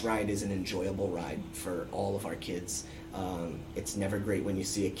bus ride is an enjoyable ride for all of our kids. It's never great when you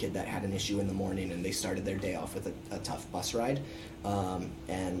see a kid that had an issue in the morning and they started their day off with a tough bus ride.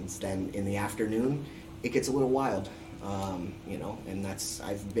 And then in the afternoon, it gets a little wild. And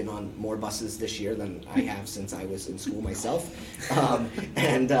I've been on more buses this year than I have since I was in school myself. I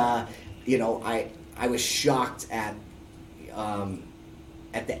was shocked at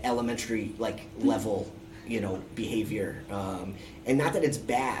the elementary level, behavior. And not that it's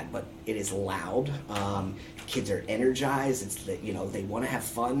bad, but it is loud. Kids are energized. It's that, they want to have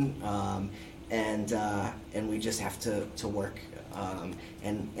fun. And we just have to work.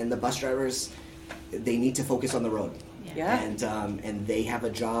 And the bus drivers, they need to focus on the road. Yeah. And they have a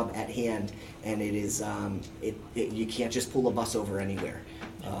job at hand, and it is you can't just pull a bus over anywhere,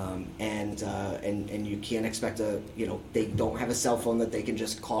 and you can't expect they don't have a cell phone that they can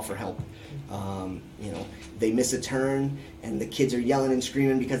just call for help. They miss a turn and the kids are yelling and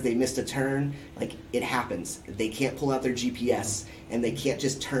screaming because they missed a turn. It happens. They can't pull out their GPS and they can't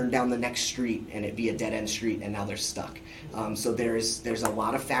just turn down the next street and it be a dead end street and now they're stuck. So there's a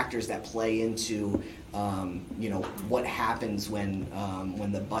lot of factors that play into what happens when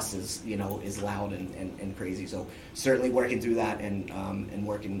the bus is loud and crazy. So certainly working through that and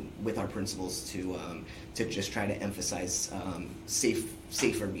working with our principals to just try to emphasize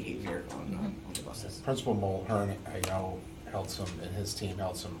safer behavior on the buses. Principal Mulhern, I know, his team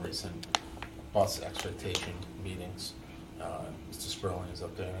held some recent bus expectation meetings. Mr. Sperling is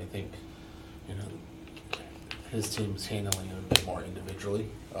up there, and I think you know, his team's handling it a bit more individually.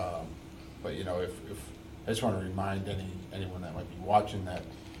 But, you know, if I just want to remind anyone that might be watching that,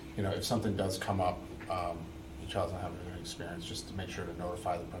 you know, if something does come up, your child's not having a good experience, just to make sure to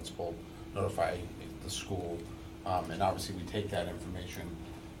notify the principal, notify the school. And obviously we take that information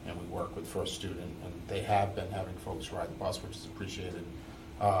and we work with First Student, and they have been having folks ride the bus, which is appreciated.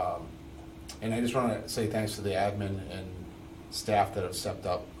 And I just want to say thanks to the admin and staff that have stepped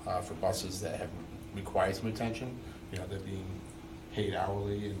up for buses that have required some attention. You know, they're being paid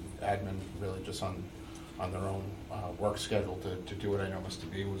hourly, and admin really just on their own work schedule to do it. I know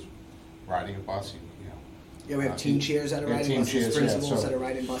Mr. B was riding a bus, you know. Yeah, we have team chairs that are riding buses, principals that are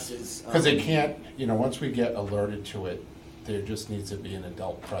riding buses. Because they can't, you know, once we get alerted to it, there just needs to be an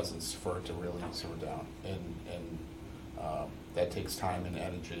adult presence for it to really simmer down. And that takes time and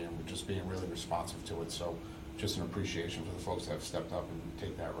energy, and we're just being really responsive to it. So just an appreciation for the folks that have stepped up and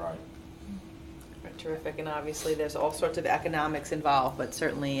take that ride. Terrific, and obviously there's all sorts of economics involved, but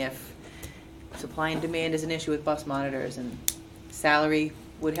certainly if supply and demand is an issue with bus monitors and salary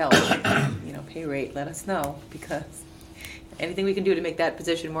would help, you know, pay rate, let us know, because anything we can do to make that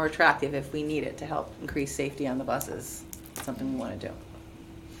position more attractive if we need it to help increase safety on the buses, something we want to do.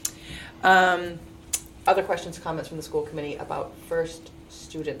 Other questions, comments from the school committee about First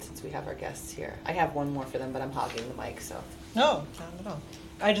Student, since we have our guests here? I have one more for them, but I'm hogging the mic, so. No, not at all.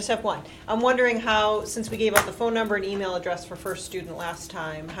 I just have one. I'm wondering how, since we gave out the phone number and email address for First Student last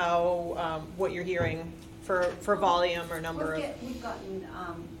time, how, what you're hearing for volume or number of. We've gotten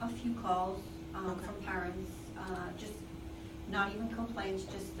a few calls from parents, just not even complaints,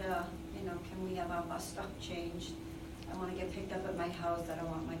 just, you know, can we have our bus stop changed? I want to get picked up at my house, I don't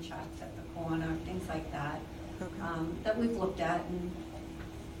want my chocks at the corner, things like that. That we've looked at, and,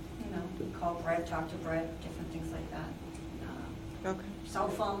 you know, we call Brett, talk to Brett, different things like that. Cell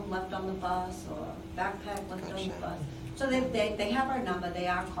phone left on the bus, or backpack left on the bus. So they have our number, they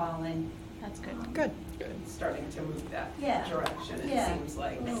are calling. That's good. Good. It's starting to move that Yeah. direction, it Yeah. seems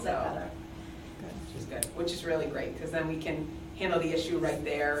like, A little bit so. better. Which is good, which is really great, because then we can handle the issue right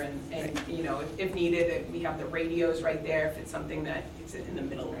there, and you know, if needed, we have the radios right there, if it's something that is in the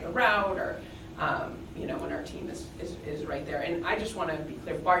middle of the route, or, you know, when our team is right there. And I just want to be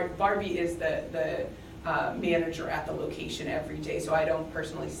clear, Barbie is the manager at the location every day, so I don't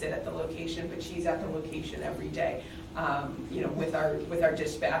personally sit at the location, but she's at the location every day, you know, with our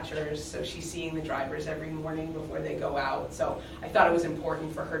dispatchers, so she's seeing the drivers every morning before they go out. So I thought it was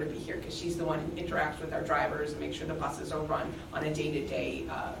important for her to be here, because she's the one who interacts with our drivers and makes sure the buses are run on a day-to-day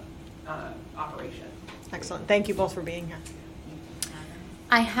operation. Excellent. Thank you both for being here.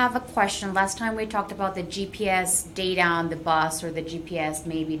 I have a question. Last time we talked about the GPS data on the bus, or the GPS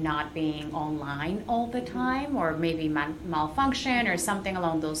maybe not being online all the time, or maybe malfunction or something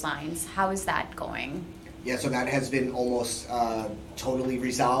along those lines. How is that going? Yeah, so that has been almost totally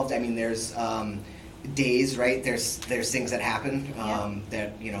resolved. I mean, there's days, right? There's things that happen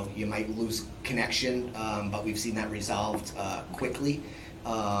that, you know, you might lose connection, but we've seen that resolved quickly.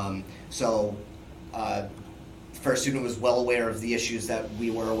 First Student was well aware of the issues that we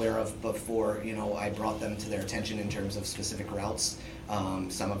were aware of before, you know, I brought them to their attention in terms of specific routes.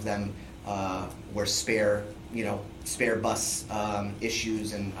 Some of them were spare bus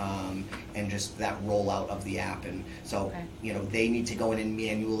issues, and just that rollout of the app. And so, you know, they need to go in and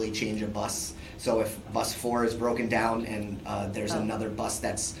manually change a bus. So if bus 4 is broken down and there's another bus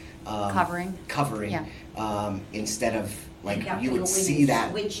that's covering, Yeah. Instead of, like, have you to would go in see and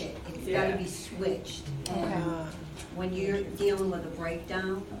that. switch it. It's Yeah. got to be switched. And when you're dealing with a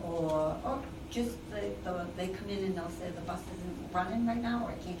breakdown, or just they come in and they'll say the bus isn't running right now,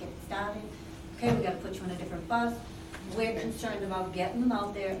 or I can't get it started. Okay, we got to put you on a different bus. We're concerned about getting them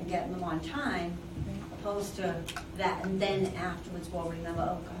out there and getting them on time, opposed to that, and then afterwards we'll remember,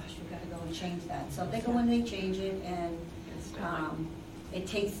 oh gosh, we got to go and change that. So they go in, they change it, and it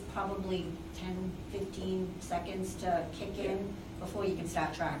takes probably 10, 15 seconds to kick in before you can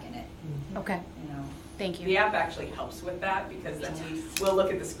start tracking it. Okay. You know. Thank you. The app actually helps with that, because then we'll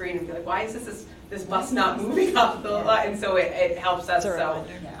look at the screen and be like, why is this bus not moving up the line? And so it helps us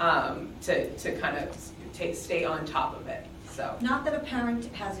to kind of stay on top of it. So Not that a parent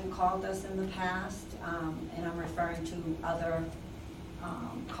hasn't called us in the past, and I'm referring to other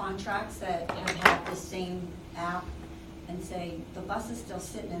contracts that have had the same app, and say, the bus is still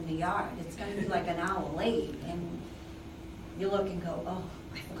sitting in the yard, it's gonna be like an hour late, and you look and go, oh,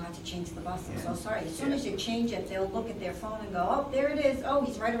 I forgot to change the bus, I'm so sorry. As soon as you change it, they'll look at their phone and go, oh, there it is, oh,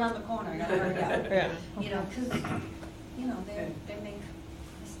 he's right around the corner, I gotta hurry up. You know, because, you know, they make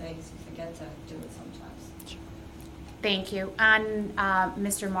mistakes and forget to do it sometimes. Thank you. And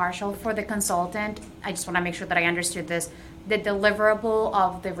Mr. Marshall, for the consultant, I just want to make sure that I understood this. The deliverable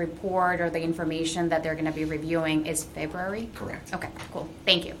of the report or the information that they're going to be reviewing is February? Correct. Okay, cool.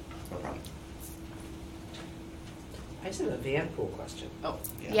 Thank you. No problem. I just have a van pool question. Oh,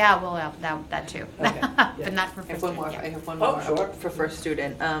 Yeah, well, that too. Okay, yeah. But not for I have first one more, grade, I yeah. have one Oh, more sure. for first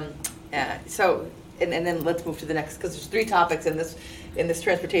student. So, and then let's move to the next, because there's 3 topics in this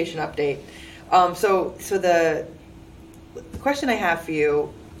transportation update. So the question I have for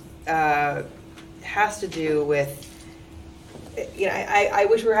you has to do with, you know, I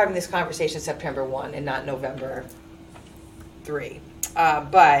wish we were having this conversation September 1 and not November 3.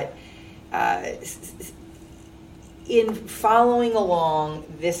 But in following along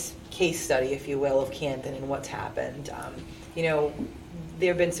this case study, if you will, of Camden and what's happened, you know, there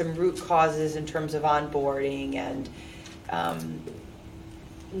have been some root causes in terms of onboarding and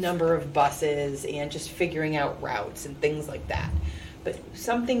number of buses and just figuring out routes and things like that. But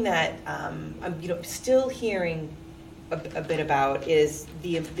something that I'm, you know, still hearing a bit about is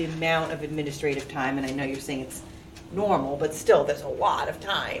the amount of administrative time, and I know you're saying it's normal, but still there's a lot of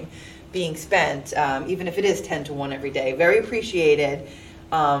time being spent, even if it is 10 to 1 every day. Very appreciated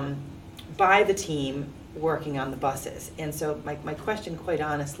by the team working on the buses. And so my question, quite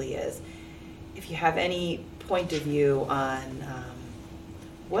honestly, is if you have any point of view on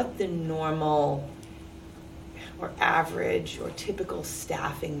what the normal or average or typical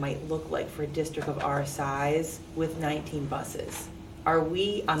staffing might look like for a district of our size with 19 buses. Are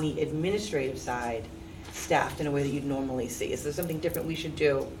we, on the administrative side, staffed in a way that you'd normally see? Is there something different we should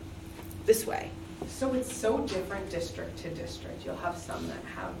do this way? So it's so different district to district. You'll have some that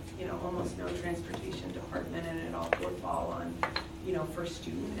have, you know, almost no transportation department, and it all would fall on, you know, for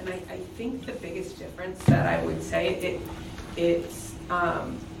student. And I think the biggest difference that I would say it's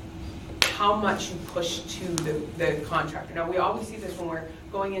how much you push to the contractor. Now, we always see this when we're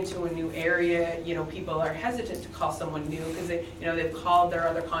going into a new area. You know, people are hesitant to call someone new because they've called their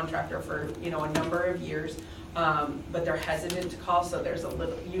other contractor for, you know, a number of years. But they're hesitant to call, so there's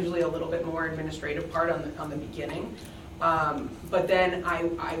usually a little bit more administrative part on the beginning. But then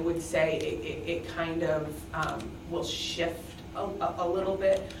I would say it kind of will shift a little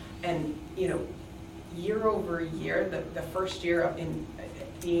bit, and you know, year over year, the first year of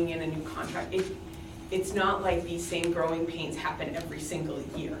being in a new contract, it's not like these same growing pains happen every single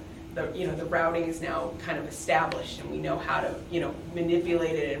year. The routing is now kind of established, and we know how to, you know,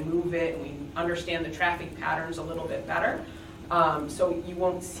 manipulate it and move it, and we understand the traffic patterns a little bit better. So you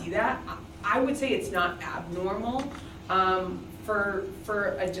won't see that. I would say it's not abnormal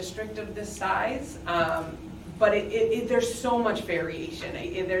for a district of this size, but there's so much variation.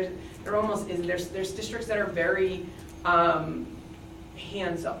 There's districts that are very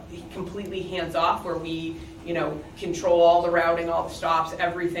completely hands off, where we, you know, control all the routing, all the stops,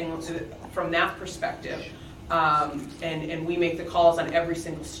 everything from that perspective, and we make the calls on every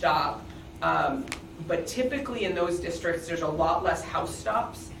single stop. But typically in those districts, there's a lot less house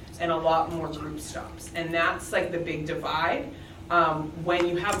stops and a lot more group stops, and that's like the big divide. When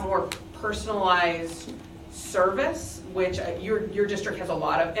you have more personalized service, which your district has a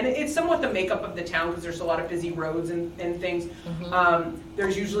lot of, and it's somewhat the makeup of the town because there's a lot of busy roads and things. Mm-hmm.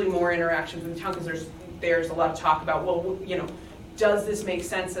 There's usually more interactions with the town because there's a lot of talk about, well, you know, does this make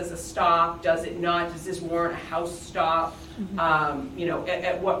sense as a stop? Does it not? Does this warrant a house stop? Mm-hmm. You know,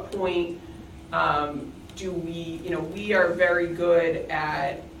 at what point do we, you know, we are very good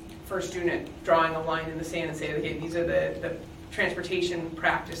at first student drawing a line in the sand and saying, okay, these are the transportation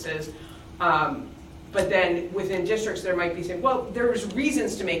practices. But then within districts, there might be saying, well, there's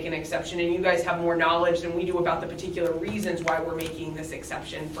reasons to make an exception, and you guys have more knowledge than we do about the particular reasons why we're making this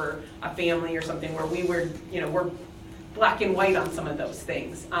exception for a family or something, where we're black and white on some of those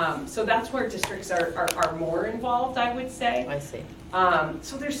things. So that's where districts are more involved, I would say. I see.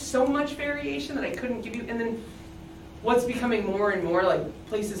 So there's so much variation that I couldn't give you. And then what's becoming more and more, like,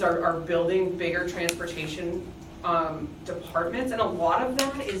 places are building bigger transportation departments, and a lot of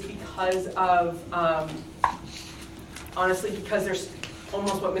that is because of, honestly, because there's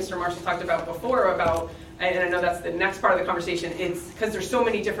almost what Mr. Marshall talked about before about, and I know that's the next part of the conversation, it's because there's so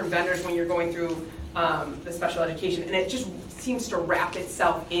many different vendors when you're going through the special education, and it just seems to wrap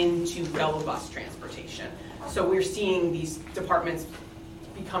itself into yellow bus transportation. So we're seeing these departments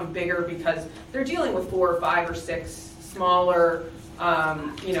become bigger because they're dealing with 4 or 5 or 6 smaller,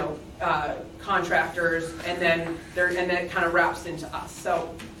 contractors, and then it kind of wraps into us.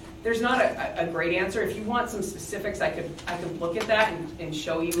 So there's not a great answer. If you want some specifics, I could look at that and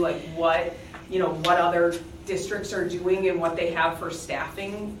show you like what what other districts are doing and what they have for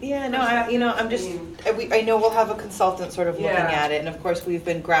staffing. Yeah, no, I know we'll have a consultant sort of looking Yeah. at it, and of course, we've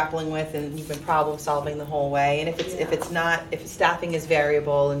been grappling with, and you've been problem solving the whole way, and if staffing is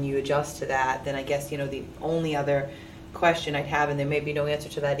variable and you adjust to that, then I guess, the only other question I'd have, and there may be no answer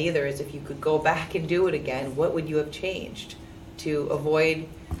to that either, is if you could go back and do it again, what would you have changed to avoid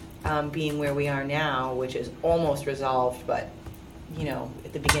being where we are now, which is almost resolved, but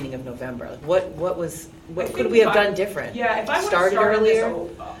at the beginning of November? Like what could we have done different? Yeah, if I would have Started started earlier?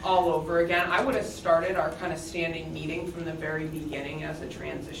 this all over again, I would have started our kind of standing meeting from the very beginning as a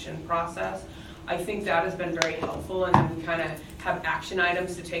transition process. I think that has been very helpful, and then we kind of have action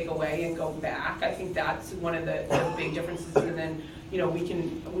items to take away and go back. I think that's one of the big differences, and then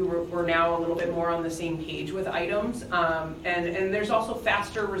we're now a little bit more on the same page with items, and there's also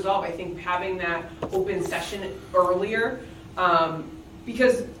faster resolve. I think having that open session earlier,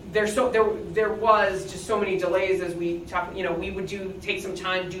 because there was just so many delays as we talked. We would take some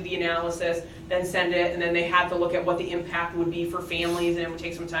time, do the analysis, then send it, and then they had to look at what the impact would be for families, and it would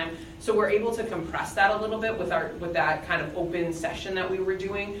take some time. So we're able to compress that a little bit with that kind of open session that we were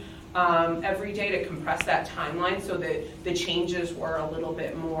doing every day, to compress that timeline so that the changes were a little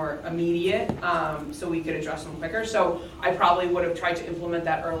bit more immediate, so we could address them quicker. So I probably would have tried to implement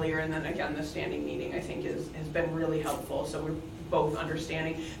that earlier, and then again, the standing meeting I think has been really helpful. So we're both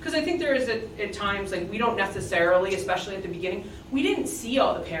understanding, because I think there is at times, like, we don't necessarily, especially at the beginning, we didn't see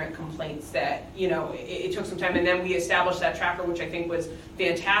all the parent complaints that it took some time, and then we established that tracker, which I think was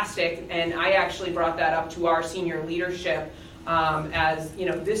fantastic, and I actually brought that up to our senior leadership as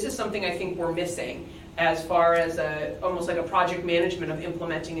this is something I think we're missing as far as almost like a project management of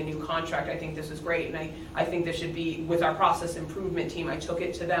implementing a new contract. I think this is great, and I think this should be with our process improvement team. I took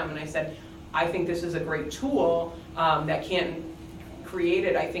it to them and I said, I think this is a great tool that Canton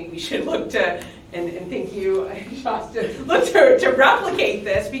created. I think we should look to, and thank you, Josh, to look to replicate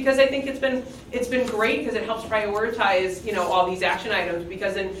this, because I think it's been great, because it helps prioritize all these action items,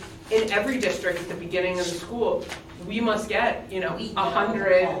 because in every district at the beginning of the school, we must get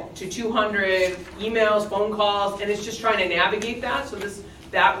 100 to 200 emails, phone calls, and it's just trying to navigate that. So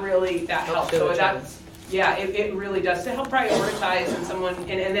that helps. So it really does to help prioritize, and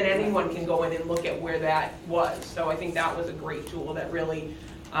then anyone can go in and look at where that was. So I think that was a great tool that really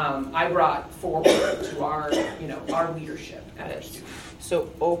I brought forward to our leadership at our students.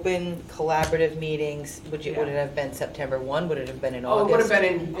 So open collaborative meetings, would it have been September 1? Would it have been in August? It would have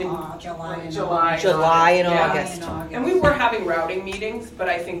been in July and August. And we were having routing meetings, but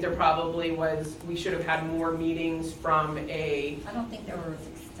I think there probably we should have had more meetings from I don't think there were as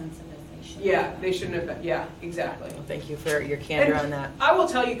extensive as they should. Yeah, they shouldn't have been. Yeah, exactly. Well, thank you for your candor on that. I will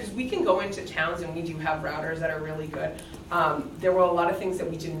tell you, because we can go into towns and we do have routers that are really good. There were a lot of things that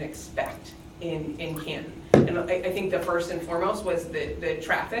we didn't expect in Canton. And I think the first and foremost was the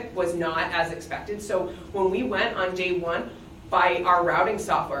traffic was not as expected. So when we went on day one, by our routing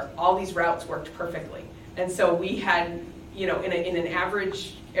software, all these routes worked perfectly. And so we had, in an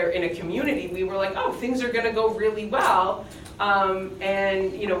average, or in a community, we were like, oh, things are going to go really well.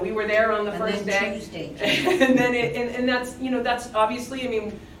 And we were there on the first day. Tuesday. And then and that's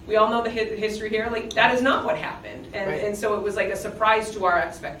obviously, we all know the history here. Like, that is not what happened. And so it was like a surprise to our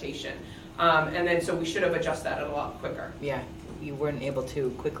expectation. And then so we should have adjusted that a lot quicker. Yeah, you weren't able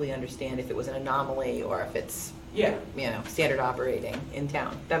to quickly understand if it was an anomaly or if it's standard operating in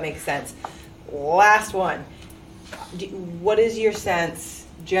town. That makes sense. Last one. What is your sense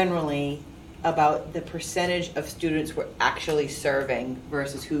generally about the percentage of students we're actually serving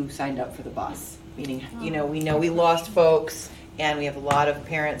versus who signed up for the bus? Meaning, we know we lost folks, and we have a lot of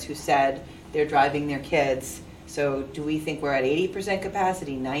parents who said they're driving their kids. So do we think we're at 80%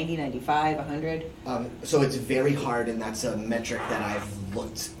 capacity, 90, 95, 100? So it's very hard, and that's a metric that I've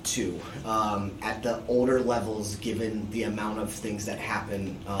looked to. At the older levels, given the amount of things that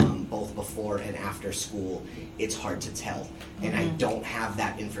happen both before and after school, it's hard to tell. And I don't have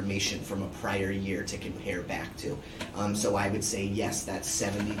that information from a prior year to compare back to. So I would say, yes, that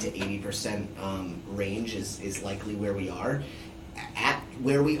 70 to 80% range is likely where we are. At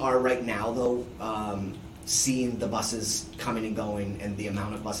where we are right now, though, seeing the buses coming and going, and the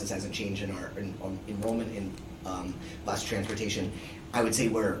amount of buses hasn't changed in our enrollment in bus transportation, I would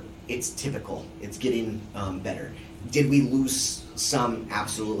say it's typical. It's getting better. Did we lose some?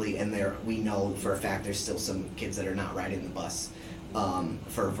 Absolutely. And we know for a fact there's still some kids that are not riding the bus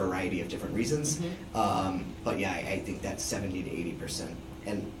for a variety of different reasons. But yeah, I think that's 70 to 80%.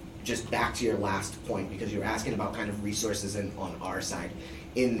 And just back to your last point, because you were asking about kind of resources on our side.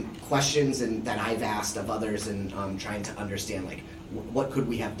 In questions that I've asked of others and trying to understand, like, what could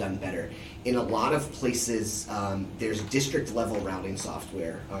we have done better? In a lot of places, there's district level routing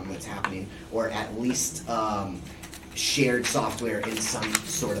software that's happening, or at least shared software in some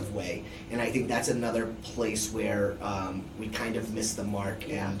sort of way. And I think that's another place where we kind of missed the mark.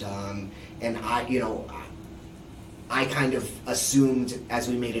 And I kind of assumed as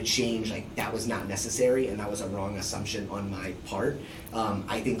we made a change, like that was not necessary, and that was a wrong assumption on my part.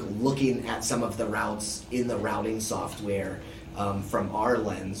 I think looking at some of the routes in the routing software from our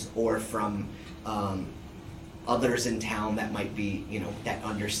lens, or from others in town that might be, that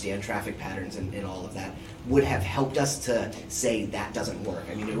understand traffic patterns and all of that, would have helped us to say that doesn't work.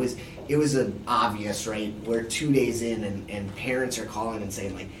 I mean, it was an obvious, right? We're 2 days in, and parents are calling and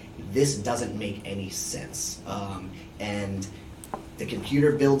saying, like, this doesn't make any sense. And the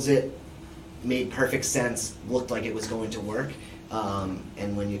computer builds it, made perfect sense, looked like it was going to work.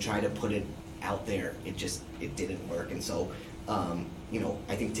 And when you try to put it out there, it didn't work. And so,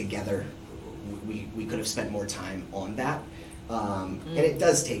 I think together we could have spent more time on that. And it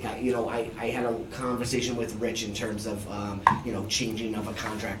does take, I had a conversation with Rich in terms of, changing of a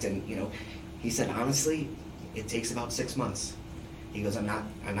contract, and, he said, honestly, it takes about 6 months. He goes, I'm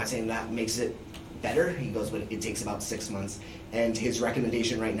not saying that makes it better. He goes, but it takes about 6 months. And his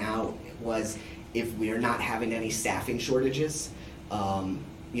recommendation right now was, if we're not having any staffing shortages, then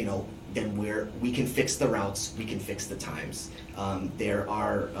we can fix the routes, we can fix the times. There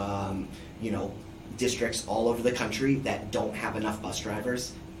are, districts all over the country that don't have enough bus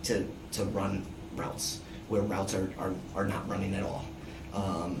drivers to run routes, where routes are not running at all.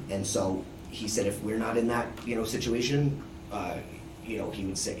 And so he said, if we're not in that, situation,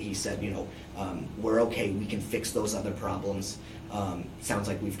 he said, we're okay, we can fix those other problems. Sounds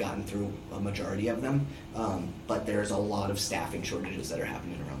like we've gotten through a majority of them, but there's a lot of staffing shortages that are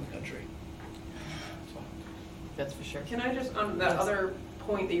happening around the country. That's for sure. Can I just, on that other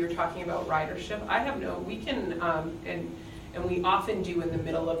point that you're talking about ridership, we can, and we often do in the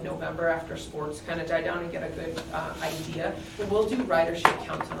middle of November after sports kind of die down and get a good idea, but we'll do ridership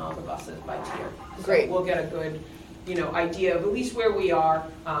counts on all the buses by tier. Great. So we'll get a good, idea of at least where we are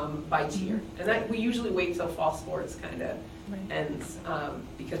by tier. And that, we usually wait till fall sports kind of ends,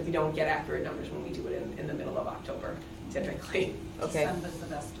 because we don't get accurate numbers when we do it in the middle of October, typically. Okay. December's the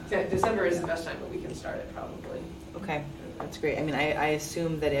best time. December is the best time, but we can start it probably. Okay, that's great. I mean, I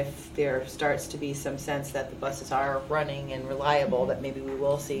assume that if there starts to be some sense that the buses are running and reliable, that maybe we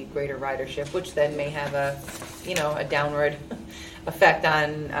will see greater ridership, which then may have a downward effect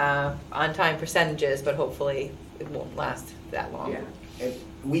on time percentages, but hopefully it won't last that long. Yeah. And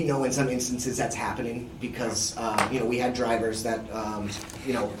we know in some instances that's happening because, we had drivers that,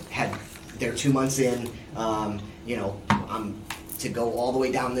 they're 2 months in, to go all the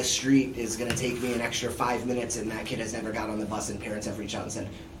way down this street is going to take me an extra 5 minutes, and that kid has never got on the bus, and parents have reached out and said,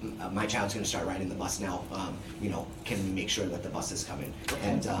 my child's going to start riding the bus now, can we make sure that the bus is coming?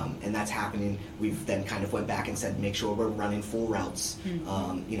 And that's happening. We've then kind of went back and said, make sure we're running full routes.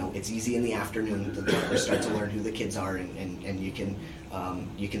 It's easy in the afternoon. The drivers start to learn who the kids are, and you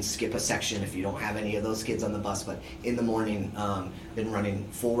can skip a section if you don't have any of those kids on the bus, but in the morning, been running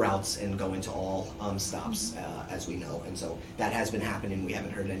full routes and going to all stops, as we know. And so that has been happening. We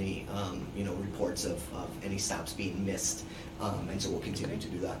haven't heard any, reports of any stops being missed. And so we'll continue to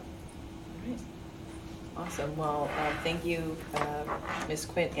do that. All right. Awesome. Well, thank you, Ms.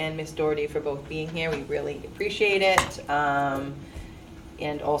 Quint and Ms. Doherty, for both being here. We really appreciate it.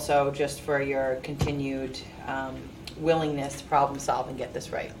 And also just for your continued willingness to problem solve and get this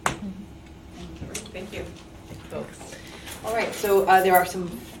right. Thank you. Folks. All right, so there are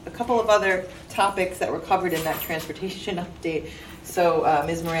a couple of other topics that were covered in that transportation update. So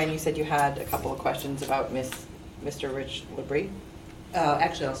Ms. Moran, you said you had a couple of questions about Mr. Rich Labrie?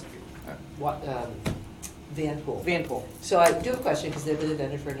 Actually, Van Pool. Van Pool. So I do have a question, because they've been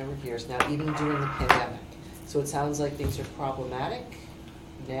invented for a number of years now, even during the pandemic. So it sounds like things are problematic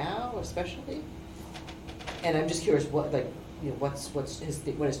now, especially. And I'm just curious, what has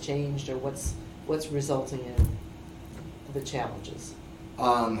changed, or what's resulting in the challenges?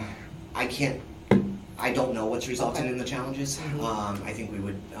 I don't know what's resulting in the challenges. Mm-hmm. I think we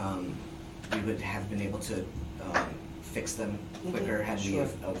would have been able to fix them quicker had we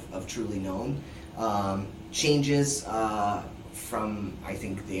have truly known. Changes from, I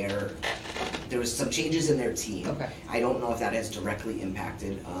think there was some changes in their team. Okay. I don't know if that has directly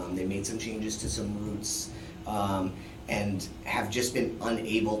impacted. They made some changes to some routes, and have just been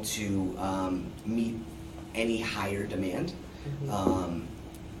unable to meet any higher demand. Mm-hmm.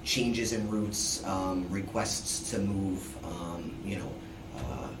 Changes in routes, requests to move,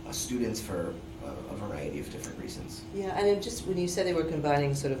 students for a variety of different reasons. Yeah, and then just when you said they were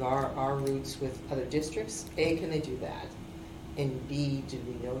combining sort of our routes with other districts, A, can they do that? And B, did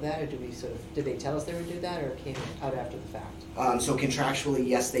we know that, or did they tell us they would do that, or it came out after the fact? So contractually,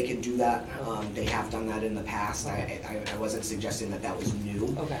 yes, they can do that. They have done that in the past. I wasn't suggesting that was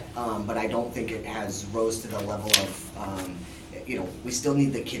new. Okay. But I don't think it has rose to the level of, we still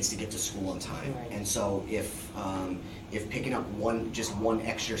need the kids to get to school on time. Right. And so if picking up just one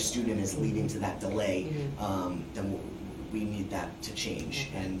extra student is leading to that delay, then we need that to change.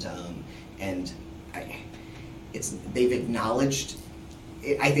 And they've acknowledged,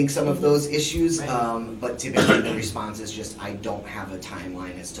 I think, some of those issues, but typically the response is just, I don't have a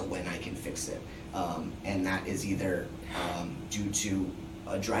timeline as to when I can fix it. And that is either due to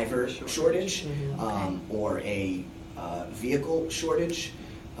a driver shortage or a vehicle shortage.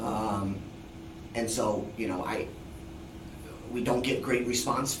 And so, we don't get great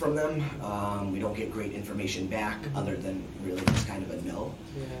response from them. We don't get great information back other than really just kind of a no.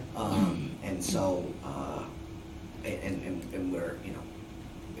 Yeah. And so, and we're,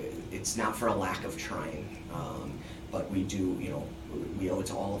 it's not for a lack of trying, but we do, we owe it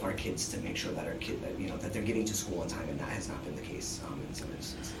to all of our kids to make sure that our that they're getting to school on time, and that has not been the case in some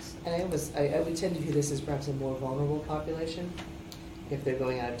instances. And I would tend to view this as perhaps a more vulnerable population, if they're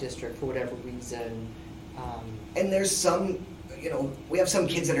going out of district for whatever reason. And there's some, we have some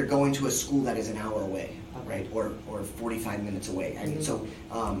kids that are going to a school that is an hour away, right, or 45 minutes away. I mean, so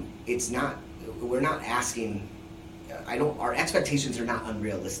it's not, we're not asking. Our expectations are not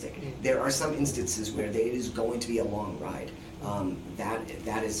unrealistic. There are some instances where it is going to be a long ride.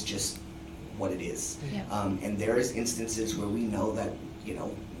 That is just what it is. Yeah. And there is instances where we know that,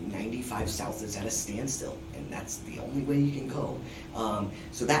 95 South is at a standstill, and that's the only way you can go.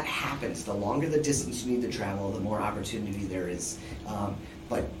 So that happens. The longer the distance you need to travel, the more opportunity there is.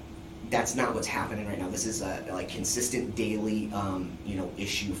 But that's not what's happening right now. This is a consistent daily,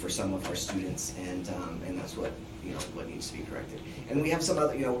 issue for some of our students, and that's what what needs to be corrected. And we have some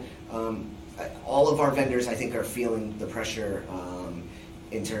other, all of our vendors, I think, are feeling the pressure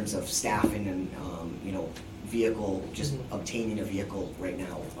in terms of staffing and vehicle. Just obtaining a vehicle right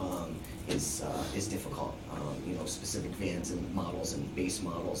now is difficult. Specific vans and models and base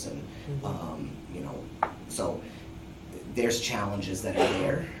models, and so there's challenges that are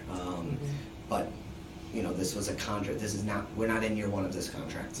there. But this was a contract. This is not. We're not in year one of this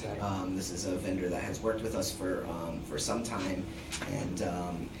contract. This is a vendor that has worked with us for some time,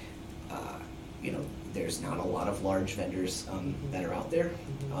 and there's not a lot of large vendors that are out there,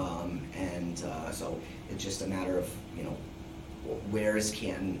 and so it's just a matter of where is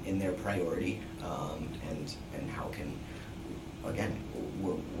Canton in their priority, and how can, again,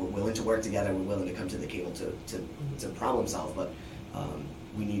 we're willing to work together. We're willing to come to the table to problem solve, but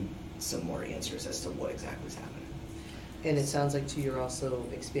we need some more answers as to what exactly is happening. And it sounds like too, you're also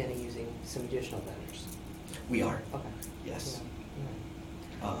expanding using some additional vendors. We are. Okay. Yes.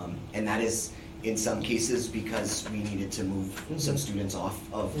 Yeah. And that is in some cases because we needed to move some students off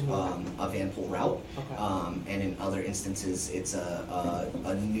of a van pool route. Okay. And in other instances, it's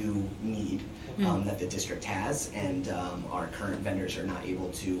a new need that the district has, and our current vendors are not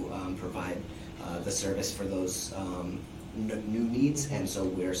able to provide the service for those new needs, and so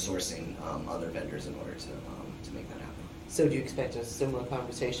we're sourcing other vendors in order to make that happen. So do you expect a similar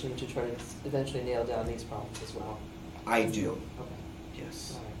conversation to try to eventually nail down these problems as well? I do. Okay.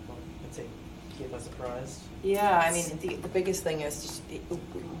 Yes. All right. Well, let's see. Keep us surprised. Yeah, I mean, the biggest thing is just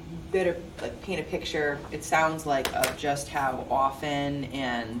better paint a picture, it sounds like, of just how often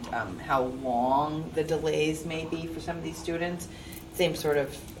and how long the delays may be for some of these students. Same sort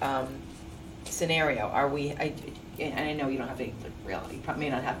of scenario. Are we, and I know you don't have any, you may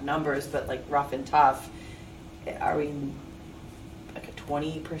not have numbers, but rough and tough, are we like a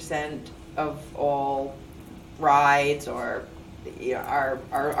 20% of all rides, or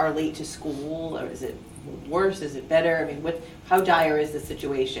are late to school, or is it worse? Is it better? I mean, how dire is the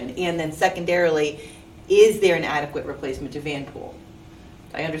situation? And then secondarily, is there an adequate replacement to Vanpool?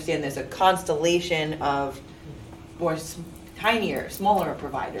 I understand there's a constellation of more tinier, smaller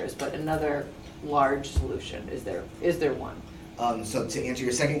providers, but another large solution. Is there one? So to answer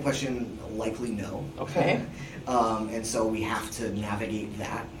your second question, likely no. Okay. And so we have to navigate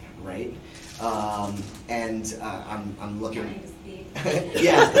that, right? And I'm looking.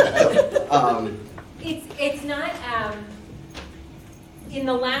 Yeah. It's not. In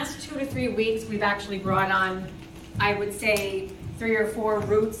the last 2 to 3 weeks, we've actually brought on, I would say, 3 or 4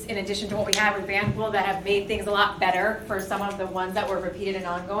 routes in addition to what we have with Vanpool that have made things a lot better for some of the ones that were repeated and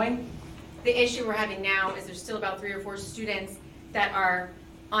ongoing. The issue we're having now is there's still about 3 or 4 students that are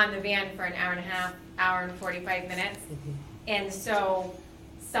on the van for an hour and a half, hour and 45 minutes. And so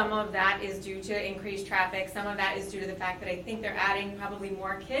some of that is due to increased traffic. Some of that is due to the fact that I think they're adding probably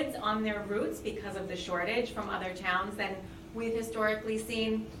more kids on their routes because of the shortage from other towns than we've historically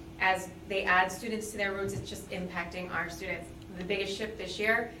seen. As they add students to their routes, it's just impacting our students. The biggest shift this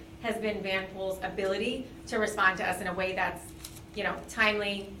year has been Vanpool's ability to respond to us in a way that's,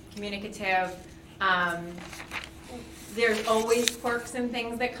 timely, communicative. There's always quirks and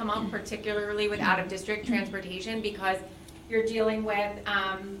things that come up, particularly with out-of-district transportation, because you're dealing with,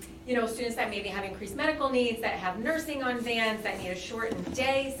 students that maybe have increased medical needs, that have nursing on vans, that need a shortened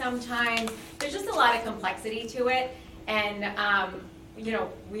day sometimes. There's just a lot of complexity to it, and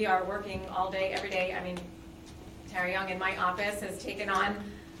we are working all day, every day. I mean, Tara Young in my office has taken on,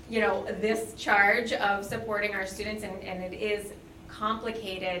 this charge of supporting our students, and it is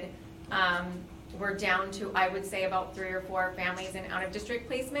complicated. We're down to, I would say, about 3 or 4 families in out-of-district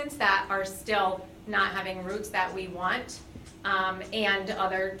placements that are still not having routes that we want. And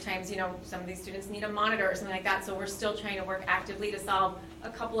other times, some of these students need a monitor or something like that, so we're still trying to work actively to solve a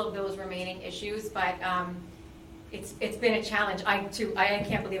couple of those remaining issues, but it's been a challenge. I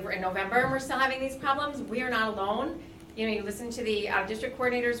can't believe we're in November and we're still having these problems. We are not alone. You listen to the out-of-district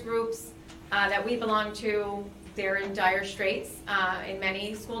coordinators groups that we belong to, they're in dire straits in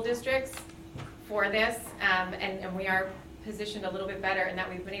many school districts for this, and we are positioned a little bit better in that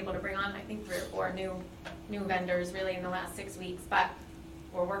we've been able to bring on, I think, 3 or 4 new vendors really in the last 6 weeks, but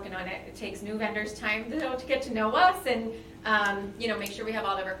we're working on it. It takes new vendors time to get to know us and make sure we have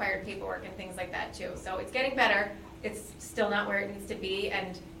all the required paperwork and things like that too. So it's getting better. It's still not where it needs to be,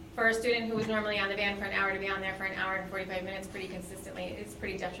 and for a student who was normally on the van for an hour to be on there for an hour and 45 minutes pretty consistently, it's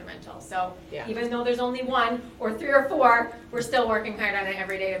pretty detrimental. So even though there's only 1 or 3 or 4, we're still working hard on it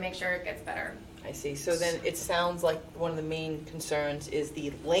every day to make sure it gets better. I see. So then it sounds like one of the main concerns is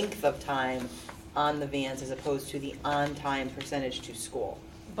the length of time on the vans as opposed to the on-time percentage to school.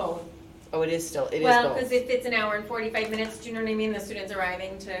 Both. Oh, it is still, it is Well, both. because if it's an hour and 45 minutes, do you know what I mean? The students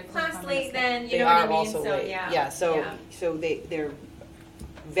arriving to class late then, you They know what I are mean? also So, late. yeah. So they're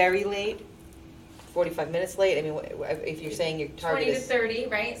very late, 45 minutes late. I mean, if you're saying your target 20 to is 30,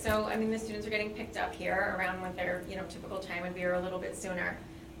 right? So, I mean, the students are getting picked up here around what their, typical time would be, or a little bit sooner.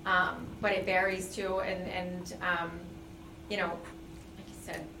 But it varies too, and like you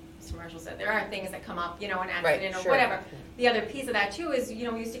said, Mr. Marshall said, there are things that come up, an accident or whatever. The other piece of that too is, we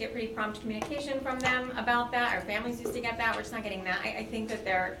used to get pretty prompt communication from them about that. Our families used to get that. We're just not getting that. I think that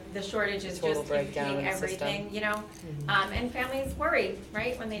the shortage is just impeding everything, and families worry,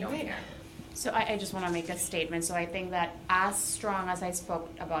 right, when they don't hear. So I just want to make a statement. So I think that as strong as I spoke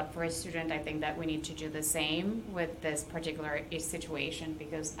about for a student, I think that we need to do the same with this particular situation,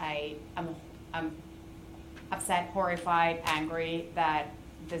 because I'm upset, horrified, angry that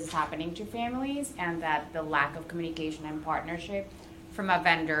this is happening to families, and that the lack of communication and partnership from a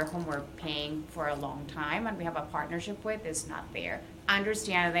vendor whom we're paying for a long time and we have a partnership with is not there.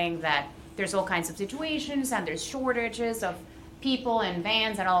 Understanding that there's all kinds of situations and there's shortages of people and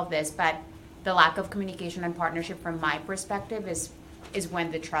vans and all of this, but the lack of communication and partnership from my perspective is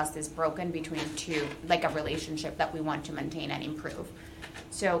when the trust is broken between two, like a relationship that we want to maintain and improve.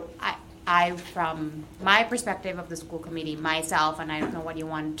 So I, from my perspective of the school committee, myself, and I don't know what you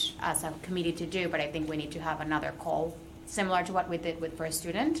want as a committee to do, but I think we need to have another call similar to what we did with First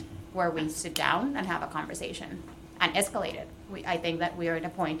Student, where we sit down and have a conversation and escalate it. I think that we are at a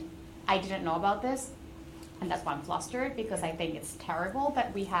point, I didn't know about this, and that's why I'm flustered, because I think it's terrible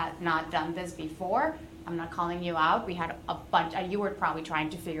that we had not done this before. I'm not calling you out. We had a bunch, you were probably trying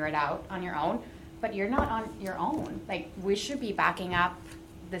to figure it out on your own, but you're not on your own. Like, we should be backing up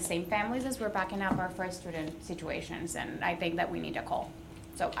the same families as we're backing up our First Student situations, and I think that we need a call.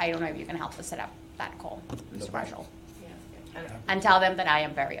 So I don't know if you can help us set up that call, Mr. Marshall. And tell them that I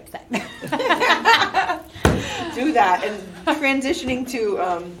am very upset. Do that. And transitioning to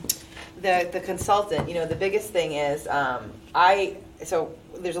the consultant, the biggest thing is so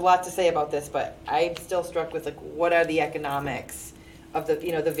there's a lot to say about this, but I'm still struck with what are the economics of the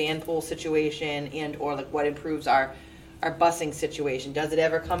the Vanpool situation, and or what improves our busing situation. Does it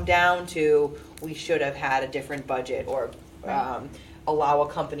ever come down to we should have had a different budget, or allow a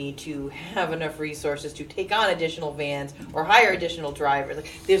company to have enough resources to take on additional vans or hire additional drivers?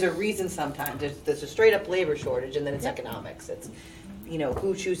 There's a reason sometimes. There's a straight up labor shortage, and then it's economics. It's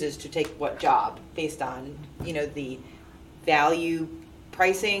who chooses to take what job based on the value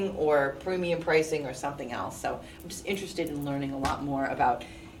pricing or premium pricing or something else. So I'm just interested in learning a lot more about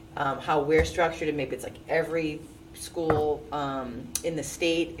how we're structured, and maybe it's every school in the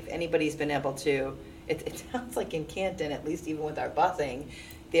state, if anybody's been able to. It sounds like in Canton, at least even with our busing,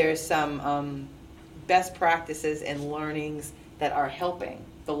 there's some best practices and learnings that are helping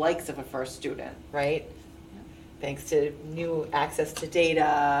the likes of a first student, right? Thanks to new access to data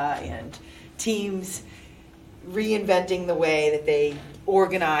and teams reinventing the way that they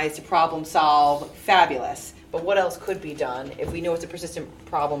organize to problem solve, fabulous. But what else could be done if we know it's a persistent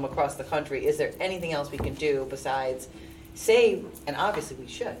problem across the country? Is there anything else we can do besides say, and obviously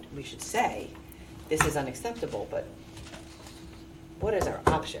we should say, this is unacceptable, but what is our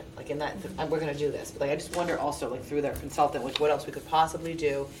option? Like in that, we're gonna do this, but like I just wonder also, like through their consultant, like what else we could possibly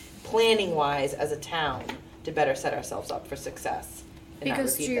do, planning-wise as a town, to better set ourselves up for success and not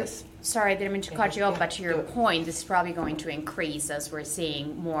Because repeat to your, this. sorry, I didn't mean to cut you off, but to your do it. point, this is probably going to increase as we're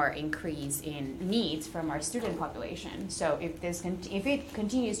seeing more increase in needs from our student population. So if if it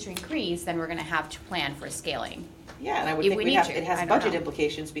continues to increase, then we're going to have to plan for scaling. Yeah, and I would If think we we need have, to, it I has don't budget know.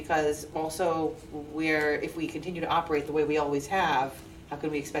 implications because also if we continue to operate the way we always have, how can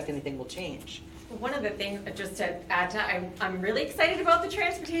we expect anything will change? One of the things, just to add to, I'm really excited about the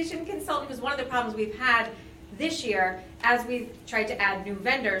transportation consultant, because one of the problems we've had this year, as we've tried to add new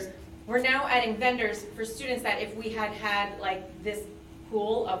vendors, we're now adding vendors for students that if we had like this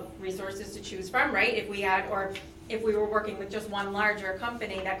pool of resources to choose from, right? If we were working with just one larger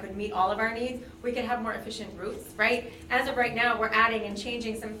company that could meet all of our needs, we could have more efficient routes, right? As of right now, we're adding and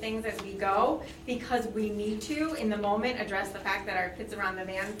changing some things as we go because we need to, in the moment, address the fact that our kids are on the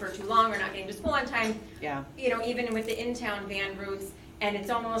van for too long or not getting to school on time. Yeah. You know, even with the in-town van routes, and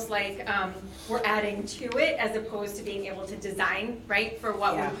it's almost like we're adding to it as opposed to being able to design, right, for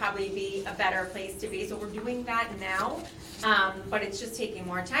what Yeah. would probably be a better place to be. So we're doing that now, but it's just taking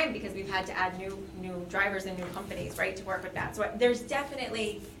more time because we've had to add new drivers and new companies, right, to work with that. So there's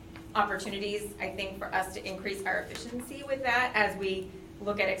definitely opportunities, I think, for us to increase our efficiency with that as we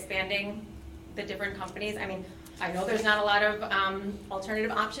look at expanding the different companies. I mean, I know there's not a lot of alternative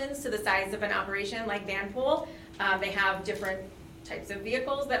options to the size of an operation like Vanpool. They have different types of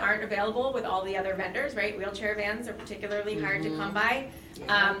vehicles that aren't available with all the other vendors, right? Wheelchair vans are particularly hard to come by.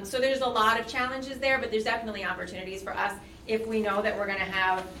 So there's a lot of challenges there, but there's definitely opportunities for us. If we know that we're gonna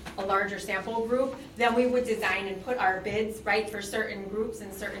have a larger sample group, then we would design and put our bids, right, for certain groups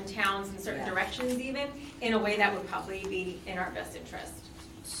and certain towns and certain directions even, in a way that would probably be in our best interest.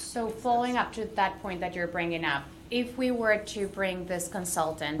 So following up to that point that you're bringing up, if we were to bring this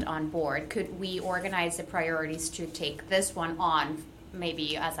consultant on board, could we organize the priorities to take this one on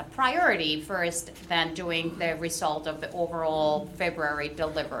maybe as a priority first, then doing the result of the overall February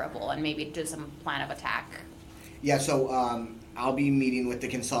deliverable and maybe do some plan of attack? Yeah, so I'll be meeting with the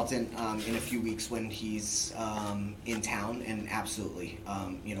consultant in a few weeks when he's in town, and absolutely,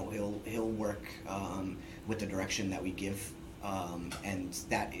 you know, he'll work with the direction that we give, and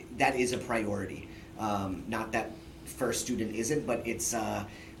that is a priority. Not that first student isn't, but it's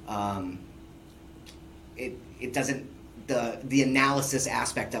it doesn't, the analysis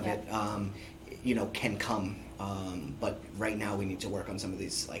aspect of it, you know, can come, but right now we need to work on some of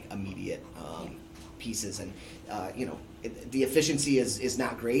these like immediate pieces, and you know, the efficiency is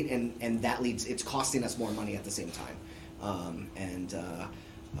not great, and that leads, it's costing us more money at the same time,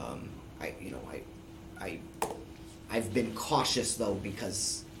 I've been cautious though,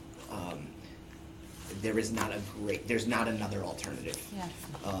 because there's not another alternative. Yeah.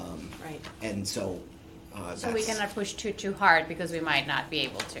 Right. And so So we cannot push too hard because we might not be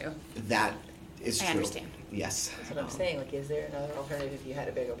able to. that is true. I understand. Yes. That's what I'm saying, like, is there another alternative if you had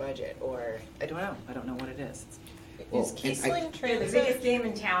a bigger budget, or, I don't know what it is. Well, Is and Kiesling They're the Transit? biggest game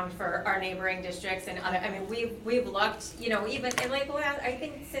in town for our neighboring districts and other, I mean, we've looked, you know, even, and like, I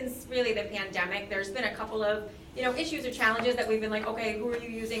think since really the pandemic, there's been a couple of, you know, issues or challenges that we've been like, okay, who are you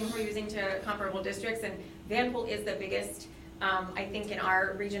using to comparable districts, and Vanpool is the biggest, I think in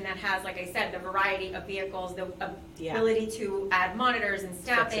our region that has, like I said, the variety of vehicles, the ability to add monitors and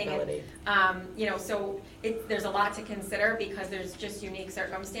staffing. Flexibility. And, you know, so there's a lot to consider because there's just unique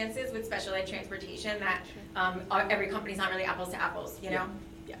circumstances with special ed transportation that every company's not really apples to apples, you know?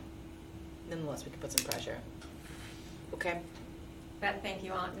 Yeah. Nonetheless, we could put some pressure. Okay. But thank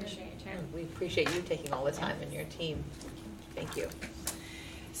you all, I appreciate your time. We appreciate you taking all the time and your team. Thank you.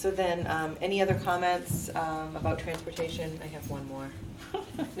 So then, any other comments about transportation? I have one more.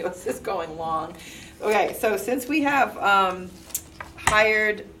 This is going long. Okay, so since we have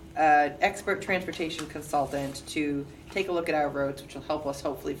hired an expert transportation consultant to take a look at our roads, which will help us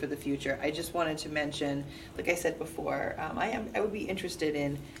hopefully for the future, I just wanted to mention, like I said before, I would be interested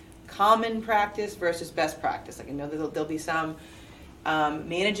in common practice versus best practice. Like, I know there'll be some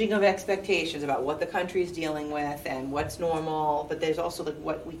managing of expectations about what the country's dealing with and what's normal, but there's also like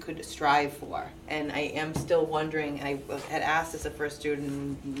what we could strive for. And I am still wondering, and I had asked this at first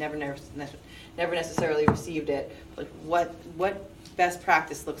student, and never necessarily received it, like what best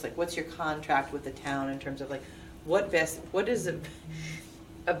practice looks like. What's your contract with the town in terms of like what is a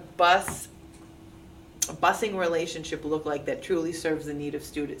busing relationship look like that truly serves the need of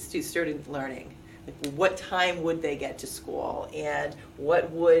student learning? Like what time would they get to school, and what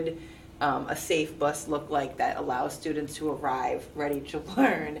would a safe bus look like that allows students to arrive ready to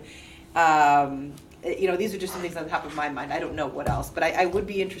learn? These are just some things on the top of my mind. I don't know what else, but I would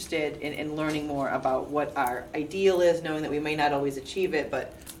be interested in learning more about what our ideal is, knowing that we may not always achieve it,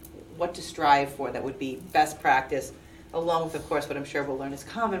 but what to strive for that would be best practice, along with, of course, what I'm sure we'll learn is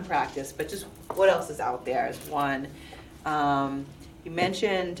common practice, but just what else is out there is one. You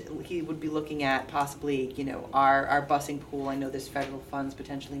mentioned he would be looking at possibly, our busing pool. I know there's federal funds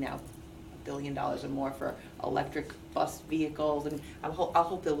potentially now, $1 billion or more for electric bus vehicles, and I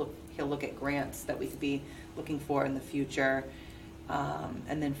hope he'll look at grants that we could be looking for in the future.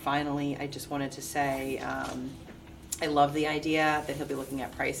 And then finally, I just wanted to say, I love the idea that he'll be looking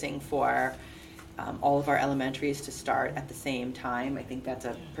at pricing for all of our elementaries to start at the same time. I think that's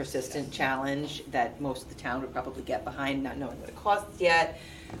a persistent challenge that most of the town would probably get behind, not knowing what it costs yet.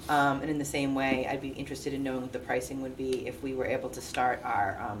 And in the same way, I'd be interested in knowing what the pricing would be if we were able to start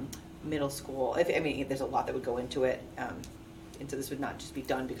our middle school. There's a lot that would go into it. And so this would not just be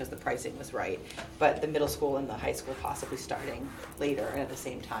done because the pricing was right, but the middle school and the high school possibly starting later and at the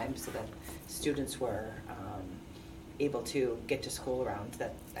same time, so that students were able to get to school around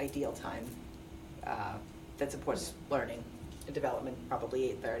that ideal time that supports learning and development,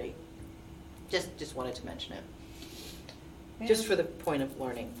 probably 8:30. Just wanted to mention it. Yeah. Just for the point of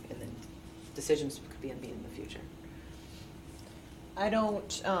learning, and then decisions could be made in the future. I know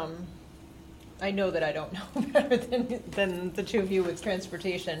that I don't know better than the two of you with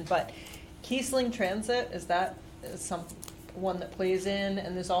transportation, but Kiesling Transit, is that one that plays in?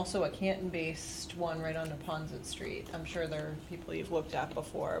 And there's also a Canton-based one right on Neponset Street. I'm sure there are people you've looked at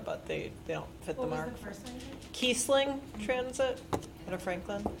before, but they don't fit the mark. What was the first one? Kiesling Transit out of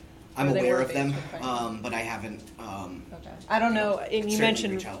Franklin? I'm aware of them, but I haven't. Okay. I don't know, and you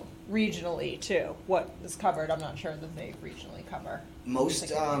mentioned regionally too. What is covered? I'm not sure that they regionally cover.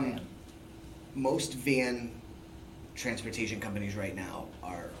 Most van transportation companies right now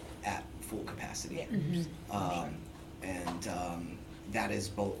are at full capacity. Yeah. Mm-hmm. And that is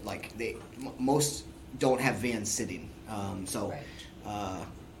both, like, most don't have vans sitting, so right.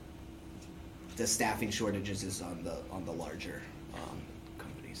 The staffing shortages is on the larger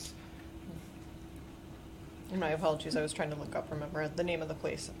companies. And my apologies, I was trying to remember the name of the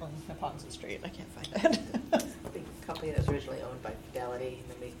place on Neponset Street. I can't find it. The company that was originally owned by Fidelity, and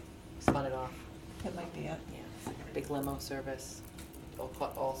then we spun it off. It might be it. Yeah, big limo service,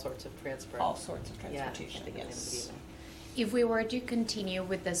 all sorts of transport. All sorts of transportation, Yeah, yes. If we were to continue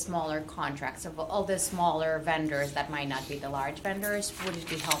with the smaller contracts of all the smaller vendors that might not be the large vendors, would it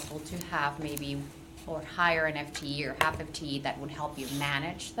be helpful to have maybe or hire an FTE or half FTE that would help you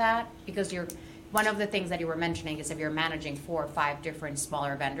manage that? Because one of the things that you were mentioning is if you're managing 4 or 5 different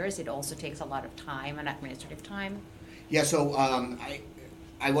smaller vendors, it also takes a lot of time and administrative time. Yeah, so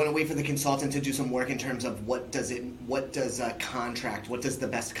I want to wait for the consultant to do some work in terms of what does a contract, what does the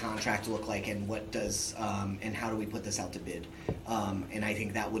best contract look like, and what does and how do we put this out to bid, and I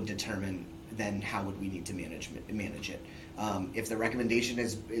think that would determine then how would we need to manage it. If the recommendation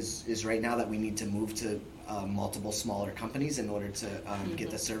is right now that we need to move to multiple smaller companies in order to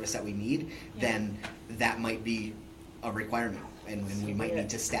get the service that we need, then that might be a requirement, and we might need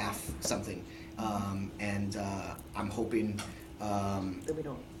to staff something, and I'm hoping. That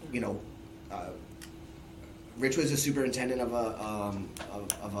we don't. Rich was a superintendent of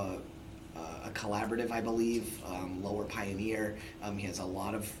a collaborative, I believe, Lower Pioneer. He has a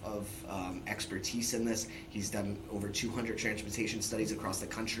lot of expertise in this. He's done over 200 transportation studies across the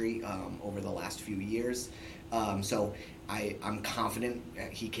country over the last few years. So I'm confident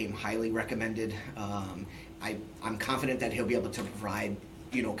he came highly recommended. I'm confident that he'll be able to provide,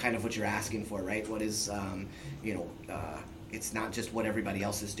 kind of what you're asking for, right? What is, it's not just what everybody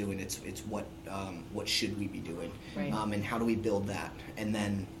else is doing. It's what should we be doing, right. And how do we build that? And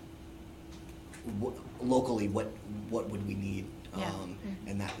then locally, what would we need? Yeah.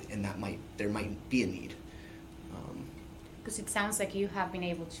 And there might be a need. Because it sounds like you have been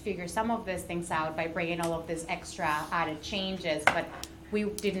able to figure some of these things out by bringing all of these extra added changes, but we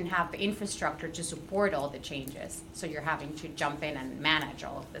didn't have the infrastructure to support all the changes. So you're having to jump in and manage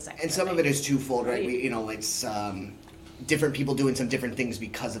all of this extra. And some of it is twofold, right? It's different people doing some different things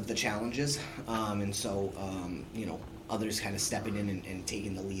because of the challenges, and so others kind of stepping in and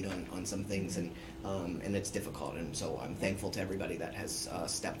taking the lead on some things, and it's difficult, and so I'm thankful to everybody that has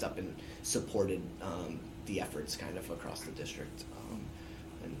stepped up and supported the efforts kind of across the district,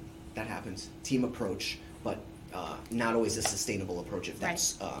 and that happens. Team approach, but not always a sustainable approach if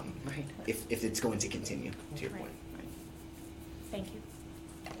that's if it's going to continue, to your point. Thank you.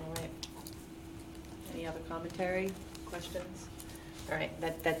 All right. Any other commentary, questions? All right,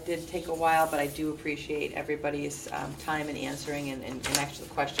 that did take a while, but I do appreciate everybody's time in answering and actually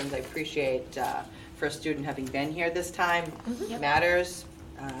the questions. I appreciate for a student having been here this time, matters,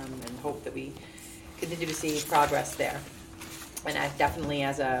 and hope that we continue to see progress there. And I definitely,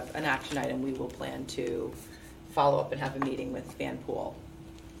 as an action item, we will plan to follow up and have a meeting with Van Pool.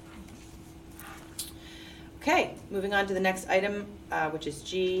 Okay, moving on to the next item, which is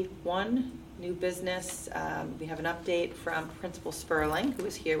G1, new business. We have an update from Principal Sperling, who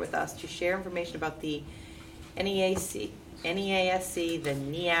is here with us to share information about the NEASC, the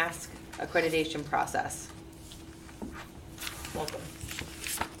NEASC accreditation process. Welcome.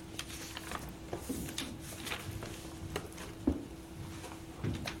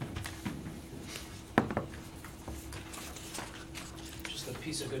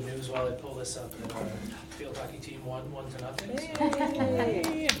 Piece of good news while I pull this up, that our field hockey team won 1-0.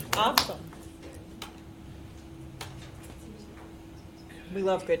 Yay. Awesome. We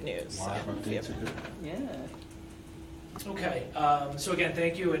love good news. Yeah. Okay, so again,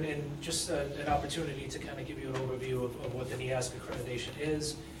 thank you, and just an opportunity to kind of give you an overview of what the NEASC accreditation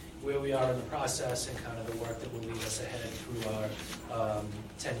is, where we are in the process, and kind of the work that will lead us ahead through our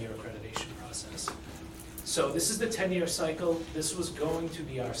 10-year accreditation process. So this is the 10-year cycle. This was going to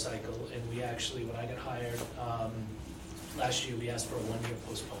be our cycle, and we actually, when I got hired last year, we asked for a 1-year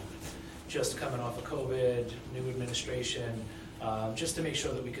postponement. Just coming off of COVID, new administration, just to make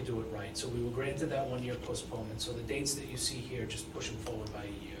sure that we could do it right. So we were granted that 1-year postponement. So the dates that you see here just push them forward by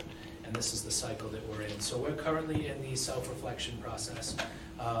a year. And this is the cycle that we're in. So we're currently in the self-reflection process.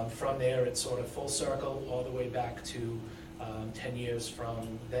 From there, it's sort of full circle all the way back to 10 years from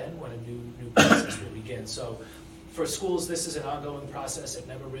then, when a new process will begin. So for schools, this is an ongoing process. It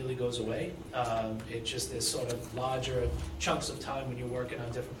never really goes away. It just is sort of larger chunks of time when you're working on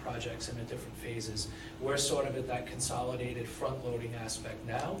different projects and at different phases. We're sort of at that consolidated front-loading aspect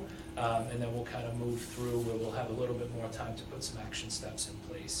now, and then we'll kind of move through where we'll have a little bit more time to put some action steps in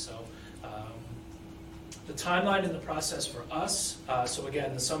place. So the timeline in the process for us, so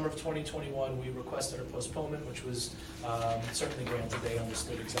again, the summer of 2021, we requested a postponement, which was certainly granted. They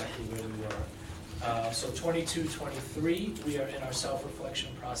understood exactly where we were. So 22-23, we are in our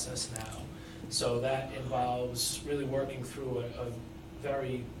self-reflection process now. So that involves really working through a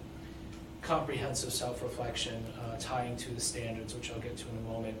very comprehensive self-reflection tying to the standards, which I'll get to in a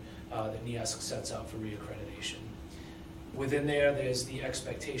moment, that NEASC sets out for reaccreditation. Within there, there's the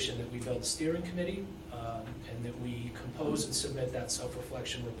expectation that we build a steering committee and that we compose and submit that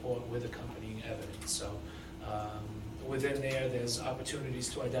self-reflection report with accompanying evidence. So within there, there's opportunities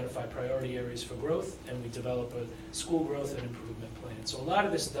to identify priority areas for growth, and we develop a school growth and improvement plan. So a lot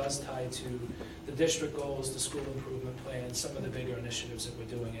of this does tie to the district goals, the school improvement plan, some of the bigger initiatives that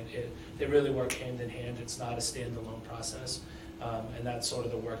we're doing. They really work hand in hand. It's not a standalone process. And that's sort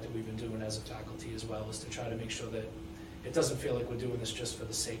of the work that we've been doing as a faculty as well, is to try to make sure that it doesn't feel like we're doing this just for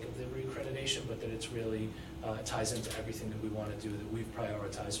the sake of the reaccreditation, but that it's really ties into everything that we want to do that we've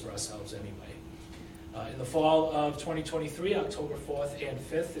prioritized for ourselves anyway. In the fall of 2023, October 4th and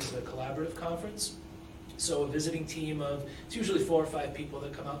 5th is a collaborative conference. So a visiting team of, it's usually 4 or 5 people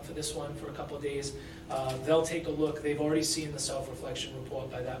that come out for this one for a couple of days. They'll take a look. They've already seen the self-reflection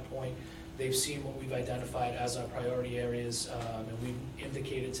report by that point. They've seen what we've identified as our priority areas, and we've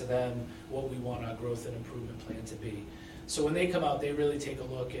indicated to them what we want our growth and improvement plan to be. So when they come out, they really take a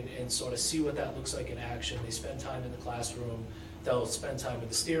look and sort of see what that looks like in action. They spend time in the classroom. They'll spend time with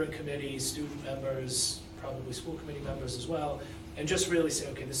the steering committee, student members, probably school committee members as well, and just really say,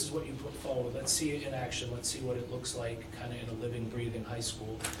 okay, this is what you put forward. Let's see it in action. Let's see what it looks like kind of in a living, breathing high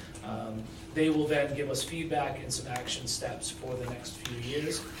school. They will then give us feedback and some action steps for the next few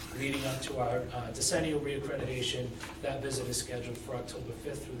years, leading up to our decennial reaccreditation. That visit is scheduled for October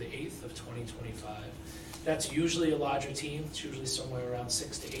 5th through the 8th of 2025. That's usually a larger team. It's usually somewhere around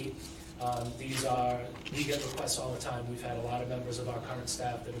 6 to 8. We get requests all the time. We've had a lot of members of our current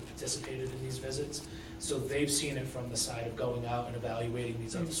staff that have participated in these visits. So they've seen it from the side of going out and evaluating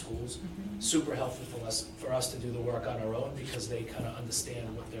these other schools. Super helpful for us to do the work on our own, because they kind of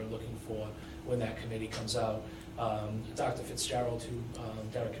understand what they're looking for when that committee comes out. Dr. Fitzgerald, who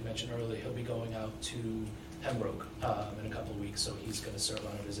Derek had mentioned earlier, he'll be going out to Pembroke in a couple of weeks, so he's going to serve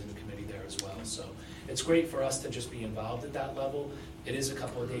on it as in the committee there as well. So it's great for us to just be involved at that level. It is a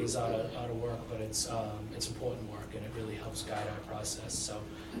couple of days out of work, but it's important work, and it really helps guide our process. So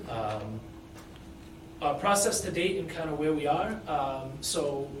our process to date and kind of where we are.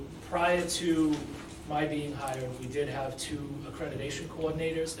 So prior to my being hired, we did have 2 accreditation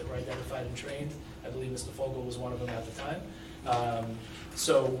coordinators that were identified and trained. I believe Mr. Fogel was one of them at the time.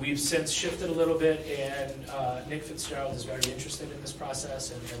 So we've since shifted a little bit, and Nick Fitzgerald is very interested in this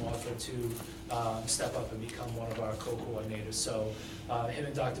process and offered to step up and become one of our co-coordinators. So him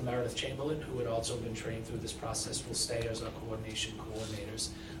and Dr. Meredith Chamberlain, who had also been trained through this process, will stay as our coordination coordinators.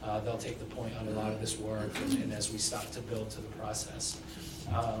 They'll take the point on a lot of this work and as we start to build to the process.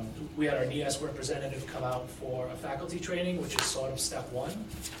 We had our NEAS representative come out for a faculty training, which is sort of step 1.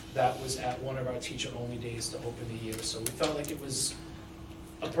 That was at one of our teacher-only days to open the year. So we felt like it was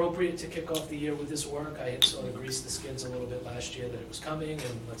appropriate to kick off the year with this work. I had sort of greased the skids a little bit last year that it was coming,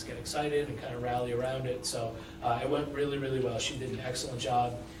 and let's get excited and kind of rally around it. So it went really, really well. She did an excellent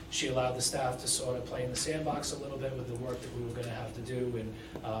job. She allowed the staff to sort of play in the sandbox a little bit with the work that we were going to have to do,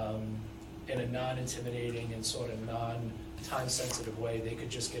 and in a non-intimidating and sort of non-time-sensitive way. They could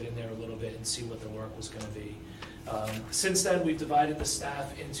just get in there a little bit and see what the work was going to be. Since then, we've divided the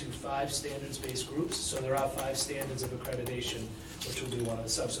staff into 5 standards-based groups. So there are 5 standards of accreditation, which will be one of the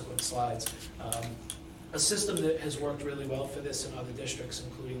subsequent slides. A system that has worked really well for this in other districts,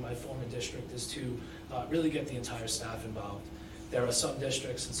 including my former district, is to really get the entire staff involved. There are some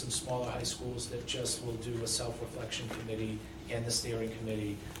districts and some smaller high schools that just will do a self-reflection committee and the steering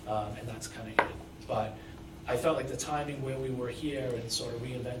committee, and that's kind of it. But I felt like the timing where we were here and sort of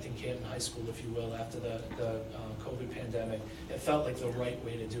reinventing Canton High School, if you will, after the COVID pandemic, it felt like the right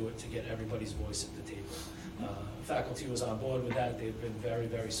way to do it, to get everybody's voice at the table. Faculty was on board with that. They've been very,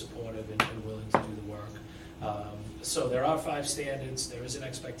 very supportive and willing to do the work. So there are 5 standards. There is an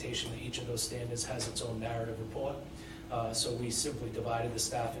expectation that each of those standards has its own narrative report. So we simply divided the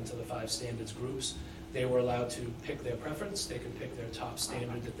staff into the 5 standards groups. They were allowed to pick their preference. They could pick their top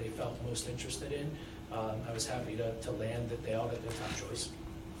standard that they felt most interested in. I was happy to land that they all got their top choice.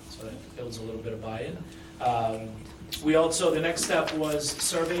 So that builds a little bit of buy-in. We also, the next step was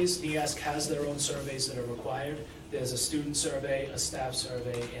surveys. NEASC has their own surveys that are required. There's a student survey, a staff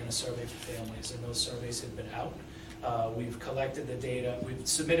survey, and a survey for families, and those surveys have been out. We've collected the data. We've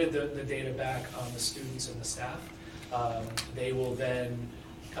submitted the data back on the students and the staff. They will then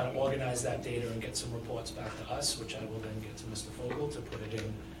kind of organize that data and get some reports back to us, which I will then get to Mr. Fogel to put it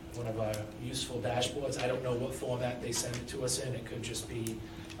in one of our useful dashboards. I don't know what format they send it to us in. It could just be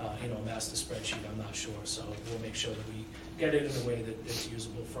a master spreadsheet, I'm not sure. So we'll make sure that we get it in a way that it's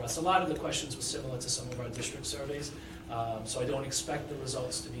usable for us. A lot of the questions were similar to some of our district surveys, so I don't expect the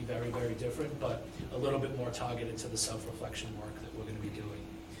results to be very, very different, but a little bit more targeted to the self-reflection work that we're going to be doing.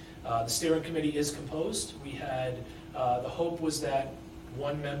 The steering committee is composed. We had, the hope was that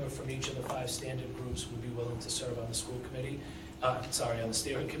 1 member from each of the 5 standard groups would be willing to serve on the school committee, on the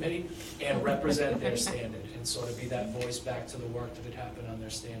steering committee, and represent their standard and sort of be that voice back to the work that had happened on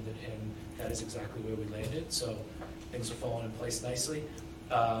their standard, and that is exactly where we landed. So things are falling in place nicely.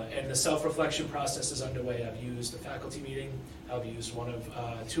 And the self-reflection process is underway. I've used a faculty meeting. I've used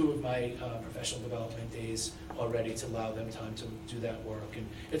 2 of my professional development days already to allow them time to do that work. And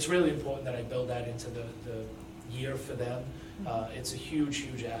it's really important that I build that into the year for them. It's a huge,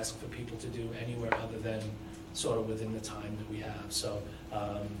 huge ask for people to do anywhere other than sort of within the time that we have. So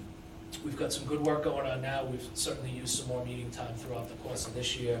we've got some good work going on now. We've certainly used some more meeting time throughout the course of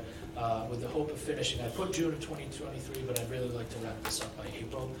this year with the hope of finishing. I put June of 2023, but I'd really like to wrap this up by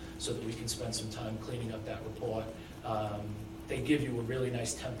April so that we can spend some time cleaning up that report. They give you a really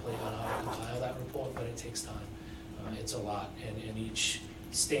nice template on how to compile that report, but it takes time. It's a lot, and each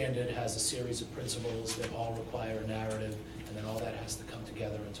standard has a series of principles that all require a narrative, and then all that has to come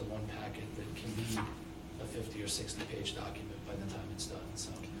together into one packet that can be a 50 or 60 page document by the time it's done.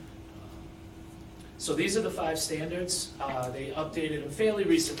 So these are the 5 standards. They updated them fairly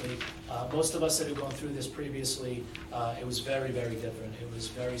recently. Most of us that had gone through this previously, it was very, very different. It was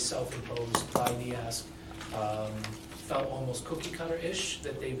very self-imposed by NEASC. Felt almost cookie cutter-ish,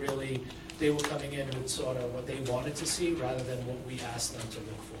 that they were coming in with sort of what they wanted to see rather than what we asked them to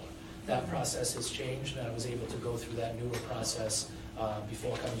look for. That process has changed, and I was able to go through that newer process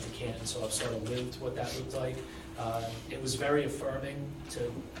before coming to Canton, so I've sort of lived what that looked like. It was very affirming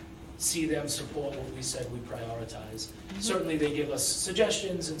to see them support what we said we prioritize. Certainly they give us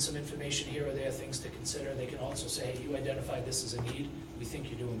suggestions and some information here or there, things to consider. They can also say, hey, you identified this as a need. We think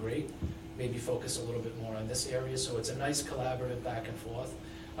you're doing great. Maybe focus a little bit more on this area. So it's a nice collaborative back and forth.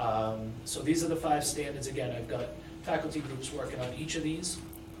 So these are the 5 standards. Again, I've got faculty groups working on each of these.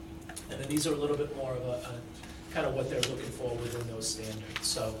 And then these are a little bit more of a kind of what they're looking for within those standards.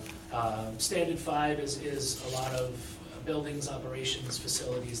 So standard 5 is a lot of buildings, operations,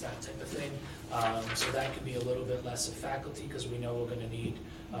 facilities, that type of thing. So that can be a little bit less of faculty because we know we're going to need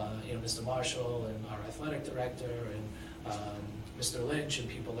Mr. Marshall and our athletic director and Mr. Lynch and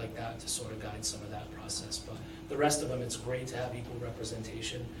people like that to sort of guide some of that process. But the rest of them, it's great to have equal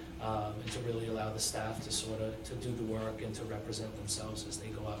representation and to really allow the staff to sort of to do the work and to represent themselves as they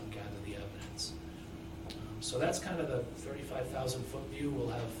go out and gather the evidence. So that's kind of the 35,000 foot view. We'll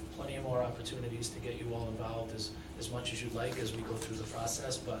have plenty of more opportunities to get you all involved as much as you'd like as we go through the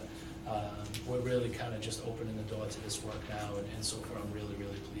process, but we're really kind of just opening the door to this work now, and so far I'm really,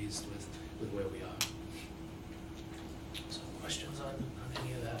 really pleased with where we are. So questions on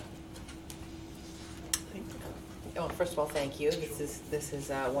any of that? Well, first of all, thank you. This is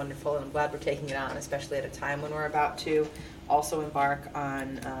wonderful, and I'm glad we're taking it on, especially at a time when we're about to also embark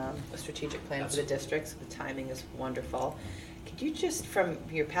on a strategic plan for the districts. The timing is wonderful. Could you just, from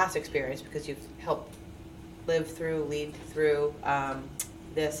your past experience, because you've helped live through, lead through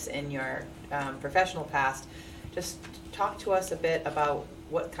this in your professional past, just talk to us a bit about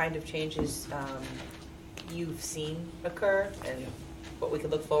what kind of changes you've seen occur and what we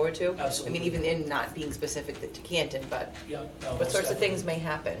could look forward to? Absolutely. I mean, even in not being specific to Canton, but what sorts definitely. of things may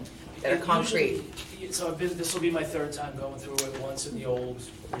happen that are concrete? Usually, so this will be my 3rd time going through it, once in the old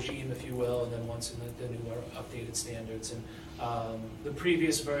regime, if you will, and then once in the newer updated standards. And the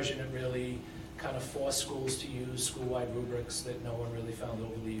previous version, it really kind of forced schools to use school-wide rubrics that no one really found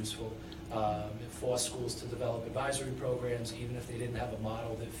overly useful. It forced schools to develop advisory programs, even if they didn't have a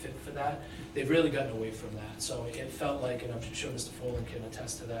model that fit for that. They've really gotten away from that. So it felt like, and I'm sure Mr. Folan can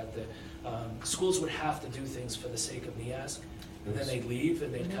attest to that, that schools would have to do things for the sake of NEASC, and then they'd leave,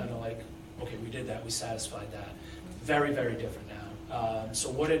 and they'd kind of like, okay, we did that, we satisfied that. Very, very different now.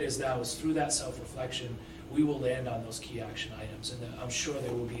 So what it is now is through that self-reflection, we will land on those key action items, and I'm sure they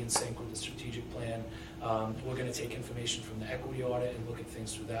will be in sync with the strategic plan. We're going to take information from the equity audit and look at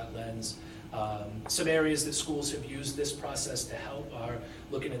things through that lens. Some areas that schools have used this process to help are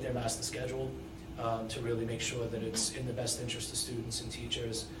looking at their master schedule to really make sure that it's in the best interest of students and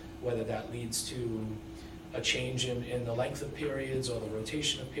teachers, whether that leads to a change in the length of periods or the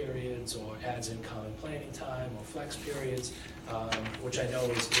rotation of periods, or adds in common planning time or flex periods, which I know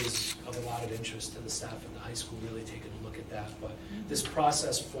is of a lot of interest to the staff at the high school, really taking a look at that. But this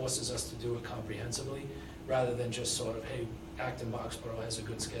process forces us to do it comprehensively, rather than just sort of, hey, Acton Boxborough has a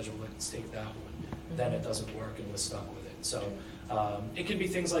good schedule, let's take that one. Then it doesn't work and we're stuck with it. So it can be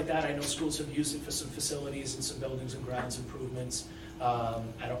things like that. I know schools have used it for some facilities and some buildings and grounds improvements.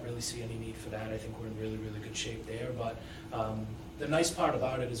 I don't really see any need for that. I think we're in really, really good shape there. But the nice part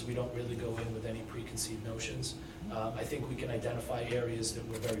about it is we don't really go in with any preconceived notions. I think we can identify areas that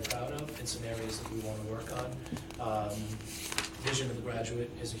we're very proud of and some areas that we want to work on. Vision of the graduate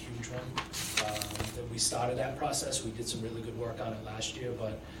is a huge one. That we started that process. We did some really good work on it last year,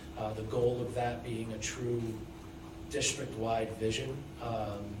 but the goal of that being a true district-wide vision,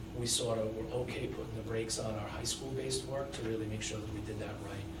 we sort of were okay putting the brakes on our high school-based work to really make sure that we did that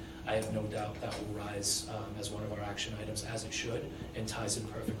right. I have no doubt that will rise as one of our action items, as it should, and ties in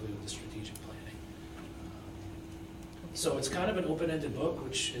perfectly with the strategic planning. So it's kind of an open-ended book,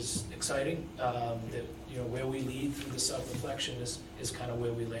 which is exciting. That where we lead through the self-reflection is kind of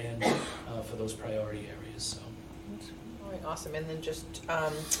where we land for those priority areas. So. All right, awesome. And then just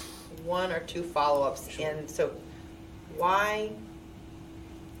 1 or 2 follow-ups. Sure. And so, why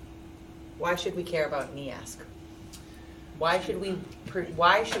should we care about NEASC? Why should we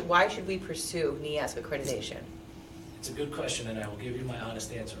pursue NEASC accreditation? It's a good question, and I will give you my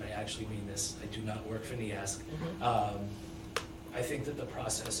honest answer. I actually mean this. I do not work for NEASC. I think that the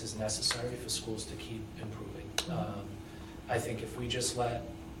process is necessary for schools to keep improving. I think if we just let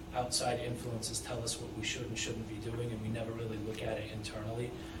outside influences tell us what we should and shouldn't be doing, and we never really look at it internally,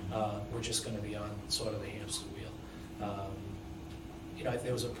 we're just going to be on sort of a hamster wheel.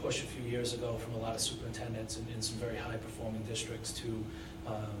 There was a push a few years ago from a lot of superintendents in some very high-performing districts to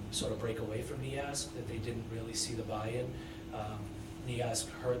sort of break away from NEASC, that they didn't really see the buy-in. NEASC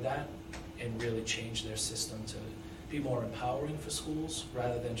heard that and really changed their system to be more empowering for schools,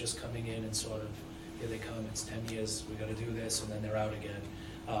 rather than just coming in and sort of, here they come, it's 10 years, we got to do this, and then they're out again.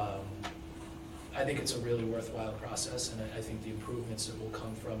 I think it's a really worthwhile process, and I think the improvements that will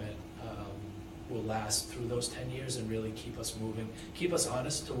come from it will last through those 10 years and really keep us moving, keep us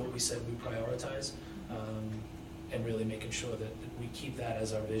honest to what we said we prioritize, and really making sure that we keep that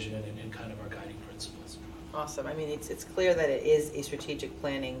as our vision and kind of our guiding principles. Awesome. I mean, it's clear that it is a strategic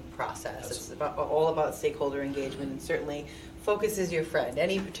planning process. It's all about stakeholder engagement, and certainly focus is your friend.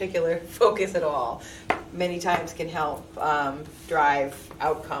 Any particular focus at all many times can help drive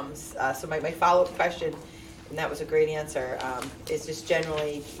outcomes. So my follow-up question, and that was a great answer, is just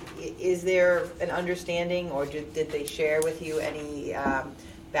generally, is there an understanding, or did they share with you any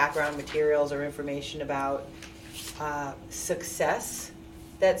background materials or information about success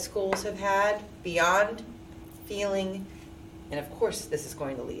that schools have had beyond feeling, and of course this is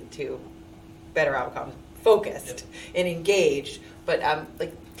going to lead to better outcomes, focused and engaged, but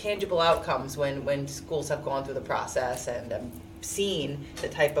like tangible outcomes when schools have gone through the process and seen the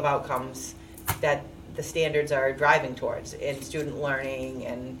type of outcomes that the standards are driving towards in student learning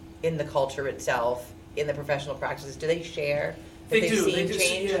and in the culture itself, in the professional practices. Do they share that They do.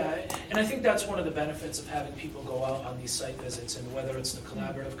 change? Yeah, and I think that's one of the benefits of having people go out on these site visits, and whether it's the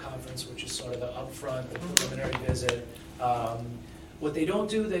collaborative conference, which is sort of the upfront, the preliminary visit. What they don't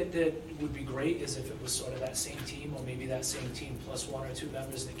do that would be great is if it was sort of that same team, or maybe that same team plus one or two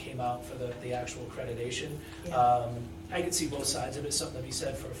members that came out for the actual accreditation. Yeah. I could see both sides of it, something to be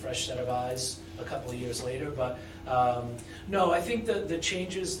said for a fresh set of eyes a couple of years later, but no, I think the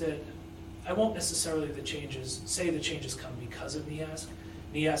changes that, I won't necessarily say the changes come because of NEASC.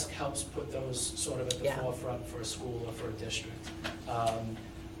 NEASC helps put those sort of at the forefront for a school or for a district.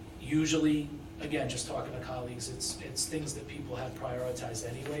 Usually, again, just talking to colleagues, it's things that people have prioritized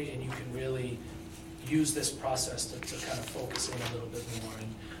anyway, and you can really use this process to kind of focus in a little bit more.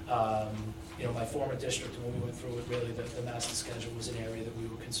 And my former district, when we went through it, really the master schedule was an area that we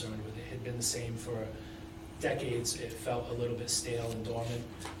were concerned with. It had been the same for decades. It felt a little bit stale and dormant.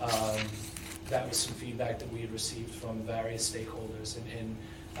 That was some feedback that we had received from various stakeholders, and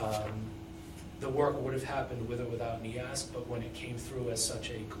the work would have happened with or without NEASC, but when it came through as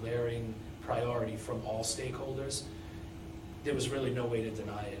such a glaring priority from all stakeholders, there was really no way to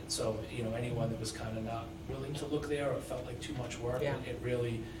deny it. So, anyone that was kind of not willing to look there or felt like too much work, it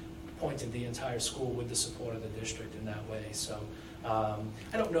really pointed the entire school with the support of the district in that way. So,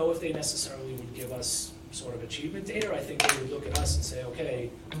 I don't know if they necessarily would give us sort of achievement data. I think they would look at us and say,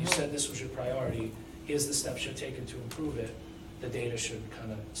 okay, you said this was your priority, here's the steps you're taking to improve it. The data should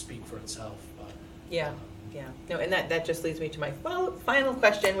kind of speak for itself. But, No, and that just leads me to my final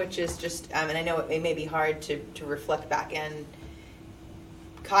question, which is just, and I know it may be hard to reflect back and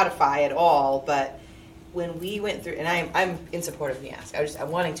codify it all, but when we went through, and I'm in support of NEASC,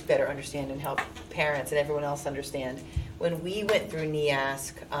 I'm wanting to better understand and help parents and everyone else understand. When we went through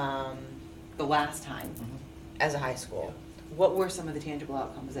NEASC the last time as a high school, what were some of the tangible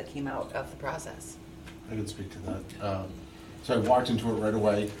outcomes that came out of the process? I can speak to that. So I walked into it right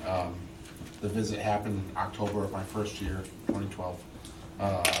away. The visit happened October of my first year, 2012.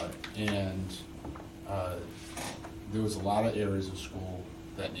 And there was a lot of areas of school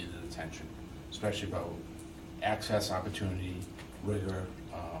that needed attention, especially about access, opportunity, rigor,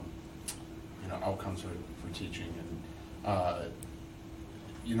 outcomes for teaching. And,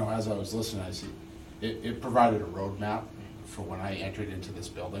 as I was listening, I see it provided a roadmap for when I entered into this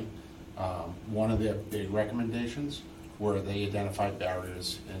building. One of their big recommendations were they identified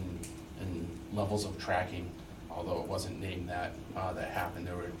barriers in levels of tracking, although it wasn't named that happened.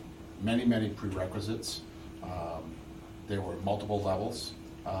 There were many prerequisites. There were multiple levels,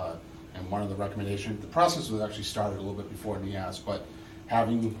 and one of the recommendations, the process was actually started a little bit before NEASC, but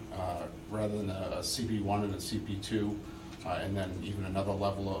having, rather than a CP1 and a CP2, and then even another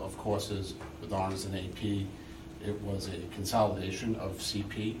level of courses with honors and AP, it was a consolidation of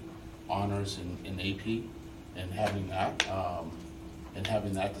CP, honors, and AP, and having that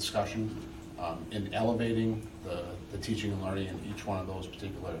discussion, and elevating the teaching and learning in each one of those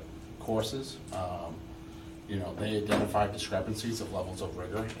particular courses. They identified discrepancies of levels of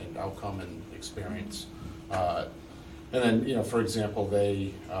rigor and outcome and experience. And then, for example,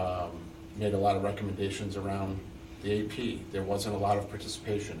 they made a lot of recommendations around the AP. There wasn't a lot of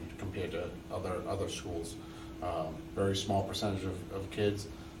participation compared to other schools. Very small percentage of kids,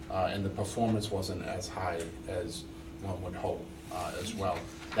 and the performance wasn't as high as one would hope as well.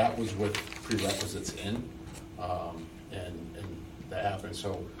 That was with prerequisites in, and that happened.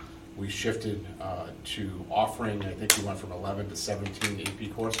 So we shifted to offering, I think we went from 11 to 17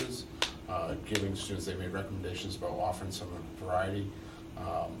 AP courses, giving students, they made recommendations about offering some variety,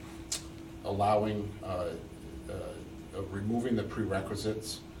 allowing, removing the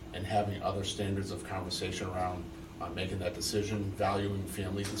prerequisites and having other standards of conversation around making that decision, valuing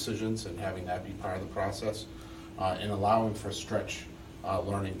family decisions and having that be part of the process, and allowing for stretch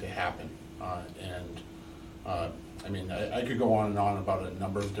learning to happen. I could go on and on about a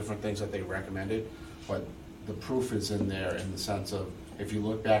number of different things that they recommended, but the proof is in there in the sense of, if you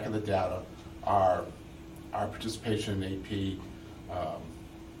look back at the data, our participation in AP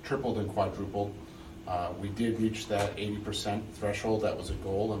tripled and quadrupled. We did reach that 80% threshold. That was a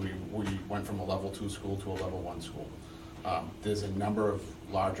goal, and we went from a level 2 school to a level 1 school. There's a number of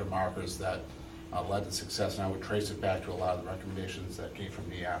larger markers that led to success, and I would trace it back to a lot of the recommendations that came from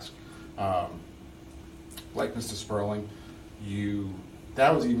NEASC. Like Mr. Sperling,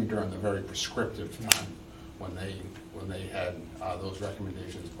 that was even during the very prescriptive time when they had those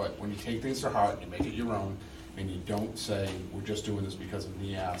recommendations. But when you take things to heart, you make it your own, and you don't say, we're just doing this because of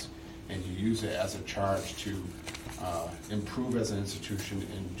NEASC, and you use it as a charge to improve as an institution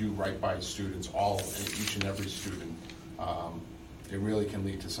and do right by students, each and every student, it really can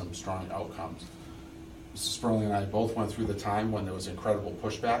lead to some strong outcomes. Mr. Sperling and I both went through the time when there was incredible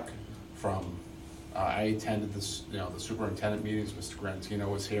pushback from, I attended the superintendent meetings. Mr. Grantino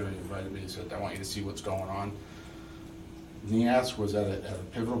was here and he invited me. He said, I want you to see what's going on. NEASC was at a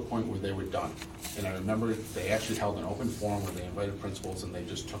pivotal point where they were done. And I remember they actually held an open forum where they invited principals and they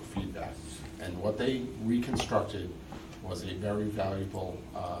just took feedback. And what they reconstructed was a very valuable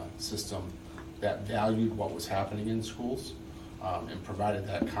system that valued what was happening in schools and provided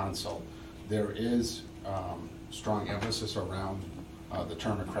that consult. There is strong emphasis around the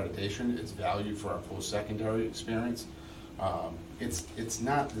term accreditation, its value for our post-secondary experience. There's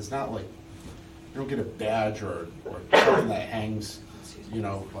not like, you don't get a badge or something that hangs,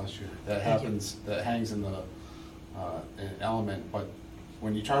 bless you, that hangs in the an element. But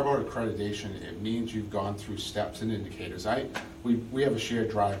when you talk about accreditation, it means you've gone through steps and indicators. We have a shared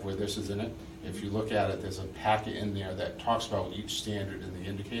drive where this is in it. If you look at it, there's a packet in there that talks about each standard and the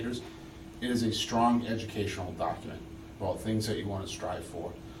indicators. It is a strong educational document about things that you want to strive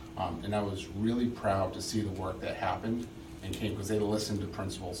for. And I was really proud to see the work that happened and came, because they listened to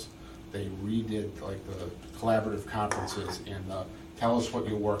principals. They redid like the collaborative conferences and tell us what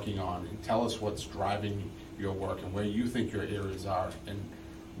you're working on and tell us what's driving your work and where you think your areas are. And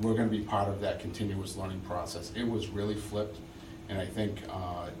we're going to be part of that continuous learning process. It was really flipped, and I think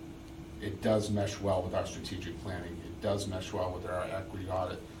it does mesh well with our strategic planning. It does mesh well with our equity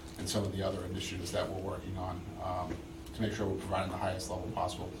audit and some of the other initiatives that we're working on to make sure we're providing the highest level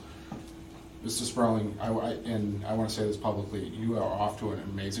possible. Mr. Sperling, I want to say this publicly, you are off to an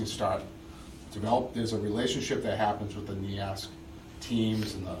amazing start. There's a relationship that happens with the NEASC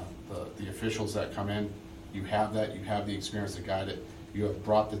teams and the officials that come in. You have that, you have the experience to guide it. You have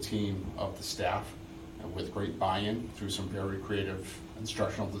brought the team of the staff with great buy-in through some very creative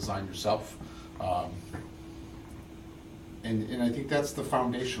instructional design yourself. And I think that's the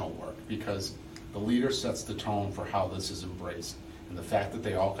foundational work, because the leader sets the tone for how this is embraced. And the fact that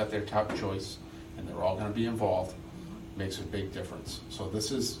they all got their top choice and they're all going to be involved makes a big difference. So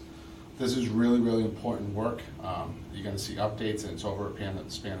this is really, really important work. You're going to see updates, and it's over a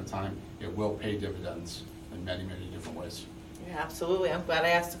span of time. It will pay dividends in many, many different ways. Yeah, absolutely. I'm glad I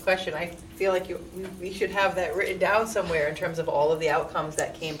asked the question. I feel like we should have that written down somewhere in terms of all of the outcomes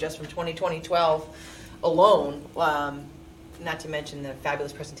that came just from 2012 alone. Not to mention the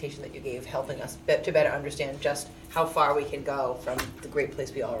fabulous presentation that you gave, helping us to better understand just how far we can go from the great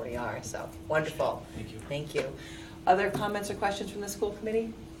place we already are. So wonderful. Thank you. Thank you. Other comments or questions from the school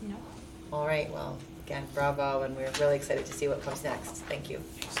committee? No. All right. Well, again, bravo, and we're really excited to see what comes next. Thank you.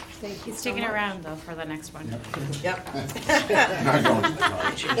 Thank you. He's sticking around though for the next one. Yep. Not going to.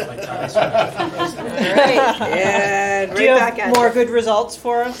 I changed my ties. All right. And Do you right back have at more you. good results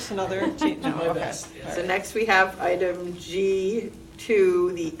for us? Another? Do my best. Yeah. So next we have item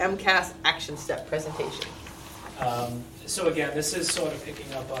G2, the MCAS action step presentation. So again, this is sort of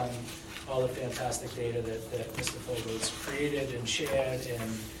picking up on all the fantastic data that Mr. Fogel has created and shared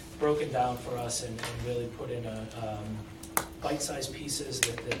and broken down for us and really put in a bite-sized pieces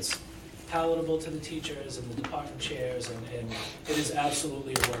that's palatable to the teachers and the department chairs, and it is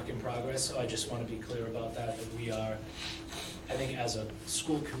absolutely a work in progress. So I just want to be clear about that we are, I think, as a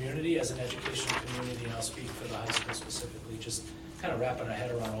school community, as an educational community, and I'll speak for the high school specifically, just kind of wrapping our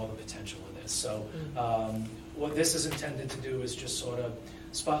head around all the potential of this. So what this is intended to do is just sort of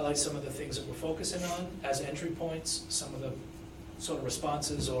spotlight some of the things that we're focusing on as entry points, some of the sort of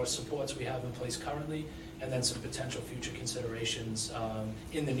responses or supports we have in place currently, and then some potential future considerations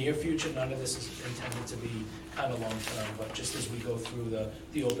in the near future. None of this is intended to be kind of long-term, but just as we go through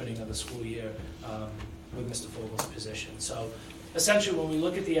the opening of the school year with Mr. Fogel's position. So essentially, when we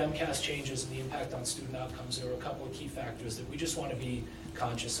look at the MCAS changes and the impact on student outcomes, there are a couple of key factors that we just want to be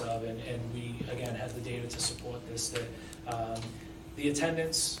conscious of, and we, again, have the data to support this, that the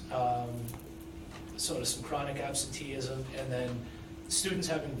attendance, sort of some chronic absenteeism, and then students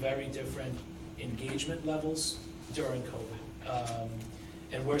having very different engagement levels during COVID.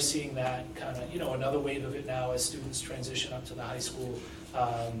 And we're seeing that kind of, another wave of it now as students transition up to the high school.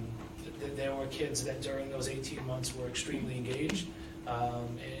 There were kids that during those 18 months were extremely engaged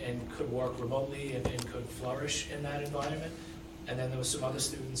and could work remotely and could flourish in that environment. And then there were some other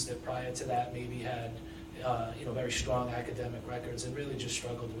students that prior to that maybe had very strong academic records and really just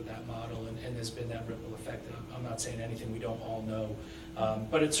struggled with that model, and there's been that ripple effect. I'm not saying anything we don't all know,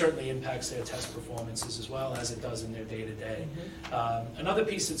 but it certainly impacts their test performances as well as it does in their day-to-day. Another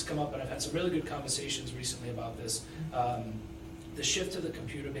piece that's come up, and I've had some really good conversations recently about this, the shift to the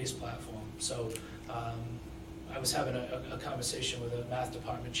computer-based platform. So I was having a conversation with a math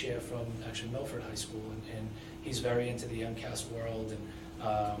department chair from actually Milford High School, and he's very into the MCAS world, and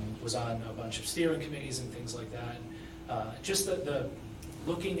was on a bunch of steering committees and things like that. Just the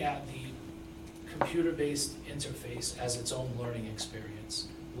looking at the computer-based interface as its own learning experience,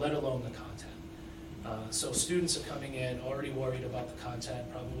 let alone the content. So students are coming in already worried about the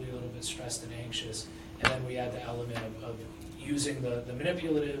content, probably a little bit stressed and anxious, and then we add the element of using the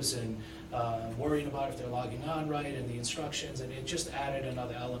manipulatives and worrying about if they're logging on right and the instructions, and it just added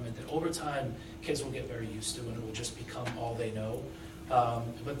another element that over time kids will get very used to, and it will just become all they know.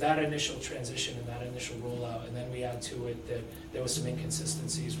 But that initial transition and that initial rollout, and then we add to it that there was some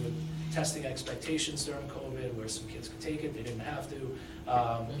inconsistencies with testing expectations during COVID, where some kids could take it, they didn't have to.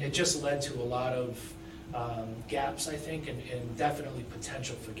 It just led to a lot of gaps, I think, and definitely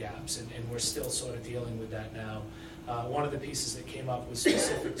potential for gaps, and we're still sort of dealing with that now. One of the pieces that came up was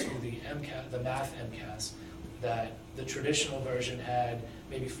specific to the math MCAS, that the traditional version had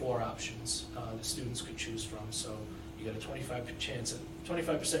maybe 4 options that students could choose from. So you got a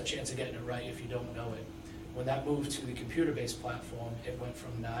 25% chance of getting it right if you don't know it. When that moved to the computer-based platform, it went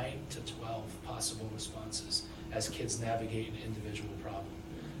from 9 to 12 possible responses as kids navigate an individual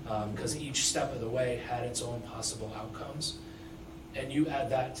problem. Because each step of the way had its own possible outcomes. And you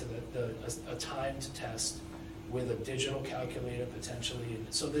add that to a time to test with a digital calculator potentially.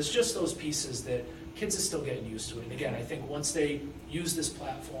 So there's just those pieces that kids are still getting used to it. And again, I think once they use this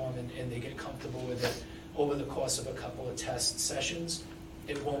platform and they get comfortable with it over the course of a couple of test sessions,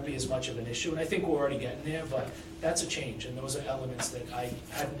 it won't be as much of an issue. And I think we're already getting there, but that's a change. And those are elements that I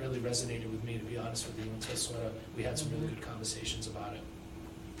hadn't really resonated with me, to be honest with you, until we had some really good conversations about it.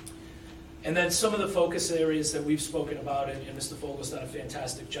 And then some of the focus areas that we've spoken about, and Mr. Fogel's done a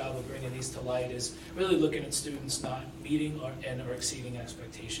fantastic job of bringing these to light, is really looking at students not meeting or exceeding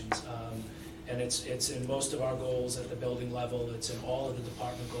expectations. And it's in most of our goals at the building level, it's in all of the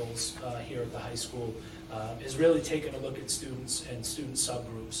department goals here at the high school, is really taking a look at students and student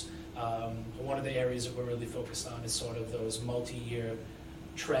subgroups. One of the areas that we're really focused on is sort of those multi-year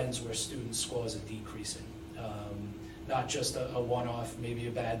trends where student scores are decreasing. Not just a one-off, maybe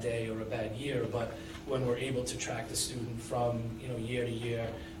a bad day or a bad year, but when we're able to track the student from year to year,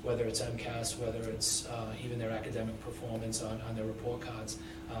 whether it's MCAS, whether it's even their academic performance on their report cards,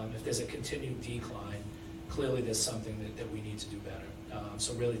 if there's a continued decline, clearly there's something that we need to do better.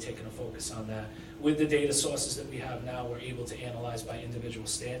 So really taking a focus on that. With the data sources that we have now, we're able to analyze by individual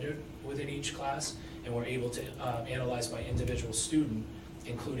standard within each class, and we're able to analyze by individual student,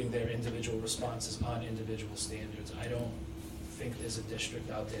 including their individual responses on individual standards. I don't think there's a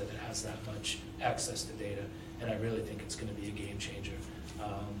district out there that has that much access to data, and I really think it's going to be a game changer.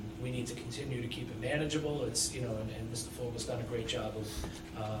 We need to continue to keep it manageable. It's, and Mr. Fogel's done a great job of,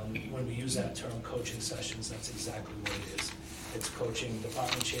 when we use that term coaching sessions, that's exactly what it is. It's coaching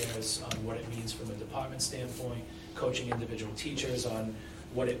department chairs on what it means from a department standpoint, coaching individual teachers on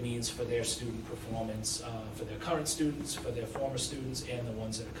what it means for their student performance, for their current students, for their former students, and the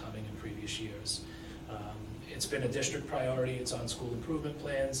ones that are coming in previous years. It's been a district priority. It's on school improvement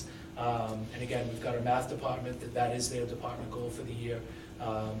plans. And again, we've got our math department, that is their department goal for the year.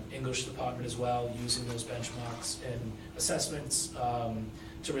 English department as well, using those benchmarks and assessments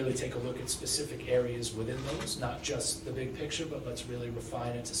to really take a look at specific areas within those, not just the big picture, but let's really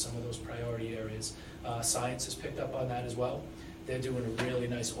refine it to some of those priority areas. Science has picked up on that as well. They're doing a really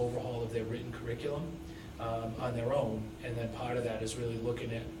nice overhaul of their written curriculum on their own, and then part of that is really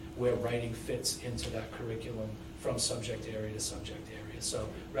looking at where writing fits into that curriculum from subject area to subject area. So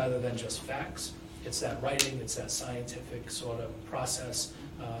rather than just facts, it's that writing, it's that scientific sort of process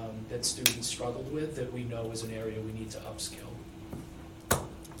that students struggled with that we know is an area we need to upskill.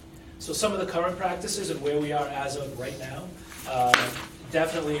 So some of the current practices and where we are as of right now,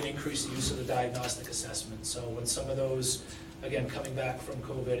 definitely an increased use of the diagnostic assessment. So when some of those, again, coming back from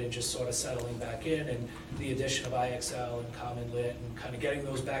COVID and just sort of settling back in, and the addition of IXL and Common Lit and kind of getting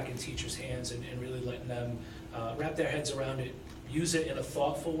those back in teachers' hands and really letting them wrap their heads around it, use it in a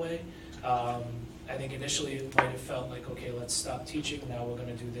thoughtful way, I think initially it might have felt like, okay, let's stop teaching, now we're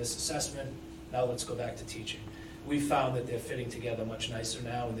gonna do this assessment, now let's go back to teaching. We found that they're fitting together much nicer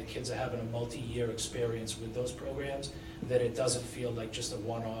now, and the kids are having a multi-year experience with those programs, that it doesn't feel like just a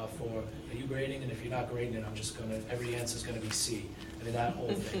one-off, or are you grading, and if you're not grading it, I'm just gonna, every answer's gonna be C. I mean, that whole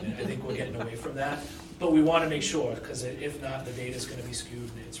thing, and I think we're getting away from that. But we wanna make sure, because if not, the data's gonna be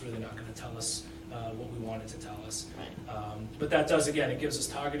skewed, and it's really not gonna tell us what we want it to tell us. But that does, again, it gives us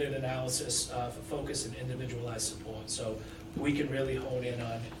targeted analysis for focus and individualized support. So we can really hone in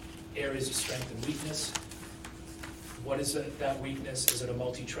on areas of strength and weakness. What is that weakness? Is it a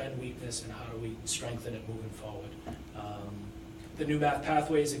multi-trend weakness, and how do we strengthen it moving forward? The new math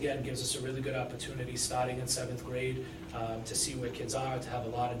pathways, again, gives us a really good opportunity starting in 7th grade to see where kids are, to have a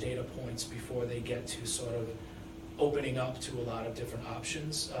lot of data points before they get to sort of opening up to a lot of different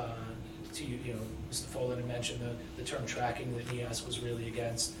options. Mr. Follen had mentioned the term tracking that NEASC was really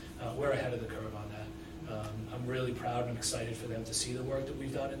against. We're ahead of the curve on that. I'm really proud and excited for them to see the work that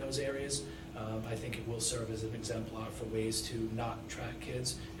we've done in those areas. I think it will serve as an exemplar for ways to not track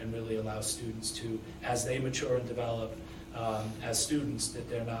kids and really allow students to, as they mature and develop as students, that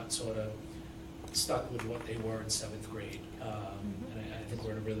they're not sort of stuck with what they were in 7th grade. And I think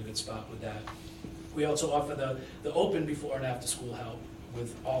we're in a really good spot with that. We also offer the open before and after school help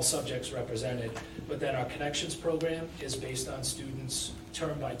with all subjects represented, but then our Connections program is based on students'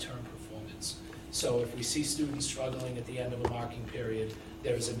 term-by-term performance. So if we see students struggling at the end of a marking period,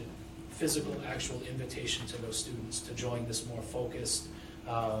 there's a physical, actual invitation to those students to join this more focused,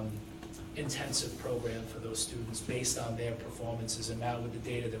 intensive program for those students based on their performances. And now with the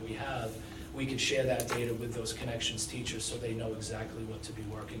data that we have, we can share that data with those Connections teachers so they know exactly what to be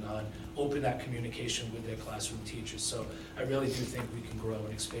working on, open that communication with their classroom teachers. So I really do think we can grow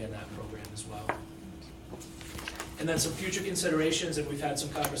and expand that program as well. And then some future considerations, and we've had some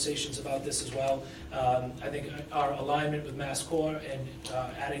conversations about this as well. I think our alignment with MassCore and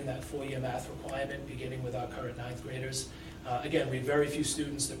adding that 4-year math requirement, beginning with our current 9th graders. Again, we have very few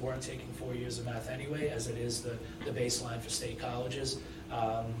students that weren't taking 4 years of math anyway, as it is the baseline for state colleges.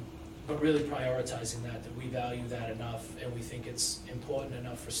 But really prioritizing that we value that enough, and we think it's important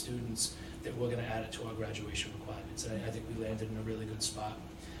enough for students that we're going to add it to our graduation requirements. And I think we landed in a really good spot.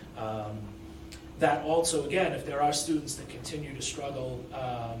 That also, again, if there are students that continue to struggle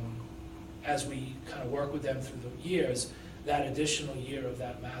as we kind of work with them through the years, that additional year of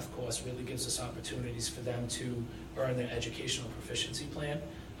that math course really gives us opportunities for them to earn their educational proficiency plan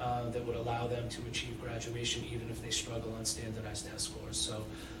that would allow them to achieve graduation even if they struggle on standardized test scores. So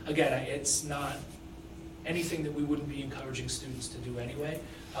again, it's not anything that we wouldn't be encouraging students to do anyway,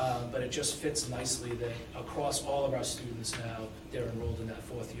 but it just fits nicely that across all of our students now, they're enrolled in that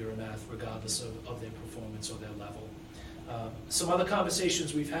 4th year of math regardless of their performance or their level. Some other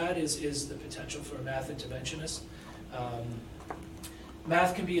conversations we've had is the potential for a math interventionist.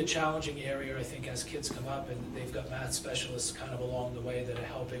 Math can be a challenging area, I think, as kids come up, and they've got math specialists kind of along the way that are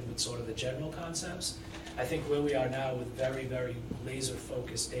helping with sort of the general concepts. I think where we are now with very, very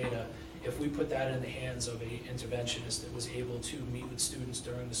laser-focused data, if we put that in the hands of an interventionist that was able to meet with students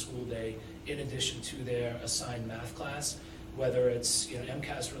during the school day in addition to their assigned math class, whether it's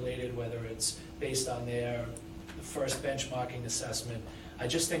MCAS related, whether it's based on their first benchmarking assessment, I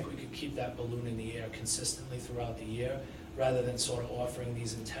just think we could keep that balloon in the air consistently throughout the year, rather than sort of offering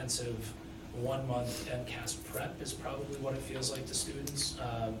these intensive 1-month MCAS prep is probably what it feels like to students.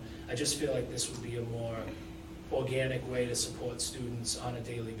 I just feel like this would be a more organic way to support students on a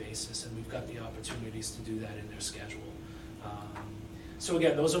daily basis, and we've got the opportunities to do that in their schedule. So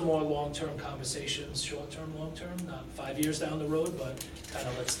again, those are more long-term conversations, short-term, long-term, not 5 years down the road, but kind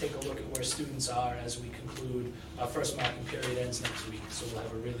of let's take a look at where students are as we conclude. Our first marking period ends next week, so we'll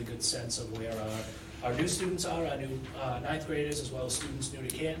have a really good sense of where our new students are, our new 9th graders, as well as students new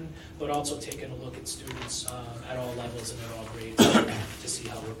to Canton, but also taking a look at students at all levels and at all grades to see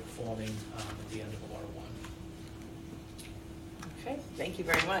how we're performing at the end of quarter 1. Okay, thank you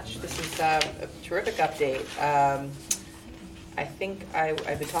very much. This is a terrific update. I think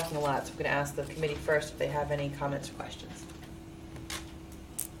I've been talking a lot, so I'm going to ask the committee first if they have any comments or questions.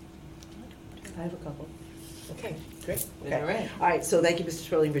 I have a couple. Okay, great. Okay. All right, so thank you, Mr.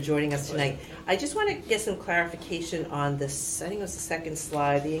 Sperling, for joining us tonight. I just want to get some clarification on this, I think it was the second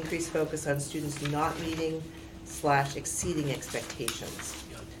slide, the increased focus on students not meeting / exceeding expectations.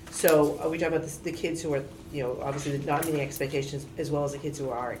 So are we talking about the kids who are, obviously not meeting expectations as well as the kids who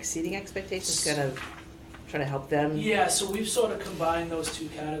are exceeding expectations? Kind of trying to help them? Yeah, so we've sort of combined those two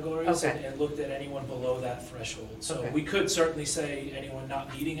categories Okay. and looked at anyone below that threshold. So Okay. we could certainly say anyone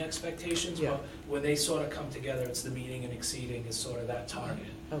not meeting expectations, Yeah. but when they sort of come together, it's the meeting and exceeding is sort of that target.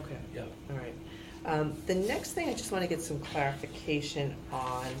 Okay. Yeah. All right. The next thing I just want to get some clarification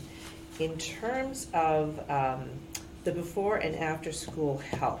on, in terms of the before and after school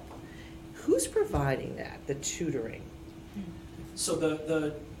help, who's providing that, the tutoring? So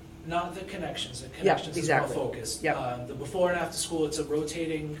the not the connections, the Yeah, connections exactly. is more focused. Yep. The before and after school, it's a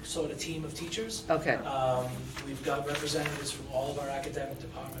rotating sort of team of teachers. Okay. We've got representatives from all of our academic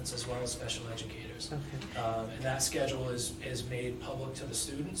departments as well as special educators. Okay. And that schedule is made public to the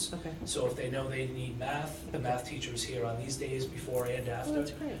students. Okay. So if they know they need math, the math teacher is here on these days before and after. Oh,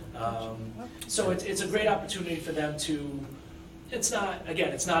 that's great. So it's a great opportunity for them to, it's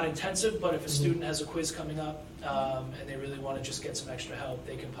not intensive, but if a student has a quiz coming up and they really want to just get some extra help,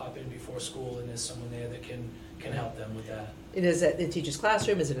 they can pop in before school and there's someone there that can help them with that. And is it in the teacher's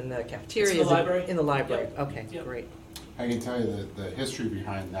classroom? Is it in the cafeteria? It's in the Is it library. In the library. Yep. Okay, Yep. great. I can tell you that the history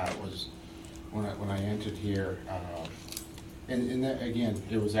behind that was when I entered here, and that, again,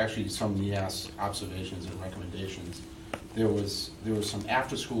 it was actually some NEAS observations and recommendations. There was some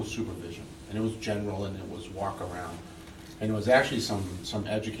after-school supervision, and it was general and it was walk around. And it was actually some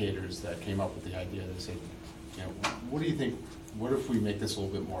educators that came up with the idea. They said, you know, what do you think, what if we make this a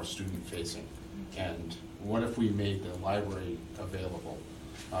little bit more student-facing? And what if we made the library available?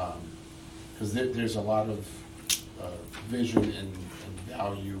 Because there's a lot of vision and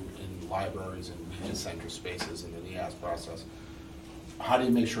value in libraries and media center spaces in the NEAS process. How do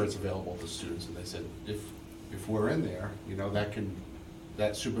you make sure it's available to students? And they said, if we're in there, you know,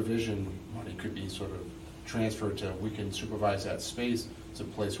 that supervision money could be sort of transferred to, we can supervise that space. It's a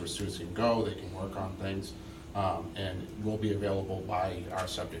place where students can go, they can work on things, and will be available by our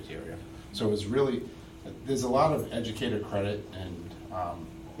subject area. So it was really, there's a lot of educator credit and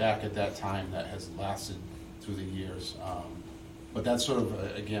back at that time that has lasted through the years. But that's sort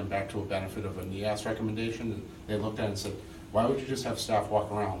of, again, back to a benefit of a NEAS recommendation. And they looked at it and said, why would you just have staff walk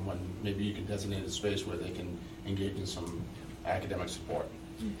around when maybe you can designate a space where they can engage in some academic support?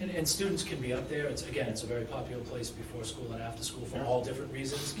 And students can be up there. It's a very popular place before school and after school for all different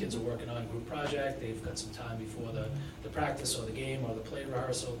reasons. Kids are working on a group project. They've got some time before the practice or the game or the play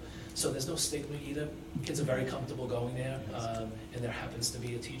rehearsal. So there's no stigma either. Kids are very comfortable going there, and there happens to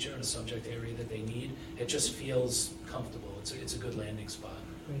be a teacher in a subject area that they need. It just feels comfortable. It's a good landing spot.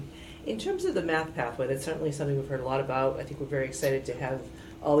 Great. In terms of the math pathway, that's certainly something we've heard a lot about. I think we're very excited to have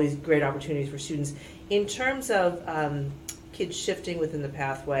all these great opportunities for students. In terms of kids shifting within the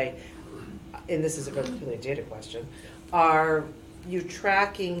pathway, and this is a really data question, are you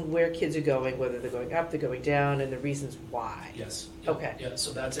tracking where kids are going, whether they're going up, they're going down, and the reasons why? Yes. Okay. Yeah,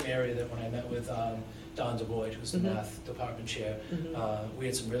 so that's an area that when I met with Don DuBois, who's the Mhm. math department chair, we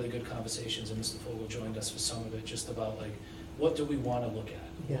had some really good conversations, and Mr. Fogel joined us for some of it, just about like, what do we want to look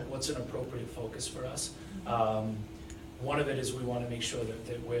at? Yeah. What's an appropriate focus for us? One of it is we want to make sure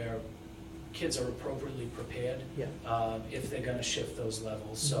that where kids are appropriately prepared Yeah. if they're going to shift those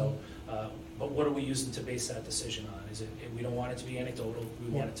levels. So, but what are we using to base that decision on? Is it, we don't want it to be anecdotal. We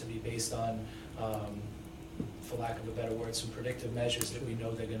want it to be based on, for lack of a better word, some predictive measures that we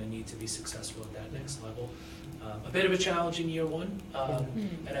know they're going to need to be successful at that next level. A bit of a challenge in year one,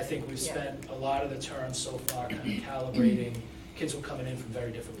 and I think we've spent a lot of the term so far kind of calibrating. Kids were coming in from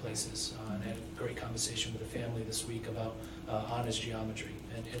very different places. And I had a great conversation with a family this week about honors geometry.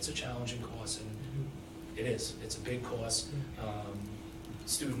 And it's a challenging course, and it is. It's a big course.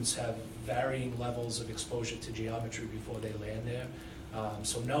 Students have varying levels of exposure to geometry before they land there.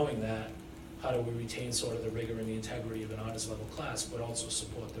 So knowing that, how do we retain sort of the rigor and the integrity of an honors level class, but also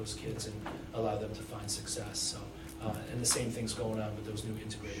support those kids and allow them to find success. So, and the same thing's going on with those new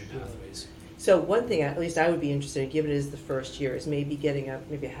integrated pathways. So one thing, at least I would be interested in, given it is the first year, is maybe getting a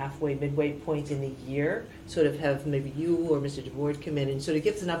halfway, midway point in the year, sort of have maybe you or Mr. DeVord come in and sort of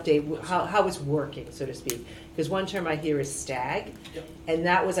give us an update how it's working, so to speak. Because one term I hear is STAG, and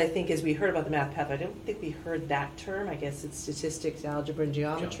that was, I think, as we heard about the math path, I don't think we heard that term. I guess it's statistics, algebra, and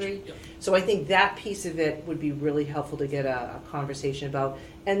geometry. So I think that piece of it would be really helpful to get a conversation about,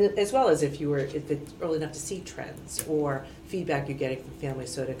 and as well as if it's early enough to see trends or feedback you're getting from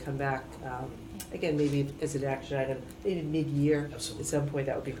families, so to come back, again, maybe as an action item, maybe mid-year at some point,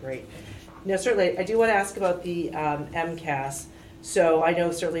 that would be great. Now, certainly, I do want to ask about the MCAS. So I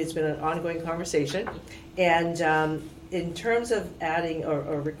know certainly it's been an ongoing conversation, and in terms of adding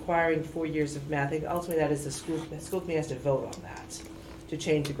or requiring 4 years of math, I think ultimately that is the school committee has to vote on that to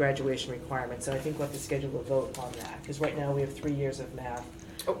change the graduation requirements. So I think we'll have to schedule a vote on that, because right now we have 3 years of math.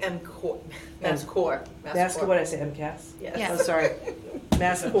 Oh, MCore, Mass Core. Mass, what did I say, MCAS? Yes. Oh, sorry,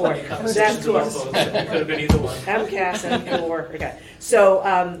 Mass Core. Funny conversations about both. It could have been either one. MCAS, MCore, okay.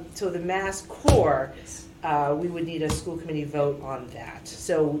 So, so the Mass Core, we would need a school committee vote on that.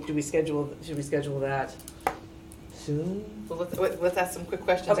 So should we schedule that soon? Well, let's ask some quick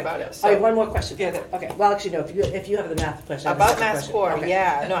questions Okay. about it. Oh, one more question. Yeah. Okay, well, actually, no, if you have the math question. I have a About second Mass question. Core, Okay.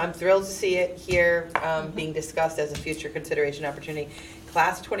 yeah, no, I'm thrilled to see it here being discussed as a future consideration opportunity.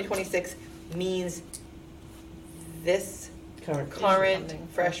 Class of 2026 means this current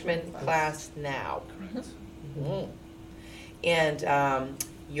freshman class now. Correct. Mhm. And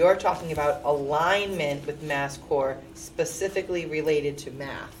you're talking about alignment with Mass Core specifically related to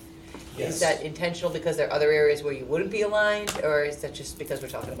math. Yes. Is that intentional because there are other areas where you wouldn't be aligned, or is that just because we're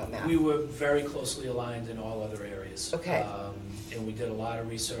talking about math? We were very closely aligned in all other areas. Okay. And we did a lot of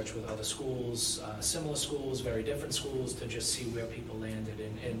research with other schools, similar schools, very different schools, to just see where people landed.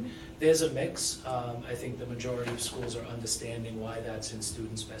 And there's a mix. I think the majority of schools are understanding why that's in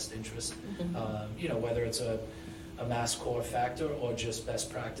students' best interest. You know, whether it's a Mass Core factor or just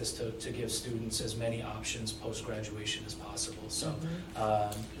best practice to give students as many options post-graduation as possible. So,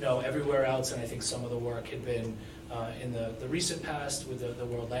 you know, everywhere else, and I think some of the work had been in the recent past with the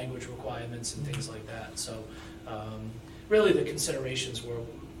world language requirements and things like that. So, really the considerations were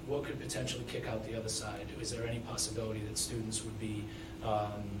what could potentially kick out the other side. Is there any possibility that students would be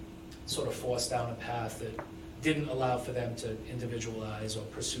sort of forced down a path that didn't allow for them to individualize or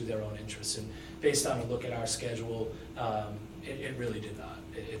pursue their own interests? And based on a look at our schedule, it really did not.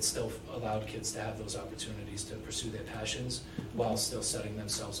 It still allowed kids to have those opportunities to pursue their passions while still setting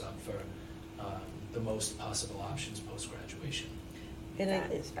themselves up for the most possible options post-graduation. And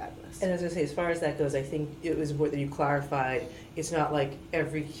That is fabulous. And as I say, as far as that goes, I think it was important that you clarified, it's not like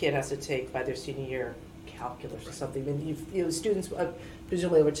every kid has to take by their senior year calculus or something. And you know, students,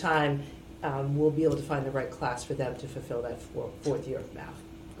 presumably over time, will be able to find the right class for them to fulfill that fourth year of math.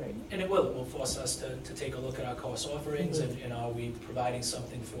 Great. And it will force us to take a look at our course offerings and are we providing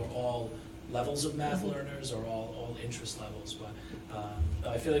something for all levels of math learners or all interest levels. But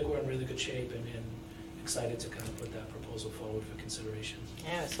I feel like we're in really good shape and excited to kind of put that proposal forward for consideration.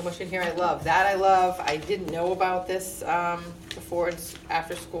 Yeah, so much in here I love. That I love. I didn't know about this before and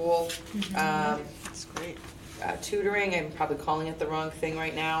after school. That's great. Tutoring, I'm probably calling it the wrong thing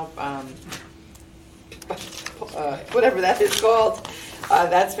right now. Whatever that is called.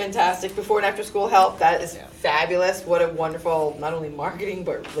 That's fantastic. Before and after school help, that is fabulous. What a wonderful, not only marketing,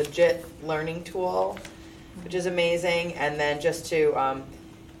 but legit learning tool, which is amazing. And then just to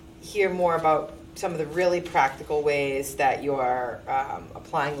hear more about some of the really practical ways that you're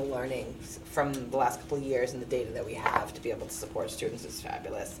applying the learning from the last couple of years and the data that we have to be able to support students is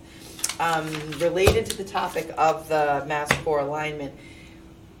fabulous. Related to the topic of the Mass Core alignment,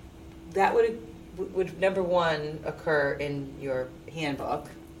 that would number one occur in your handbook,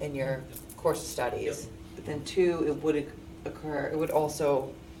 in your course of studies. But then two, it would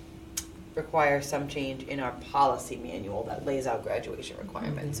also require some change in our policy manual that lays out graduation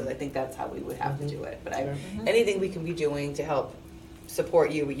requirements. So I think that's how we would have to do it. But anything we can be doing to help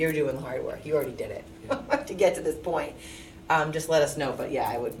support you, you're doing the hard work. You already did it to get to this point. Just let us know. But yeah,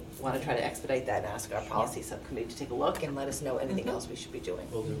 I would want to try to expedite that and ask our policy subcommittee to take a look and let us know anything else we should be doing.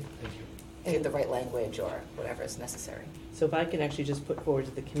 Will do. Thank you. Get the right language or whatever is necessary. So if I can actually just put forward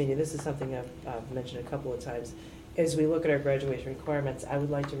to the committee, this is something I've mentioned a couple of times. As we look at our graduation requirements, I would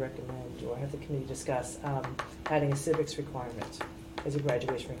like to recommend or have the committee discuss adding a civics requirement as a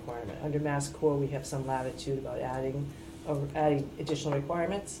graduation requirement. Under Mass Core, we have some latitude about adding additional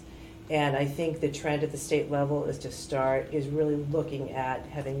requirements. And I think the trend at the state level is really looking at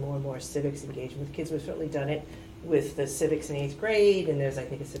having more and more civics engagement with kids. We've certainly done it with the civics in 8th grade, and there's, I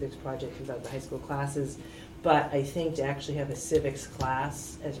think, a civics project about the high school classes. But I think to actually have a civics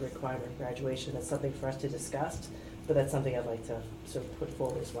class as a requirement for graduation, that's something for us to discuss, but that's something I'd like to sort of put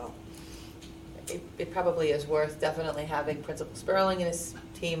forward as well. It probably is worth definitely having Principal Sperling and his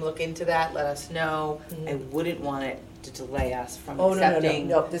team look into that, let us know. I wouldn't want it to delay us from accepting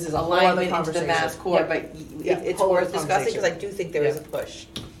No, this is a whole other alignment into the Mass conversation. Core, Yeah. but Yeah, it's whole other worth discussing because I do think there is a Yeah. push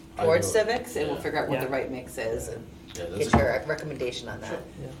I towards do. civics, and we'll figure out what Yeah. the right mix is and Yeah, there's get your recommendation on that.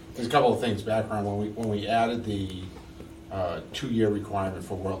 There's a couple of things background. When we added the 2-year requirement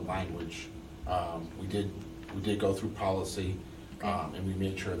for world language, we did go through policy, and we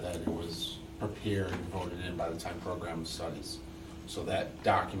made sure that it was prepared and voted in by the time program studies. So that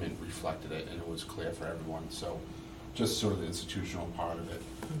document reflected it, and it was clear for everyone. So just sort of the institutional part of it.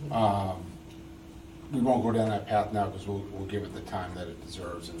 We won't go down that path now because we'll give it the time that it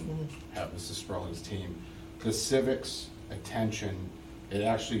deserves and have Mrs. Sperling's team. The civics attention it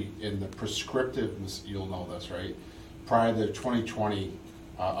actually, in the prescriptive, you'll know this, right? Prior to the 2020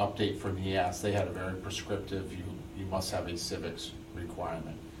 update from NEAS, they had a very prescriptive, you must have a civics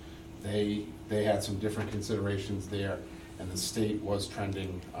requirement. They had some different considerations there, and the state was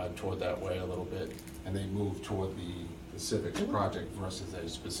trending toward that way a little bit, and they moved toward the civics project versus a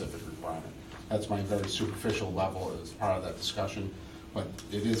specific requirement. That's my very superficial level as part of that discussion, but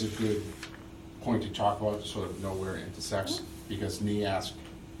it is a good point to talk about to sort of know where it intersects, because NEAS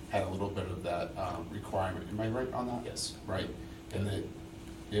had a little bit of that requirement. Am I right on that? Yes. Right, and that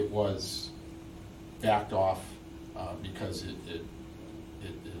it was backed off because it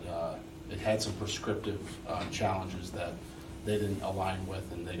had some prescriptive challenges that they didn't align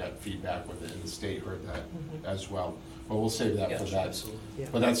with, and they got feedback with it, and the state heard that as well. But we'll save that for that. Absolutely. Yeah.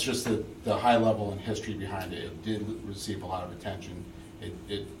 But that's just the high level and history behind it. It did receive a lot of attention.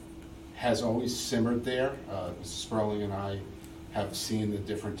 It has always simmered there. Mrs. Sperling and I have seen the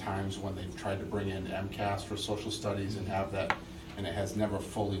different times when they've tried to bring in MCAS for social studies and have that, and it has never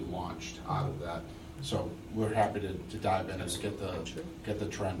fully launched out of that. So we're happy to dive in and get the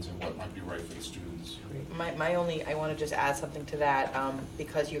trends and what might be right for the students. My only, I want to just add something to that,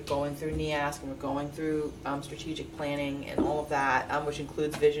 because you're going through NEASC and we're going through strategic planning and all of that, which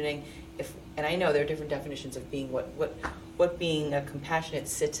includes visioning. And I know there are different definitions of being what being a compassionate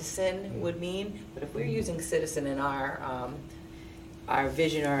citizen would mean, but if we're using citizen in our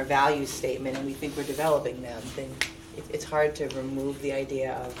vision or our values statement, and we think we're developing them, then it's hard to remove the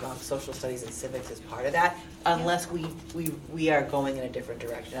idea of social studies and civics as part of that, unless we are going in a different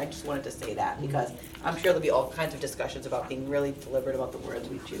direction. I just wanted to say that, because I'm sure there'll be all kinds of discussions about being really deliberate about the words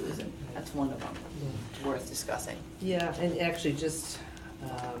we choose, and that's one of them worth discussing. Yeah, and actually just,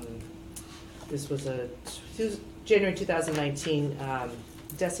 this was a January 2019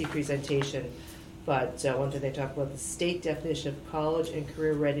 DESE presentation, but one thing they talk about, the state definition of college and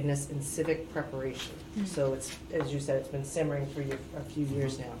career readiness and civic preparation. So it's, as you said, it's been simmering for a few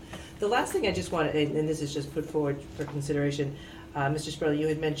years now. The last thing I just want to, and this is just put forward for consideration, Mr. Sperling, you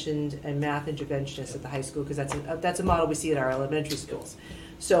had mentioned a math interventionist at the high school, because that's a model we see at our elementary schools.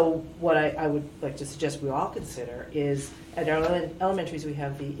 So what I would like to suggest we all consider is, at our elementaries we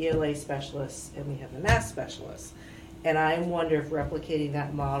have the ELA specialists and we have the math specialists. And I wonder if replicating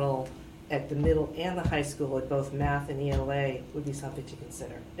that model at the middle and the high school at both math and ELA would be something to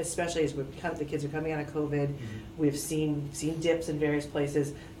consider, especially as the kids are coming out of COVID. We've seen dips in various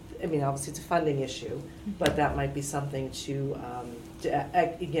places. I mean, obviously it's a funding issue, but that might be something to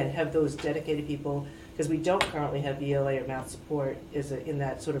again, have those dedicated people, because we don't currently have ELA or math support in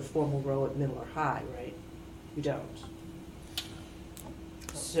that sort of formal role at middle or high, right? We don't.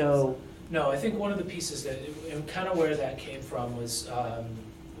 So. No, I think one of the pieces that, and kind of where that came from was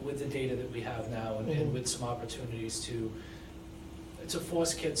with the data that we have now, and with some opportunities to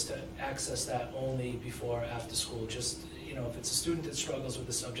force kids to access that only before after school. Just, you know, if it's a student that struggles with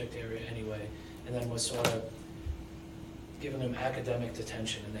the subject area anyway, and then we're sort of giving them academic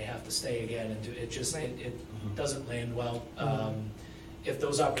detention and they have to stay again and do it, just it doesn't land well. If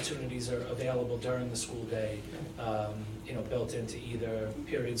those opportunities are available during the school day, you know, built into either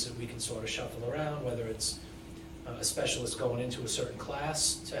periods that we can sort of shuffle around, whether it's a specialist going into a certain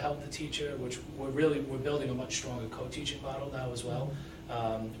class to help the teacher, which we're building a much stronger co-teaching model now as well,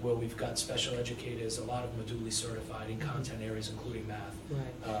 where we've got special educators, a lot of them are duly certified in content areas, including math.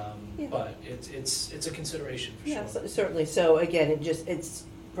 Right. But it's a consideration for sure. Yeah, certainly. So again, it's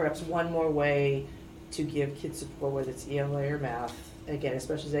perhaps one more way to give kids support, whether it's ELA or math. Again,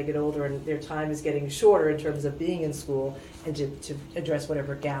 especially as they get older and their time is getting shorter in terms of being in school, and to address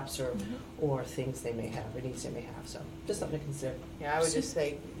whatever gaps or things they may have or needs they may have. So just something to consider. Yeah, I would just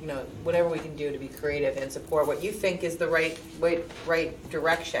say, you know, whatever we can do to be creative and support what you think is the right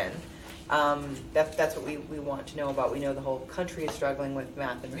direction. That's what we want to know about. We know the whole country is struggling with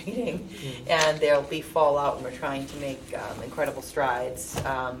math and reading, and there'll be fallout, and we're trying to make incredible strides.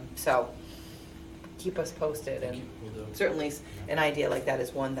 So keep us posted, and certainly an idea like that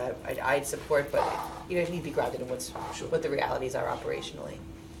is one that I'd support, but you know, need to be grounded in what the realities are operationally.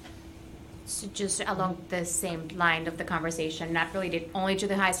 So just along the same line of the conversation, not related only to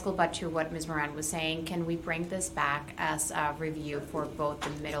the high school, but to what Ms. Moran was saying, can we bring this back as a review for both the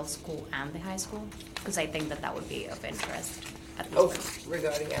middle school and the high school? Because I think that would be of interest at this point.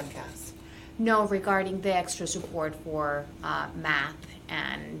 Regarding MCAS? No, regarding the extra support for math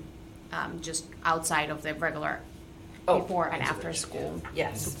and just outside of the regular before and after school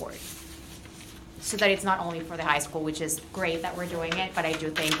support. So that it's not only for the high school, which is great that we're doing it, but I do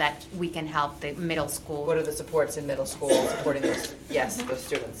think that we can help the middle school. What are the supports in middle school supporting those? Yes, those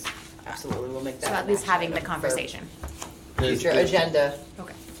students. Absolutely, we'll make that. So at least having the conversation. future agenda.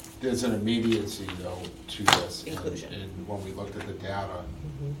 Okay. There's an immediacy though to this. Inclusion. And when we looked at the data,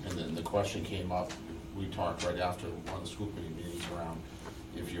 and then the question came up, we talked right after one of the school committee meetings around,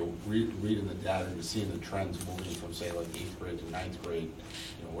 if you're reading the data, you're seeing the trends moving from say like 8th grade to 9th grade,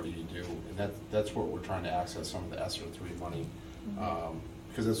 you know, what do you do? And that's what we're trying to access some of the ESSER 3 money,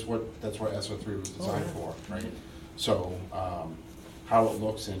 because that's what ESSER 3 was designed for, right? So how it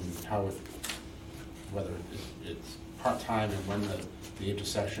looks and how it, whether it's part-time and when the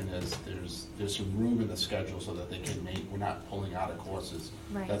intersection is, there's some room in the schedule so that they can make, we're not pulling out of courses.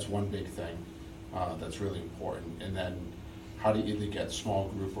 Right. That's one big thing that's really important. And then how to either get small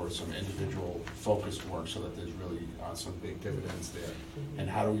group or some individual focused work so that there's really some big dividends there. And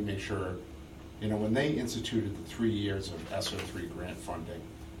how do we make sure, you know, when they instituted the 3 years of ESSER 3 grant funding,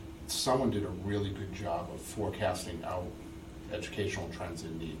 someone did a really good job of forecasting out educational trends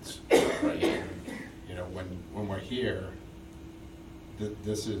and needs, right? And, you know, when we're here,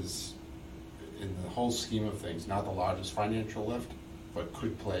 this is, in the whole scheme of things, not the largest financial lift, but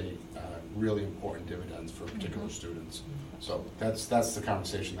could play really important dividends for particular students. So that's the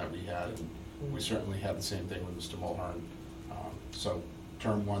conversation that we had, and we certainly had the same thing with Mr. Mulhern. So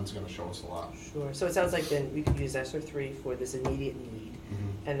term one's going to show us a lot. Sure. So it sounds like then we could use ESSER 3 for this immediate need,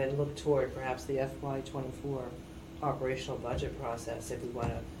 and then look toward perhaps the FY24 operational budget process if we want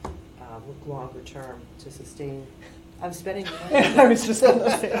to look longer term to sustain. I'm spending money. I was just going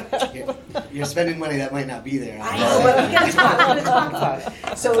to say You're spending money that might not be there. I know, but we gotta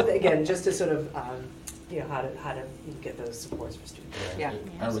talk. So again, just to sort of, you know, how to get those supports for students. Yeah.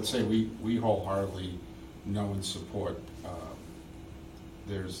 I would say we wholeheartedly know and support.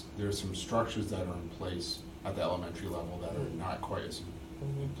 There's some structures that are in place at the elementary level that are not quite as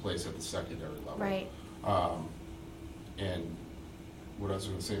in place at the secondary level. Right. And what I was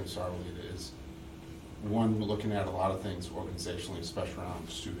going to say, sorry, Lita, is one, we're looking at a lot of things organizationally, especially around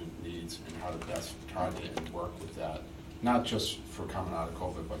student needs and how to best target and work with that. Not just for coming out of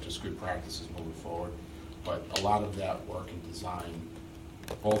COVID, but just good practices moving forward. But a lot of that work and design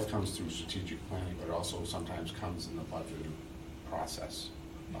both comes through strategic planning, but also sometimes comes in the budgeting process.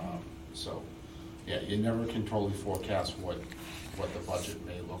 So, yeah, you never can totally forecast what the budget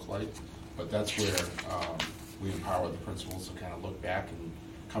may look like, but that's where we empower the principals to kind of look back and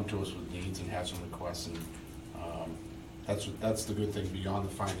come to us with needs and have some requests, and that's the good thing beyond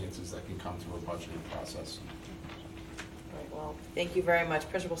the finances that can come through a budgeting process. All right, well, thank you very much,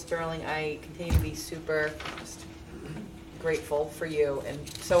 Principal Sterling. I continue to be super just grateful for you and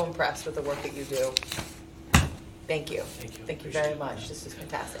so impressed with the work that you do. Thank you. Thank you. Thank you very much. This is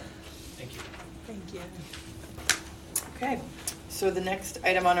fantastic. Thank you. Thank you. Okay, so the next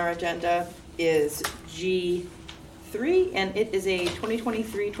item on our agenda is G3, and it is a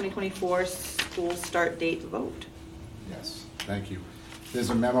 2023-2024 school start date vote. Yes, thank you. There's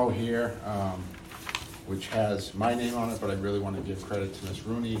a memo here which has my name on it, but I really want to give credit to Ms.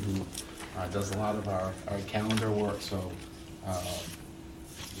 Rooney, who does a lot of our calendar work. So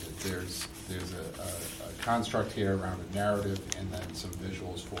there's a construct here around a narrative and then some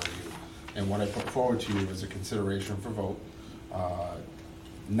visuals for you. And what I put forward to you is a consideration for vote,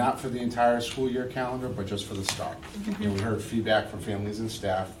 not for the entire school year calendar, but just for the start. You know, we heard feedback from families and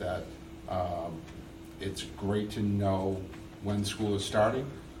staff that it's great to know when school is starting,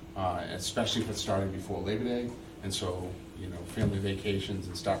 especially if it's starting before Labor Day. And so, you know, family vacations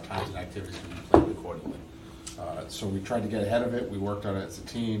and start times and activities can be planned accordingly. So we tried to get ahead of it. We worked on it as a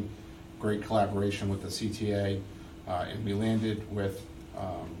team, great collaboration with the CTA, and we landed with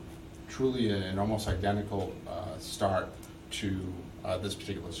truly an almost identical start to this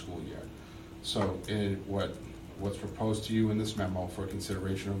particular school year. So what's proposed to you in this memo for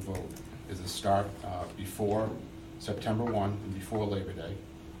consideration of vote is a start before September 1 and before Labor Day.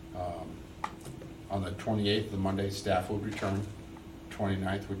 On the 28th, the Monday, staff would return.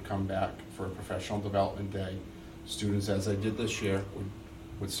 29th would come back for a professional development day. Students, as I did this year,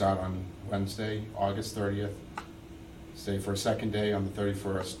 would start on Wednesday, August 30th, stay for a second day on the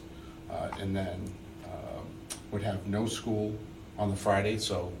 31st, and then would have no school on the Friday.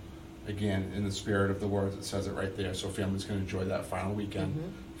 So again, in the spirit of the words, it says it right there, so families can enjoy that final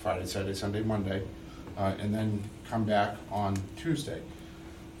weekend, Friday, Saturday, Sunday, Monday, and then come back on Tuesday.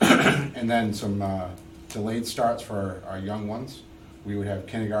 And then some delayed starts for our young ones. We would have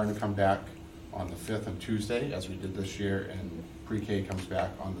kindergarten come back on the 5th on Tuesday, as we did this year, and pre-K comes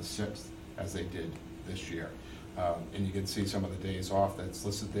back on the 6th, as they did this year. And you can see some of the days off that's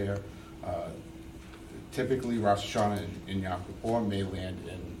listed there. Typically, Rosh Hashanah and Yom Kippur may land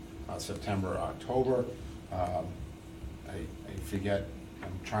in September or October. I forget,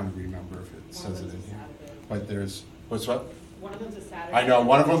 I'm trying to remember if it says it in here. but what's what? One of them's a Saturday. I know,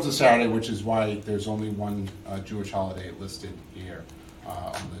 one of them's a Saturday, which is why there's only one Jewish holiday listed here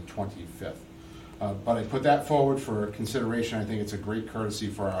on the 25th. But I put that forward for consideration. I think it's a great courtesy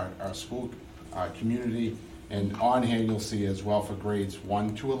for our school community. And on here, you'll see as well for grades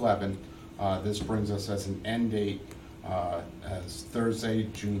 1 to 11, this brings us as an end date as Thursday,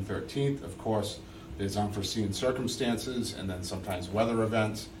 June 13th. Of course, there's unforeseen circumstances and then sometimes weather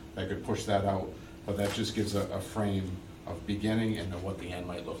events that could push that out. But that just gives a frame of beginning and of what the end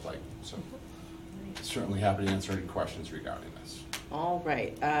might look like. So certainly happy to answer any questions regarding this. All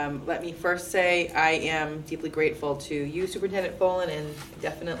right, let me first say I am deeply grateful to you, Superintendent Folin, and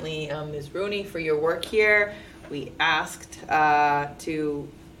definitely Ms. Rooney for your work here. We asked to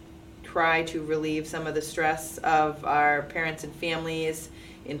try to relieve some of the stress of our parents and families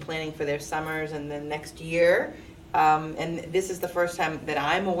in planning for their summers and then next year. And this is the first time that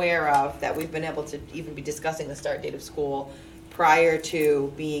I'm aware of that we've been able to even be discussing the start date of school prior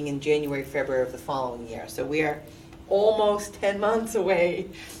to being in January, February of the following year. So we are almost 10 months away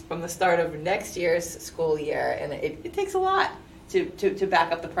from the start of next year's school year, and it takes a lot to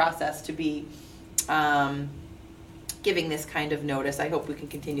back up the process to be giving this kind of notice. I hope we can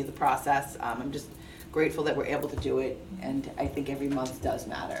continue the process. I'm just grateful that we're able to do it, and I think every month does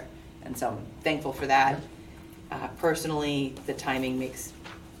matter, and so I'm thankful for that. Personally, the timing makes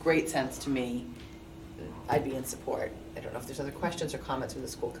great sense to me. I'd be in support. I don't know if there's other questions or comments from the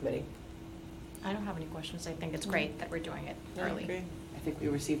school committee. I don't have any questions. I think it's great that we're doing it early. I think we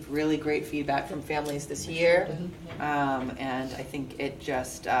received really great feedback from families this year, and I think it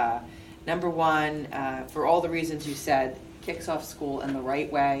just, number one, for all the reasons you said, kicks off school in the right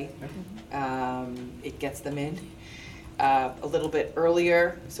way. It gets them in a little bit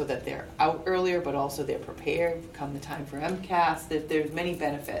earlier so that they're out earlier, but also they're prepared come the time for MCAS. There's many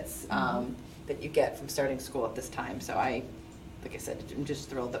benefits that you get from starting school at this time. So like I said, I'm just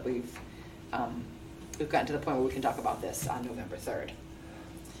thrilled that we've gotten to the point where we can talk about this on November 3rd.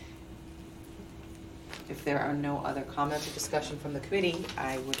 If there are no other comments or discussion from the committee,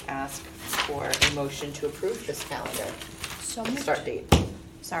 I would ask for a motion to approve this calendar. So moved. Start date.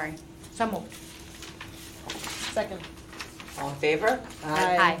 Sorry. So moved. Second. All in favor?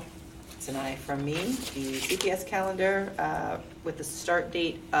 Aye. It's an aye from me. The CPS calendar with the start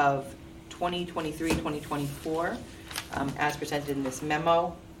date of 2023-2024, as presented in this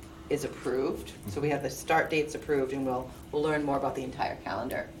memo, is approved. So we have the start dates approved, and we'll learn more about the entire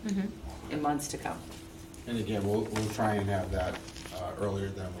calendar in months to come. And again, we'll try and have that earlier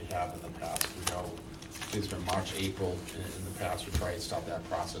than we have in the past. We know it's been March, April in the past. We try to stop that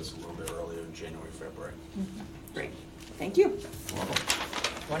process a little bit earlier in January, February. Great. Thank you.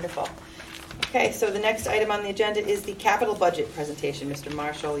 Wonderful. Okay, so the next item on the agenda is the capital budget presentation. Mr.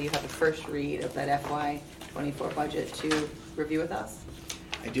 Marshall, you have a first read of that FY24 budget to review with us.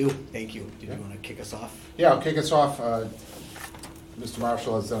 I do. Thank you. Do you want to kick us off? Yeah, I'll kick us off. Mr.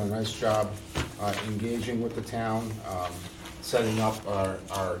 Marshall has done a nice job engaging with the town, setting up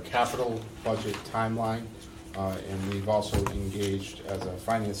our capital budget timeline, and we've also engaged as a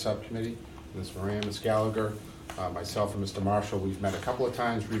finance subcommittee, Ms. Moran, Ms. Gallagher, myself and Mr. Marshall. We've met a couple of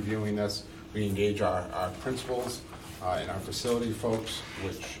times reviewing this. We engage our principals and our facility folks,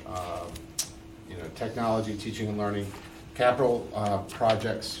 which, technology, teaching and learning, capital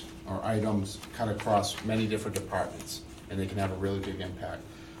projects or items cut across many different departments, and they can have a really big impact.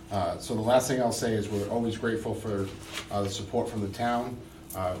 So the last thing I'll say is we're always grateful for the support from the town.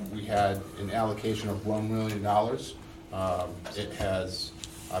 We had an allocation of $1 million. It has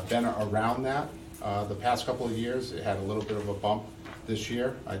been around that the past couple of years. It had a little bit of a bump this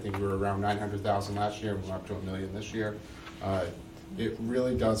year. I think we were around 900,000 last year. We're up to $1 million this year. It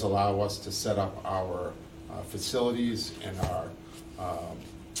really does allow us to set up our facilities and our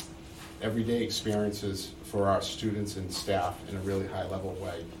everyday experiences for our students and staff in a really high level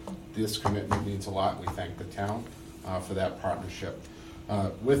way. This commitment means a lot. We thank the town for that partnership.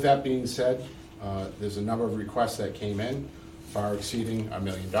 With that being said, there's a number of requests that came in, far exceeding $1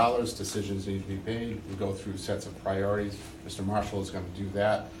 million. Decisions need to be made. We go through sets of priorities. Mr. Marshall is going to do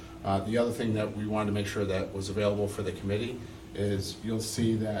that. The other thing that we wanted to make sure that was available for the committee is you'll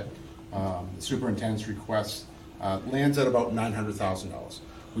see that the superintendent's request lands at about $900,000.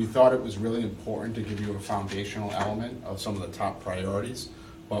 We thought it was really important to give you a foundational element of some of the top priorities,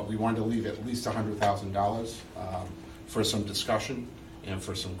 but we wanted to leave at least $100,000 for some discussion and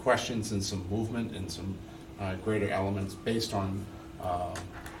for some questions and some movement and some greater elements based on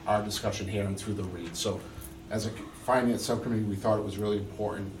our discussion here and through the read. So as a finance subcommittee, we thought it was really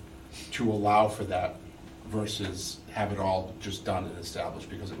important to allow for that versus have it all just done and established,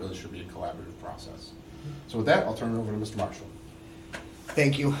 because it really should be a collaborative process. So with that, I'll turn it over to Mr. Marshall.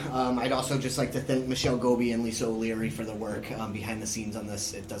 Thank you. I'd also just like to thank Michelle Goby and Lisa O'Leary for their work behind the scenes on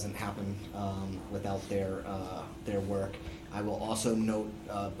this. It doesn't happen without their work. I will also note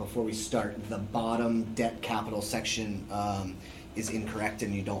before we start, the bottom debt capital section is incorrect,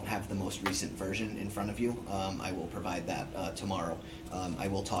 and you don't have the most recent version in front of you. I will provide that tomorrow. I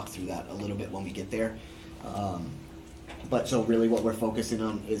will talk through that a little bit when we get there. But so really what we're focusing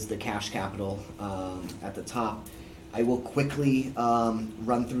on is the cash capital at the top. I will quickly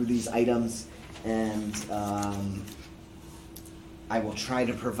run through these items, and I will try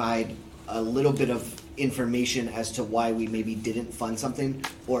to provide a little bit of information as to why we maybe didn't fund something,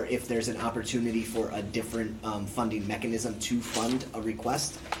 or if there's an opportunity for a different funding mechanism to fund a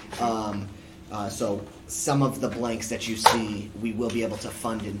request. So some of the blanks that you see, we will be able to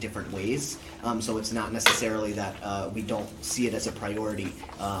fund in different ways. So it's not necessarily that we don't see it as a priority.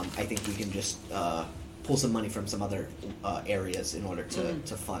 I think we can just pull some money from some other areas in order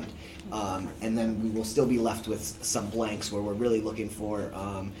to fund. And then we will still be left with some blanks where we're really looking for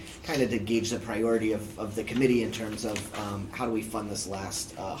kind of to gauge the priority of the committee in terms of how do we fund this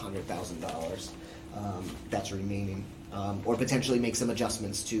last $100,000 that's remaining. Or potentially make some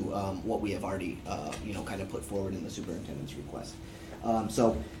adjustments to what we have already, kind of put forward in the superintendent's request.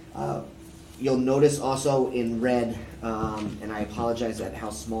 You'll notice also in red, and I apologize at how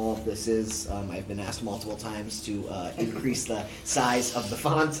small this is. I've been asked multiple times to increase the size of the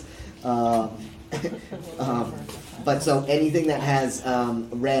font. But so anything that has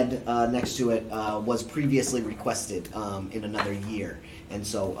red next to it was previously requested in another year. And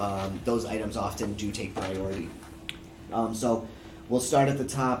so those items often do take priority. So we'll start at the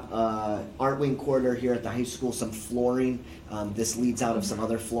top. Art Wing Corridor here at the high school, some flooring. This leads out of some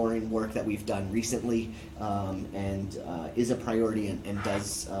other flooring work that we've done recently, and is a priority and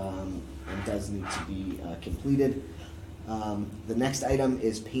does need to be completed. The next item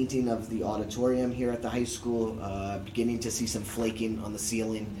is painting of the auditorium here at the high school, beginning to see some flaking on the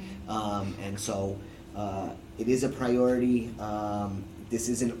ceiling, and so it is a priority. This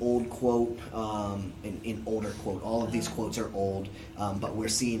is an old quote, an older quote. All of these quotes are old, but we're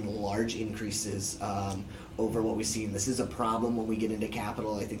seeing large increases over what we've seen. This is a problem when we get into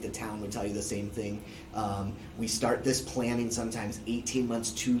capital. I think the town would tell you the same thing. We start this planning sometimes 18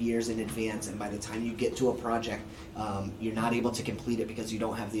 months, 2 years in advance, and by the time you get to a project, you're not able to complete it because you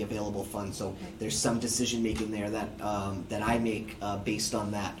don't have the available funds. So there's some decision making there that I make based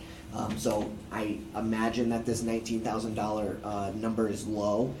on that. So I imagine that this $19,000 number is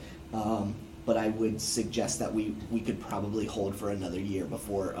low, but I would suggest that we could probably hold for another year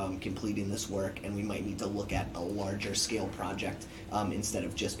before completing this work, and we might need to look at a larger scale project instead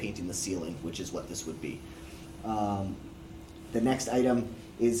of just painting the ceiling, which is what this would be. The next item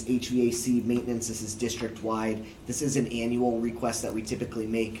is HVAC maintenance. This is district-wide. This is an annual request that we typically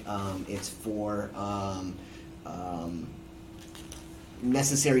make. It's for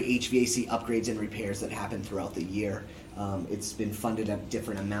necessary HVAC upgrades and repairs that happen throughout the year. It's been funded at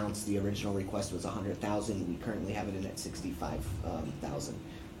different amounts. The original request was $100,000. We currently have it in at $65,000.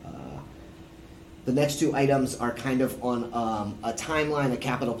 The next two items are kind of on a timeline, a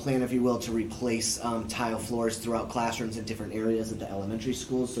capital plan, if you will, to replace tile floors throughout classrooms in different areas at the elementary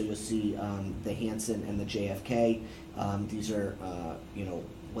schools. So you'll see the Hanson and the JFK. These are,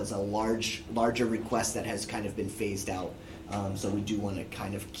 was a larger request that has kind of been phased out. So we do want to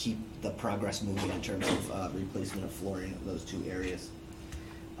kind of keep the progress moving in terms of replacement of flooring of those two areas.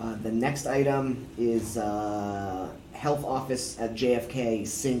 The next item is health office at JFK,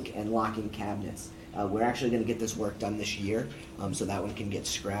 sink and locking cabinets. We're actually going to get this work done this year, so that one can get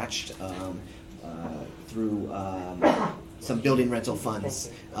scratched through some building rental funds.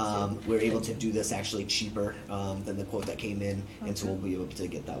 We're able to do this actually cheaper than the quote that came in, and so we'll be able to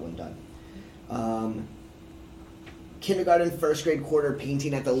get that one done. Kindergarten, first grade quarter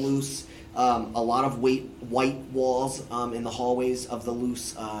painting at the Luce. A lot of white walls in the hallways of the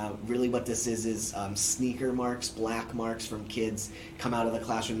Luce. Really what this is sneaker marks, black marks from kids come out of the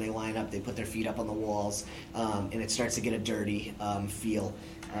classroom, they line up, they put their feet up on the walls, and it starts to get a dirty feel.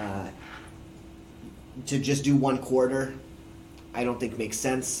 To just do one quarter, I don't think makes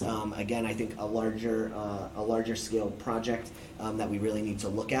sense. Again, I think a larger scale project that we really need to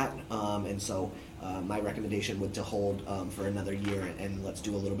look at, and so my recommendation would to hold for another year, and let's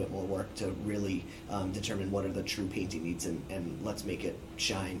do a little bit more work to really determine what are the true painting needs, and let's make it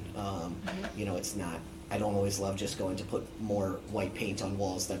shine. You know, it's not, I don't always love just going to put more white paint on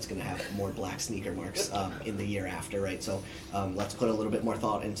walls that's going to have more black sneaker marks in the year after, right? So let's put a little bit more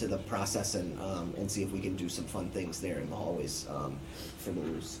thought into the process and see if we can do some fun things there in the hallways for the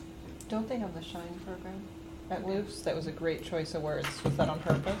Luce. Don't they have the Shine program at Luce? That was a great choice of words. Was that on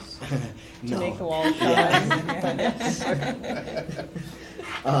purpose? To No. make the walls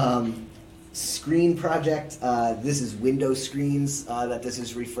shine? Screen project, this is window screens that this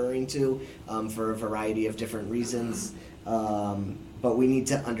is referring to for a variety of different reasons. But we need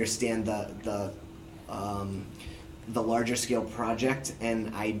to understand the larger scale project,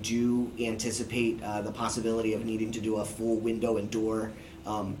 and I do anticipate the possibility of needing to do a full window and door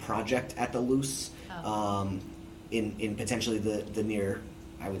project at the Luce in potentially the near,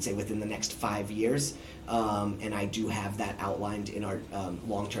 I would say within the next 5 years. And I do have that outlined in our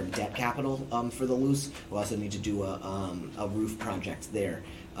long-term debt capital for the Luce. We also need to do a roof project there.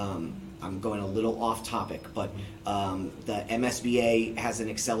 I'm going a little off topic, but the MSBA has an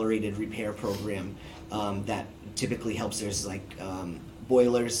accelerated repair program that typically helps. There's like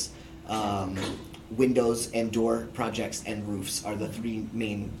boilers, windows and door projects, and roofs are the three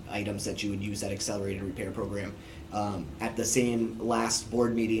main items that you would use that accelerated repair program. At the same last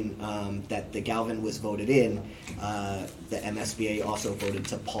board meeting that the Galvin was voted in, the MSBA also voted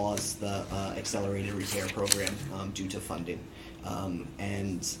to pause the accelerated repair program due to funding.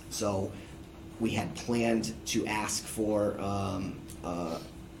 And so we had planned to ask for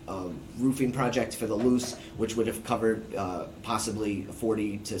a roofing project for the Luce, which would have covered possibly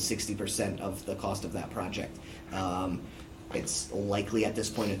 40 to 60% of the cost of that project. It's likely at this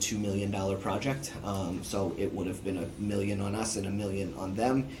point a $2 million project, so it would have been $1 million on us and $1 million on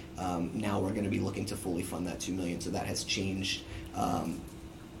them. Now we're going to be looking to fully fund that $2 million, so that has changed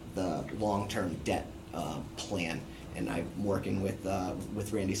the long-term debt plan. And I'm working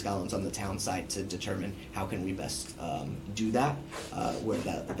with Randy Scollins on the town side to determine how can we best do that, where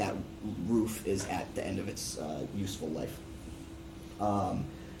that roof is at the end of its useful life.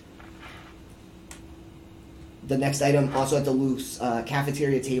 The next item, also at the Luce,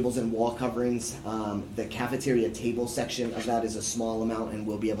 cafeteria tables and wall coverings. The cafeteria table section of that is a small amount, and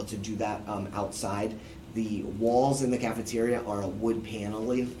we'll be able to do that outside. The walls in the cafeteria are a wood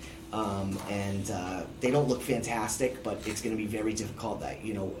paneling, and they don't look fantastic, but it's going to be very difficult. That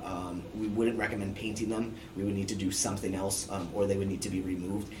we wouldn't recommend painting them. We would need to do something else, or they would need to be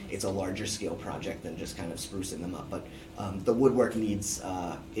removed. It's a larger scale project than just kind of sprucing them up. But the woodwork needs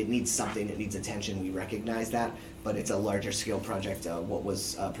something. It needs attention. We recognize that, but it's a larger scale project. What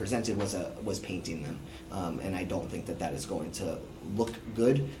was presented was painting them, and I don't think that is going to look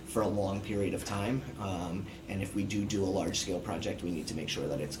good for a long period of time. And if we do a large scale project, we need to make sure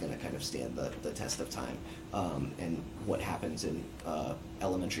that it's going to kind of stand the test of time. And what happens in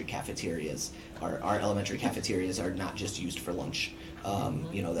elementary cafeterias, our elementary cafeterias are not just used for lunch.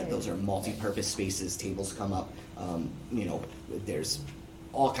 That those are multi-purpose spaces. Tables come up. There's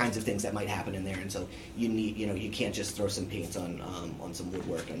all kinds of things that might happen in there, and so you need, you can't just throw some paint on some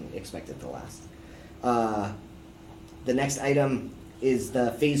woodwork and expect it to last. The next item is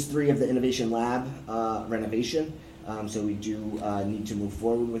the phase 3 of the Innovation Lab renovation. So we do need to move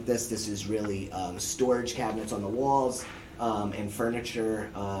forward with this. This is really storage cabinets on the walls and furniture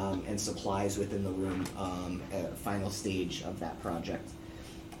and supplies within the room, final stage of that project.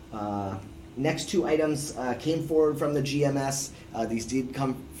 Next two items came forward from the GMS. These did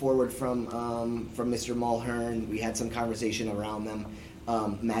come forward from Mr. Mulhern. We had some conversation around them.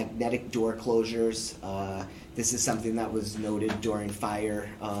 Magnetic door closures. This is something that was noted during fire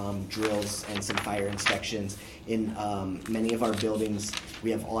drills and some fire inspections. In many of our buildings,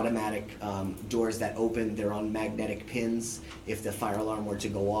 we have automatic doors that open. They're on magnetic pins. If the fire alarm were to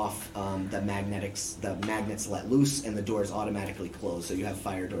go off, the magnets let loose and the doors automatically close. So you have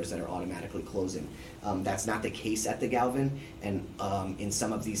fire doors that are automatically closing. That's not the case at the Galvin, and in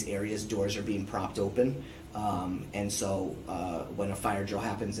some of these areas, doors are being propped open. And so when a fire drill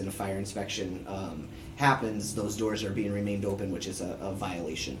happens and a fire inspection happens, those doors are being remained open, which is a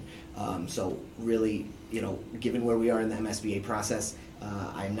violation. So really, given where we are in the MSBA process,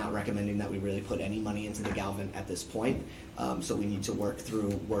 I'm not recommending that we really put any money into the Galvin at this point. So we need to work through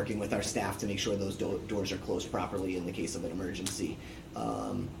working with our staff to make sure those doors are closed properly in the case of an emergency.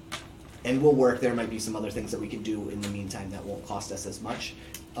 And we'll work. There might be some other things that we can do in the meantime that won't cost us as much.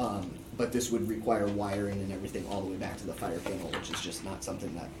 But this would require wiring and everything all the way back to the fire panel, which is just not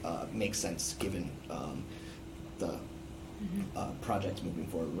something that makes sense given the project moving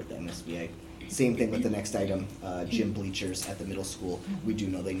forward with the MSBA. Same thing with the next item, gym bleachers at the middle school. We do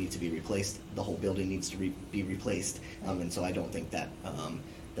know they need to be replaced. The whole building needs to be replaced, and so I don't think that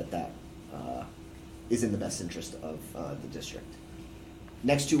that is in the best interest of the district.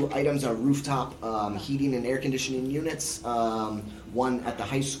 Next two items are rooftop heating and air conditioning units, one at the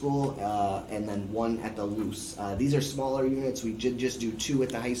high school and then one at the Luce. These are smaller units. We did just do two at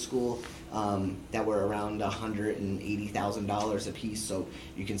the high school that were around $180,000 a piece, so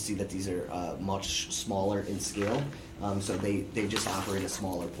you can see that these are much smaller in scale. So they just operate a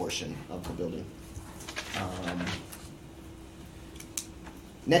smaller portion of the building.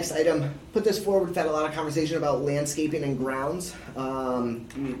 Next item, put this forward. We've had a lot of conversation about landscaping and grounds.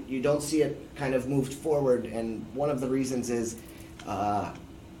 You don't see it kind of moved forward, and one of the reasons is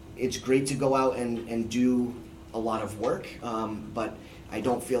it's great to go out and do a lot of work, but I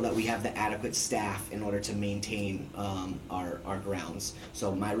don't feel that we have the adequate staff in order to maintain our grounds.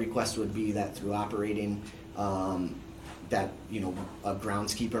 So my request would be that through operating, that a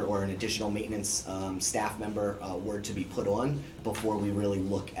groundskeeper or an additional maintenance staff member were to be put on before we really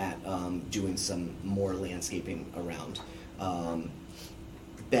look at doing some more landscaping around.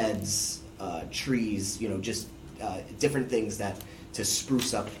 Beds, trees, just different things that to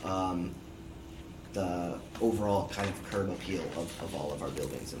spruce up the overall kind of curb appeal of all of our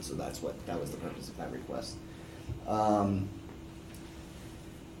buildings, and so that was the purpose of that request.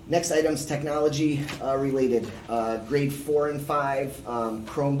 Next item's technology related. Grade 4 and 5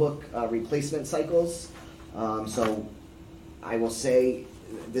 Chromebook replacement cycles. So I will say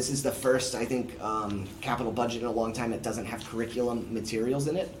this is the first, I think, capital budget in a long time that doesn't have curriculum materials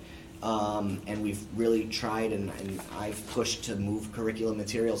in it. And we've really tried, and I've pushed to move curriculum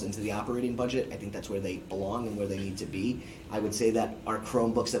materials into the operating budget. I think that's where they belong and where they need to be. I would say that our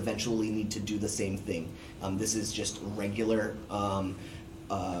Chromebooks eventually need to do the same thing. This is just regular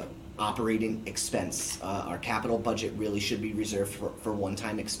operating expense. Our capital budget really should be reserved for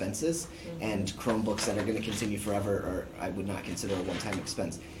one-time expenses, and Chromebooks that are going to continue forever I would not consider a one-time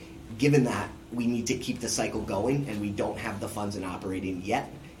expense. Given that, we need to keep the cycle going, and we don't have the funds in operating yet.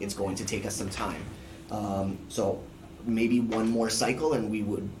 It's going to take us some time. So maybe one more cycle, and we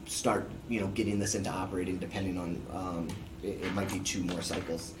would start, getting this into operating. Depending on, it might be 2 more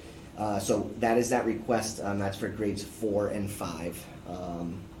cycles. So that is that request. That's for grades 4 and 5.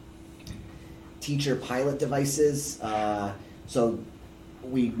 Teacher pilot devices. So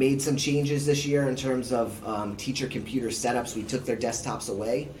we made some changes this year in terms of teacher computer setups. We took their desktops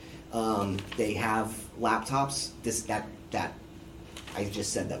away. They have laptops. That I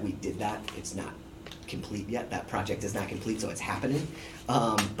just said that we did that. It's not complete yet. That project is not complete, so it's happening.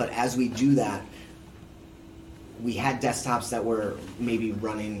 But as we do that, we had desktops that were maybe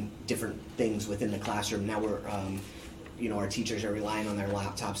running different things within the classroom. Now we're, our teachers are relying on their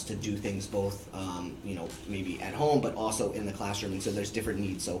laptops to do things both, maybe at home, but also in the classroom. And so there's different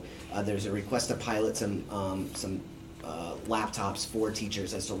needs. So there's a request to pilot some laptops for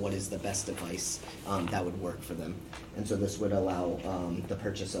teachers as to what is the best device that would work for them. And so this would allow the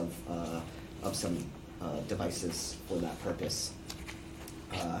purchase of some devices for that purpose.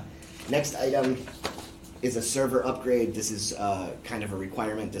 Next item is a server upgrade. This is kind of a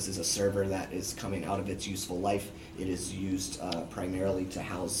requirement. This is a server that is coming out of its useful life. It is used primarily to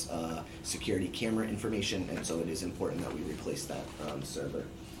house security camera information, and so it is important that we replace that server.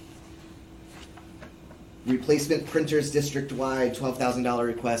 Replacement printers district-wide, $12,000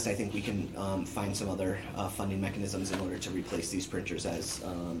 request. I think we can find some other funding mechanisms in order to replace these printers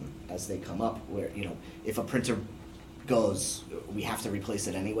as they come up. Where if a printer goes, we have to replace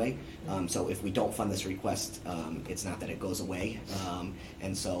it anyway. So if we don't fund this request, it's not that it goes away.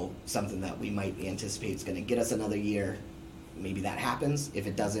 And so something that we might anticipate is going to get us another year. Maybe that happens. If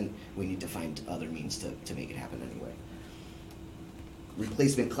it doesn't, we need to find other means to make it happen anyway.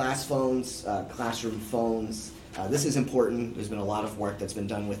 Replacement class phones, classroom phones. This is important. There's been a lot of work that's been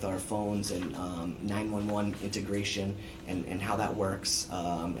done with our phones and 911 integration and how that works.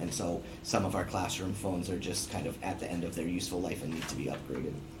 And so some of our classroom phones are just kind of at the end of their useful life and need to be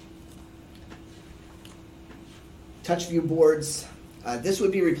upgraded. TouchView boards. This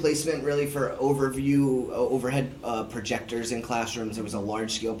would be replacement really for overhead projectors in classrooms. There was a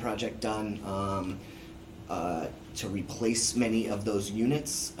large-scale project done to replace many of those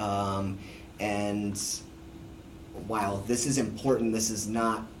units. And while this is important, this is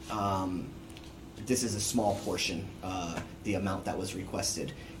not this is a small portion, the amount that was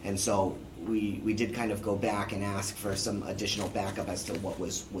requested. And so we did kind of go back and ask for some additional backup as to what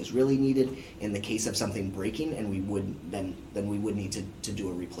was really needed in the case of something breaking, and we would then we would need to do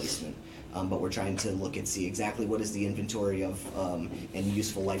a replacement. But we're trying to look and see exactly what is the inventory of and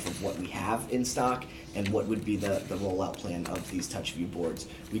useful life of what we have in stock, and what would be the rollout plan of these TouchView boards.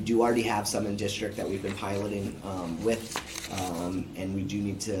 We do already have some in district that we've been piloting with, and we do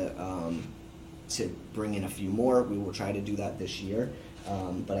need to bring in a few more. We will try to do that this year,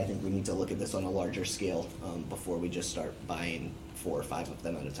 but I think we need to look at this on a larger scale before we just start buying 4 or 5 of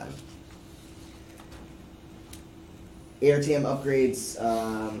them at a time. AirTam upgrades,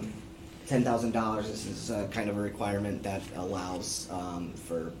 $10,000. This is kind of a requirement that allows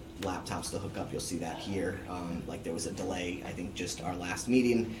for laptops to hook up. You'll see that here. Like there was a delay, I think, just our last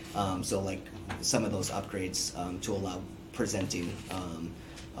meeting. So like some of those upgrades to allow presenting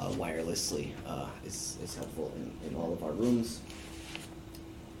wirelessly is helpful in all of our rooms.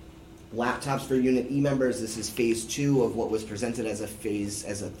 Laptops for Unit E members. This is phase 2 of what was presented as a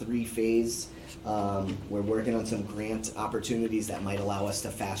 3-phase. We're working on some grant opportunities that might allow us to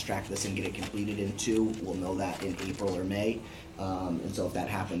fast track this and get it completed in 2. We'll know that in April or May. And so if that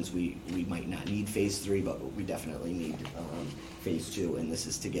happens, we might not need phase 3, but we definitely need phase 2. And this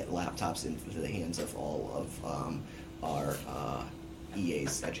is to get laptops into the hands of all of our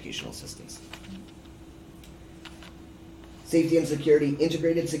EA's, educational assistants. Safety and security,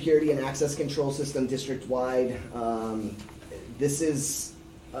 integrated security and access control system district-wide. This is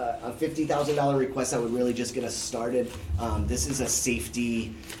a $50,000 request that would really just get us started. This is a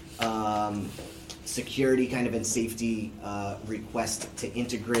safety, security kind of and safety request to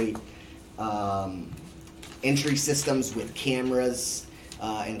integrate entry systems with cameras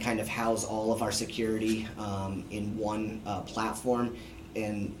and kind of house all of our security in one platform,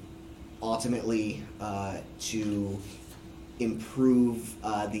 and ultimately to improve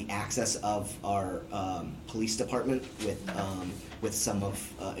the access of our police department with some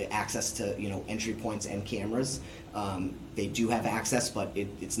of access to entry points and cameras. They do have access, but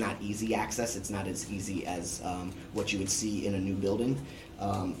it's not easy access. It's not as easy as what you would see in a new building.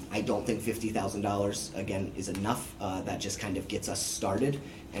 I don't think $50,000 again is enough. That just kind of gets us started,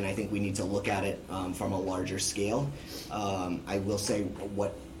 and I think we need to look at it from a larger scale. I will say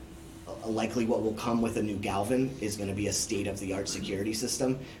likely what will come with a new Galvin is going to be a state-of-the-art security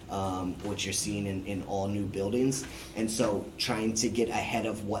system, which you're seeing in all new buildings. And so trying to get ahead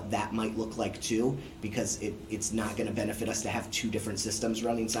of what that might look like too, because it's not going to benefit us to have 2 different systems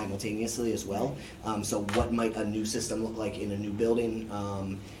running simultaneously as well. So what might a new system look like in a new building?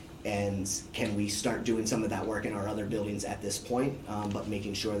 And can we start doing some of that work in our other buildings at this point, but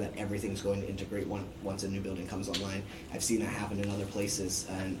making sure that everything's going to integrate once a new building comes online. I've seen that happen in other places,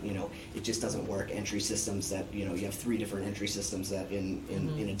 and it just doesn't work. Entry systems that you have 3 different entry systems that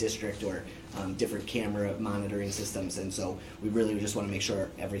in a district, or different camera monitoring systems, and so we really just want to make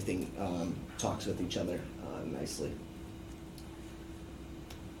sure everything talks with each other nicely.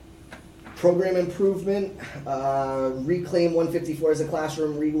 Program improvement, reclaim 154 as a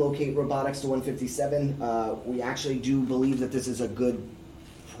classroom, relocate robotics to 157. We actually do believe that this is a good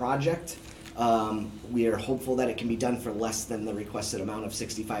project. We are hopeful that it can be done for less than the requested amount of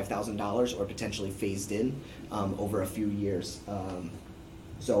 $65,000, or potentially phased in over a few years.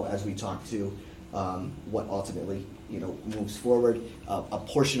 So as we talk to what ultimately moves forward, a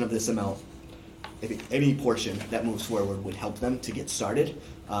portion of this amount, I think any portion that moves forward would help them to get started,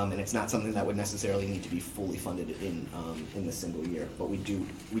 and it's not something that would necessarily need to be fully funded in the single year. But we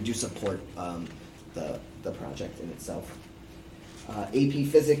do support the project in itself. AP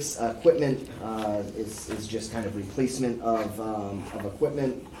Physics equipment is just kind of replacement of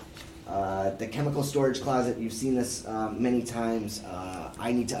equipment. The chemical storage closet, you've seen this many times.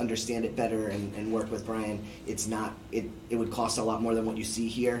 I need to understand it better and work with Brian. It would cost a lot more than what you see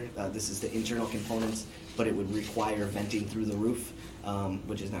here. This is the internal components, but it would require venting through the roof,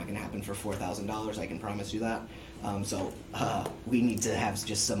 which is not going to happen for $4,000, I can promise you that. So we need to have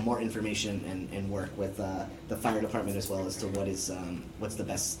just some more information and work with the fire department as well as to what's the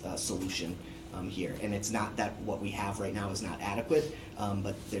best solution here. And it's not that what we have right now is not adequate,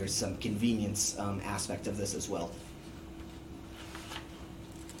 but there's some convenience aspect of this as well.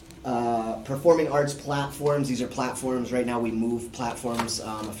 Performing arts platforms. These are platforms. Right now we move platforms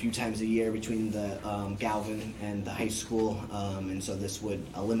a few times a year between the Galvin and the high school, and so this would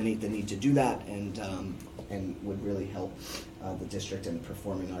eliminate the need to do that, and would really help the district in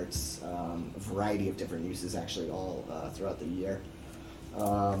performing arts, a variety of different uses actually all throughout the year.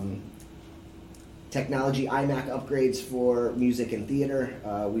 Technology iMac upgrades for music and theater.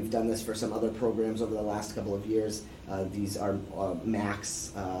 We've done this for some other programs over the last couple of years. These are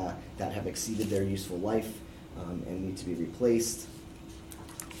Macs that have exceeded their useful life and need to be replaced.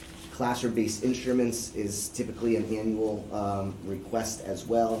 Classroom-based instruments is typically an annual request as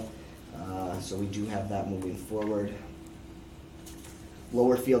well, so we do have that moving forward.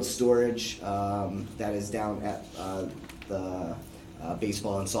 Lower field storage, that is down at the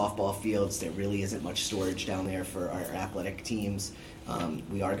baseball and softball fields. There really isn't much storage down there for our athletic teams.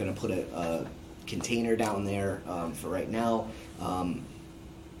 We are going to put a container down there for right now.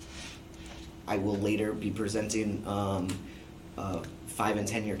 I will later be presenting a 5 and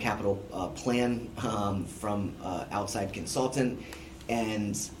 10 year capital plan from outside consultant,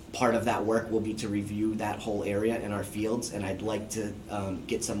 and part of that work will be to review that whole area in our fields, and I'd like to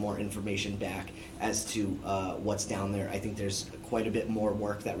get some more information back as to what's down there. I think there's quite a bit more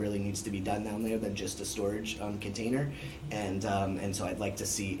work that really needs to be done down there than just a storage container, and so I'd like to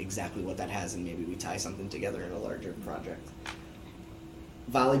see exactly what that has, and maybe we tie something together in a larger project.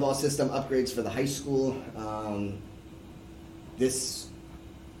 Volleyball system upgrades for the high school. This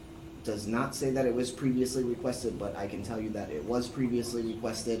does not say that it was previously requested, but I can tell you that it was previously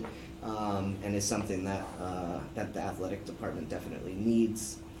requested, and is something that that the athletic department definitely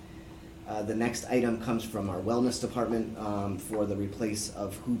needs. The next item comes from our wellness department for the replace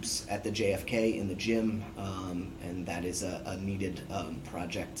of hoops at the JFK in the gym, and that is a needed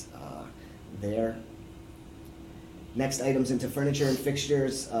project there. Next items into furniture and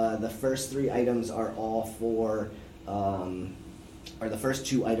fixtures. The first 3 items are all for the first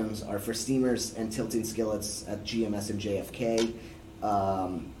 2 items are for steamers and tilting skillets at GMS and JFK.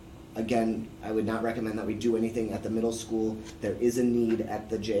 Again, I would not recommend that we do anything at the middle school. There is a need at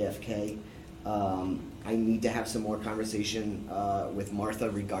the JFK. I need to have some more conversation with Martha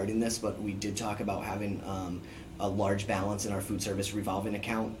regarding this, but we did talk about having a large balance in our food service revolving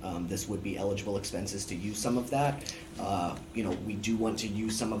account. This would be eligible expenses to use some of that. We do want to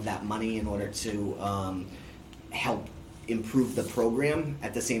use some of that money in order to help improve the program.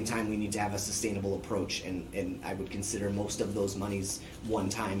 At the same time, we need to have a sustainable approach, and I would consider most of those monies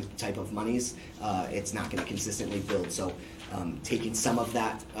one-time type of monies. It's not going to consistently build, so taking some of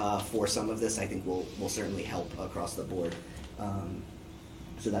that for some of this, I think will certainly help across the board.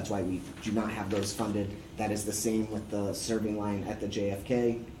 So that's why we do not have those funded. That is the same with the serving line at the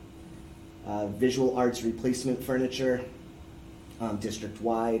JFK. Visual arts replacement furniture,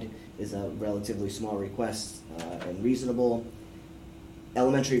 district-wide, is a relatively small request and reasonable.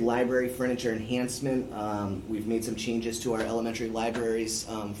 Elementary library furniture enhancement. We've made some changes to our elementary libraries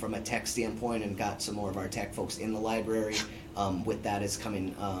from a tech standpoint and got some more of our tech folks in the library. With that is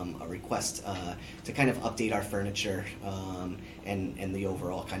coming a request to kind of update our furniture and the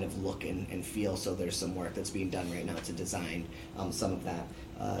overall kind of look and feel. So there's some work that's being done right now to design some of that.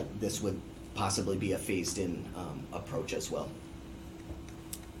 This would possibly be a phased-in approach as well.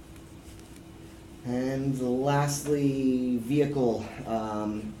 And lastly, vehicle.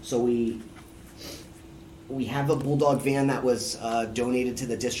 So we have a Bulldog van that was donated to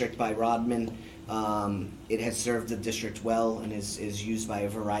the district by Rodman. It has served the district well and is used by a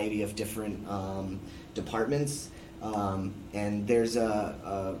variety of different departments. And there's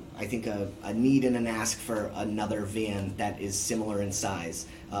I think a need and an ask for another van that is similar in size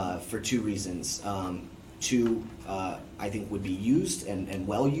for 2 reasons. 2, I think would be used and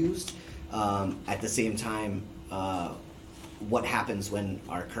well used. At the same time, what happens when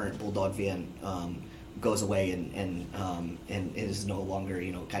our current Bulldog van goes away and is no longer,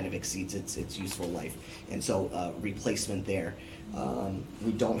 kind of exceeds its useful life. And so replacement there.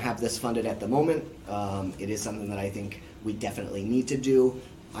 We don't have this funded at the moment. It is something that I think we definitely need to do.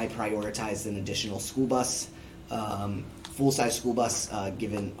 I prioritized an additional school bus, full-size school bus,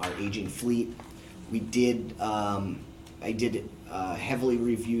 given our aging fleet. I did heavily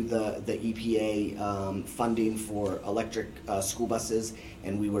review the EPA funding for electric school buses,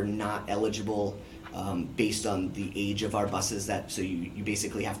 and we were not eligible based on the age of our buses. So you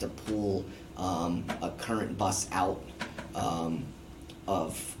basically have to pull a current bus out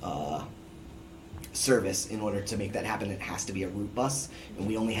of service in order to make that happen. It has to be a route bus, and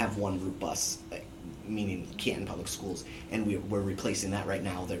we only have one route bus, meaning Canton Public Schools, and we're replacing that right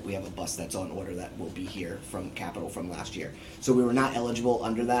now. That we have a bus that's on order that will be here from Capital from last year. So we were not eligible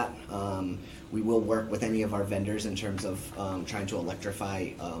under that. We will work with any of our vendors in terms of trying to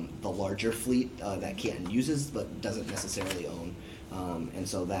electrify the larger fleet that Canton uses but doesn't necessarily own. And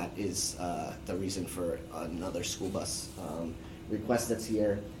so that is the reason for another school bus request that's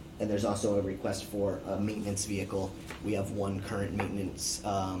here. And there's also a request for a maintenance vehicle. We have one current maintenance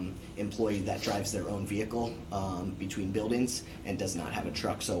employee that drives their own vehicle between buildings and does not have a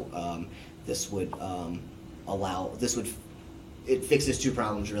truck. So this would it fixes two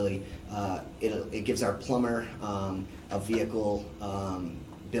problems really. It gives our plumber a vehicle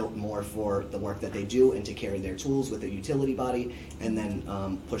built more for the work that they do and to carry their tools with a utility body, and then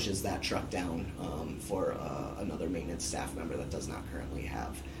pushes that truck down for another maintenance staff member that does not currently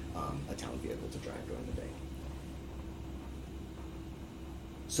have a town vehicle to drive during the day.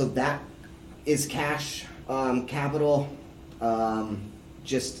 So that is cash capital,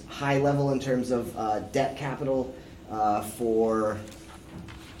 just high level in terms of debt capital for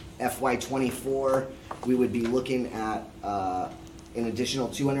FY24. We would be looking at an additional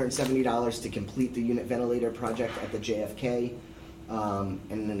 $270 to complete the unit ventilator project at the JFK, and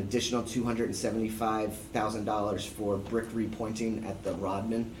an additional $275,000 for brick repointing at the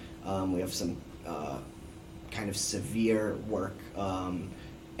Rodman. We have some kind of severe work,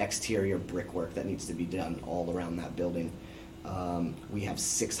 exterior brickwork that needs to be done all around that building. We have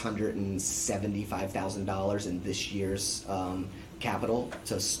 $675,000 in this year's capital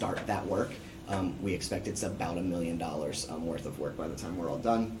to start that work. We expect it's about $1 million worth of work by the time we're all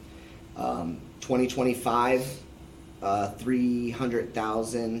done. 2025,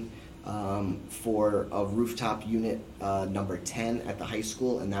 $300,000 for a rooftop unit number 10 at the high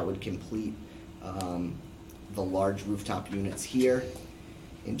school, and that would complete the large rooftop units here.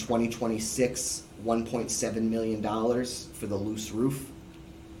 In 2026, $1.7 million for the loose roof.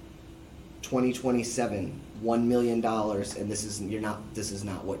 2027, $1 million, and this is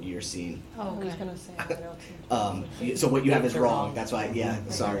not what you're seeing. Oh, I was gonna say, I know it's So what you have is wrong. That's why, yeah,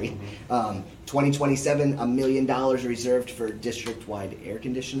 sorry. 2027, $1 million reserved for district-wide air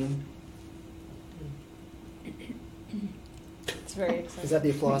conditioning. It's very exciting. Is that the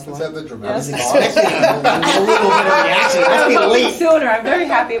applause line? Is that the dramatic Yes. pause? A little bit of reaction. That's me late. Sooner, I'm very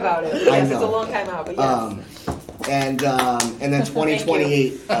happy about it. I Yes, it's a know. long time out, but yes. And then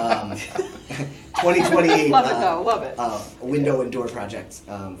 2028, 2028. Love it though, love it. A window and door project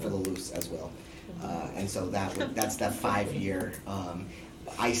for the loose as well. And so that's that 5-year.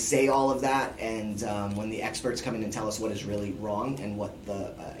 I say all of that, and when the experts come in and tell us what is really wrong and what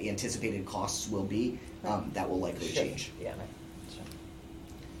the anticipated costs will be, that will likely change. Yeah.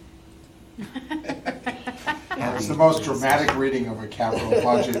 It's the most dramatic reading of a capital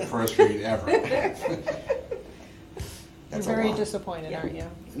budget first read ever. You're That's a very lot. disappointed, aren't you?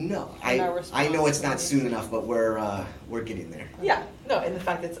 No, In our I know it's not response. soon enough, but we're getting there. Yeah, no, and the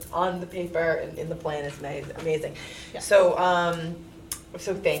fact that it's on the paper and in the plan is amazing. Yeah. So,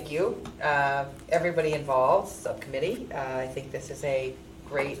 so thank you, everybody involved, subcommittee. I think this is a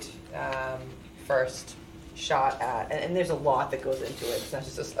great first shot at, and there's a lot that goes into it. It's not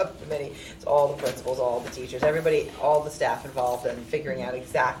just a subcommittee, it's all the principals, all the teachers, everybody, all the staff involved in figuring out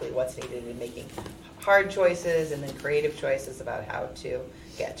exactly what's needed and making hard choices and then creative choices about how to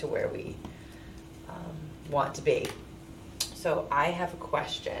get to where we want to be. So I have a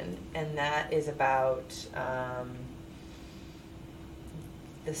question, and that is about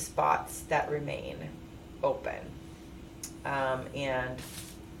the spots that remain open. And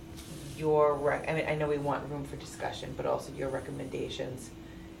I know we want room for discussion, but also your recommendations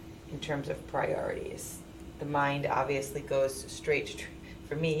in terms of priorities. The mind obviously goes straight to,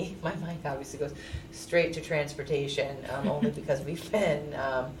 for me, my mind obviously goes straight to transportation, only because we've been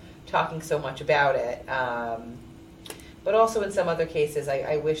talking so much about it. But also in some other cases,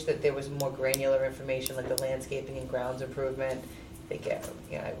 I wish that there was more granular information, like the landscaping and grounds improvement. I think, at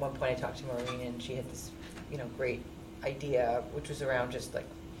one point I talked to Maureen, and she had this, great idea, which was around just like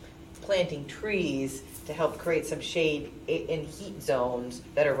planting trees to help create some shade in heat zones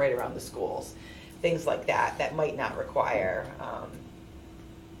that are right around the schools. Things like that might not require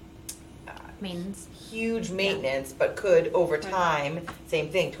Maintenance. huge maintenance, but could over time, same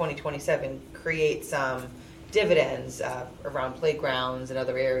thing, 2027, create some dividends around playgrounds and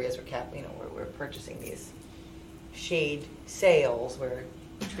other areas where we're purchasing these shade sales where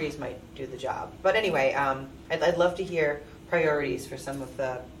trees might do the job. But anyway, I'd love to hear priorities for some of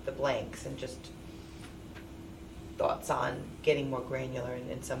the blanks and just thoughts on getting more granular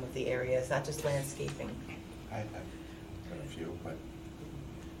in some of the areas, not just landscaping. I've got a few, but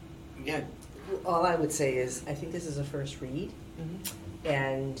Yeah. All I would say is, I think this is a first read, Mm-hmm.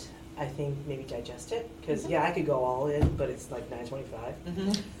 and I think maybe digest it, because I could go all in, but it's like 9:25,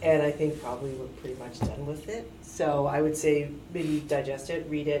 Mm-hmm. and I think probably we're pretty much done with it. So I would say maybe digest it,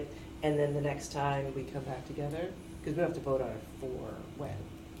 read it, and then the next time we come back together, because we have to vote on it for when?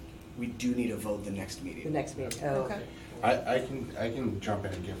 We do need to vote the next meeting. The next meeting. Oh, Okay. okay. I can jump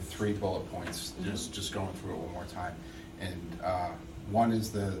in and give 3 bullet points, just going through it one more time. And one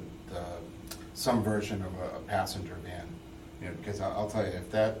is some version of a passenger van, because I'll tell you,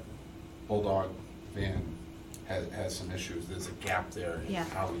 if that Bulldog van has some issues, there's a gap there in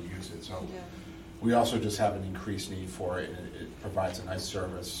how we use it. So we also just have an increased need for it, and it provides a nice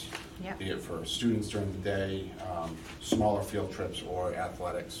service, be it for students during the day, smaller field trips, or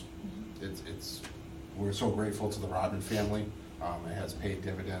athletics. We're so grateful to the Rodman family. It has paid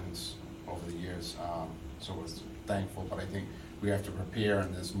dividends over the years, so we're thankful, but I think we have to prepare,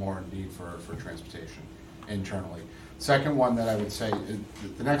 and there's more need for transportation internally. Second one that I would say,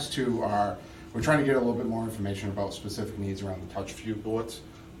 the next 2 are, we're trying to get a little bit more information about specific needs around the touch view boards.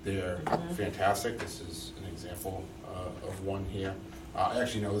 They're fantastic. This is an example of one here.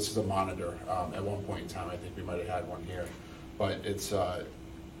 Actually, no, this is a monitor. At one point in time, I think we might have had one here, but it's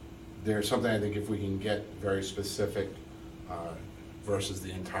there's something I think if we can get very specific versus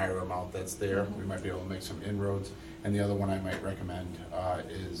the entire amount that's there, we might be able to make some inroads. And the other one I might recommend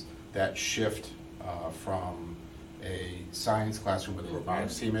is that shift from a science classroom where the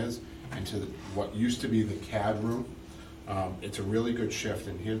robotics team is into what used to be the CAD room. It's a really good shift,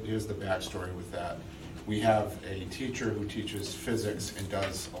 and here's the backstory with that. We have a teacher who teaches physics and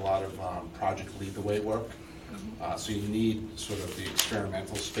does a lot of project lead the way work. So you need sort of the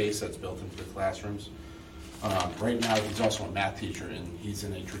experimental space that's built into the classrooms. Right now, he's also a math teacher, and he's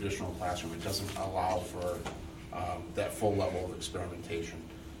in a traditional classroom. It doesn't allow for that full level of experimentation.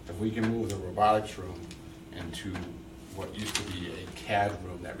 If we can move the robotics room into what used to be a CAD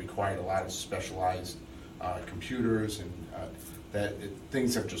room that required a lot of specialized computers, and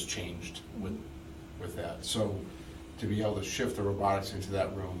things have just changed with that. So to be able to shift the robotics into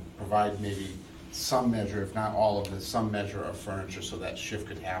that room, provide maybe some measure, if not all of it, some measure of furniture so that shift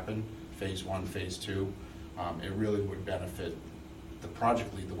could happen, phase 1, phase 2, it really would benefit. The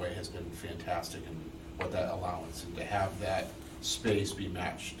project lead the way has been fantastic, and what that allowance, and to have that space be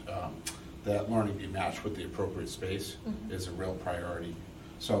matched, that learning be matched with the appropriate space is a real priority.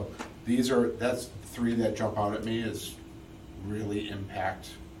 So that's 3 that jump out at me as really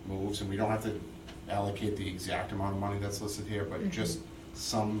impact moves, and we don't have to allocate the exact amount of money that's listed here, but just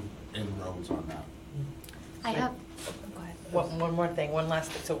some inroads on that. I have, One more thing, one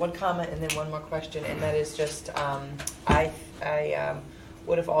last, so one comment and then one more question, and that is just, I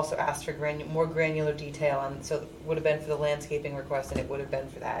would have also asked for more granular detail on, so it would have been for the landscaping request, and it would have been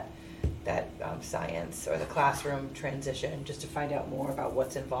for that science or the classroom transition, just to find out more about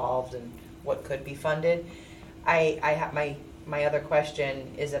what's involved and what could be funded. I have my other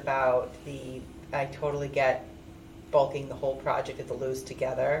question is about I totally get bulking the whole project at the Luz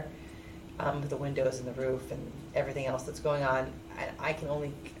together, with the windows and the roof and everything else that's going on. I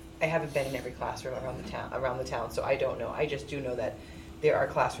haven't been in every classroom around the town, so I don't know. I just do know that there are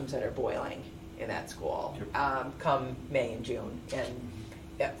classrooms that are boiling in that school, come May and June, and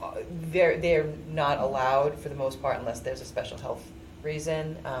they're not allowed for the most part, unless there's a special health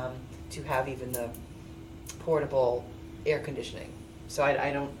reason, to have even the portable air conditioning. So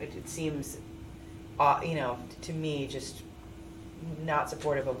I don't. It seems, to me, just not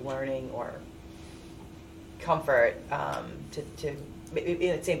supportive of learning or comfort.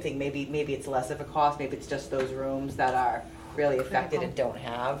 Same thing. Maybe it's less of a cost. Maybe it's just those rooms that are really affected and don't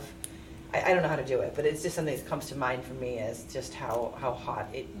have. I don't know how to do it, but it's just something that comes to mind for me as just how hot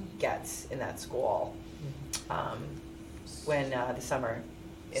it gets in that school when the summer,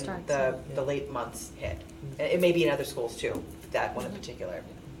 in the late months hit. It may be in other schools too, that one in particular.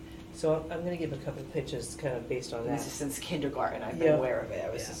 So I'm going to give a couple of pitches kind of based on that. This is since kindergarten, I've been aware of it. I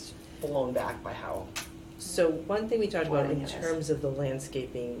was just blown back by how. So one thing we talked about in Boiling it is. terms of the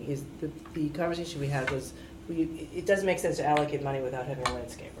landscaping is the conversation we had was, it doesn't make sense to allocate money without having a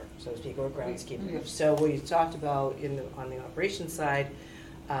landscaper, so to speak, or a groundskeeper. So we talked about on the operations side,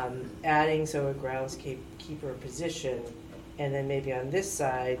 adding a groundskeeper position, and then maybe on this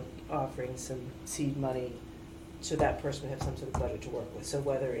side, offering some seed money so that person would have some sort of budget to work with. So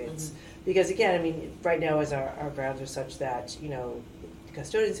whether it's, because again, I mean, right now as our grounds are such that, the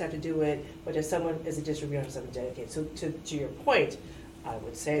custodians have to do it, but as a district, we don't have someone dedicated. So to your point, I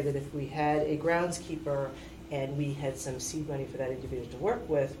would say that if we had a groundskeeper and we had some seed money for that individual to work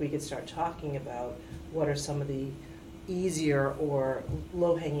with, we could start talking about what are some of the easier or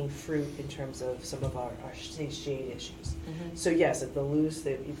low-hanging fruit in terms of some of our shade issues. So yes, at the Luz,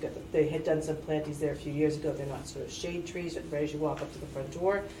 they had done some plantings there a few years ago. They're not sort of shade trees, but right as you walk up to the front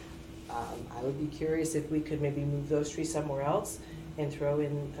door, I would be curious if we could maybe move those trees somewhere else and throw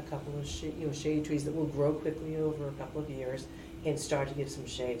in a couple of shade trees that will grow quickly over a couple of years, and start to give some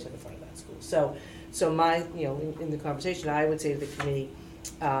shade to the front of that school. So my, in the conversation, I would say to the committee,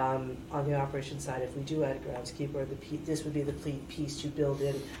 on the operations side, if we do add a groundskeeper, this would be the piece to build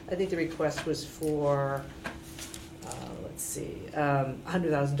in. I think the request was for, let's see,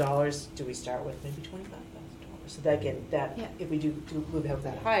 $100,000. Do we start with maybe $25,000? So that, again, if we do move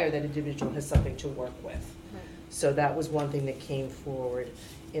that higher, that individual has something to work with. Right. So that was one thing that came forward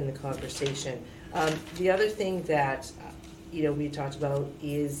in the conversation. The other thing that we talked about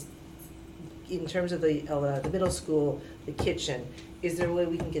is, in terms of the middle school, the kitchen. Is there a way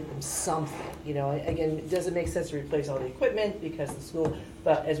we can get them something? Again, it doesn't make sense to replace all the equipment because of the school,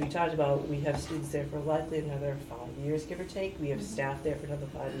 but as we talked about, we have students there for likely another 5 years, give or take. We have staff there for another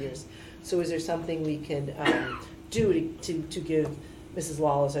 5 years. So is there something we can do to give Mrs.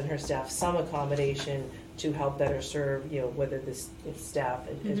 Lawless and her staff some accommodation to help better serve, whether this staff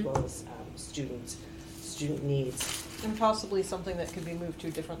as well as student needs? And possibly something that could be moved to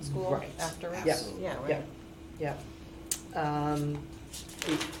a different school afterwards. Yeah, right. Yeah.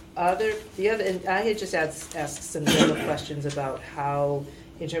 The other, and I had just asked some general questions about how,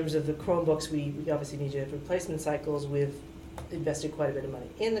 in terms of the Chromebooks, we obviously need to have replacement cycles. We've invested quite a bit of money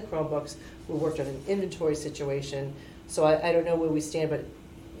in the Chromebooks. We worked on an inventory situation. So I don't know where we stand, but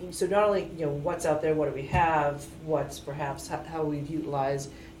so not only what's out there, what do we have, what's perhaps how we've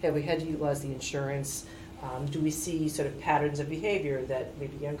utilized, have we had to utilize the insurance? Do we see sort of patterns of behavior that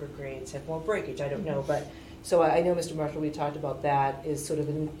maybe younger grades have more breakage? I don't know, but so I know, Mr. Marshall, we talked about that as sort of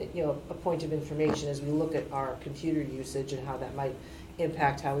a point of information as we look at our computer usage and how that might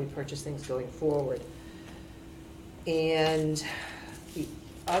impact how we purchase things going forward. And the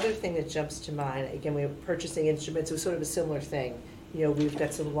other thing that jumps to mind, again, we were purchasing instruments. It was sort of a similar thing. We've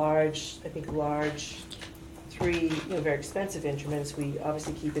got some large, three very expensive instruments. We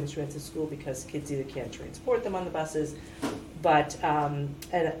obviously keep instruments in school because kids either can't transport them on the buses, but and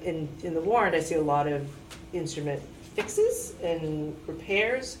in the warrant I see a lot of instrument fixes and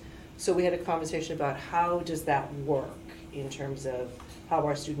repairs. So we had a conversation about how does that work in terms of how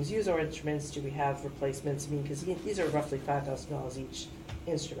our students use our instruments. Do we have replacements? Because these are roughly $5,000 each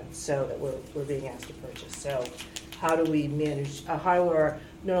instrument, so that we're being asked to purchase. So how do we manage, not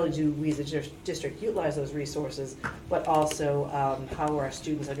only do we as a district utilize those resources, but also how are our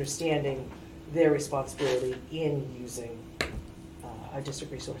students understanding their responsibility in using our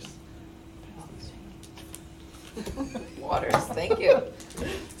district resource? Waters, thank you.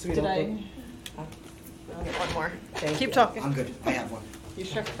 So we Did don't I'll get one more. Thank Keep you. talking. I'm good. I have one. You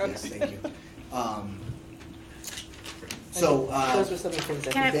sure? Yes, thank you. Those were some of the things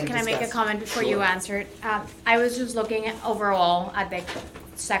that Can I make a comment before you answer it? I was just looking overall at the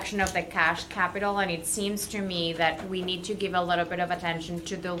section of the cash capital, and it seems to me that we need to give a little bit of attention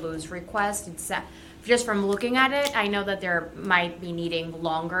to the loose request. It's just from looking at it, I know that there might be needing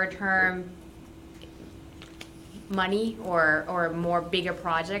longer term money or more bigger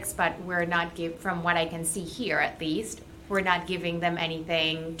projects, but we're not from what I can see here at least, we're not giving them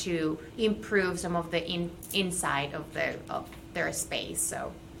anything to improve some of the inside of their space.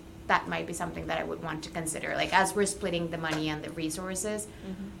 So that might be something that I would want to consider. Like as we're splitting the money and the resources,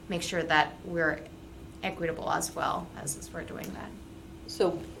 make sure that we're equitable as well as we're doing that.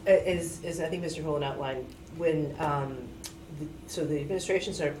 So as I think Mr. Holland outlined, when so the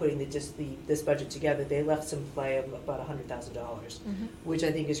administration started putting this budget together, they left some play of about $100,000, which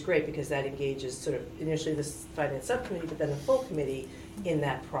I think is great because that engages sort of initially the finance subcommittee, but then the full committee in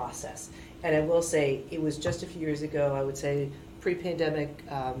that process. And I will say it was just a few years ago, I would say pre-pandemic,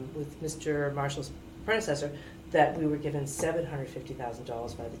 with Mr. Marshall's predecessor, that we were given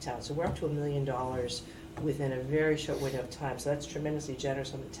 $750,000 by the town. So we're up to $1 million within a very short window of time. So that's tremendously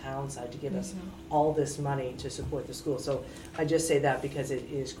generous on the town side to give us all this money to support the school. So I just say that because it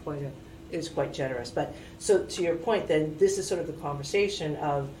is quite generous. But so to your point, then this is sort of the conversation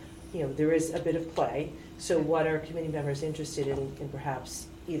of, there is a bit of play. So what are committee members interested in perhaps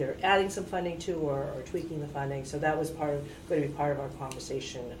either adding some funding to or tweaking the funding? So that was going to be part of our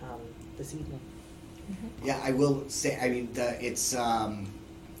conversation this evening. Yeah, I will say, I mean,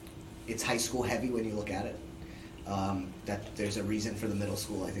 it's high school heavy when you look at it. That there's a reason for the middle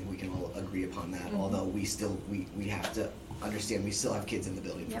school. I think we can all agree upon that. Although we have to understand we still have kids in the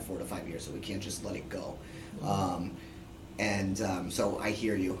building for 4 to 5 years, so we can't just let it go. So I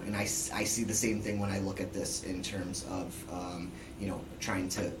hear you, and I see the same thing when I look at this in terms of trying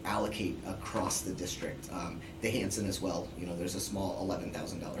to allocate across the district. The Hanson as well. There's a small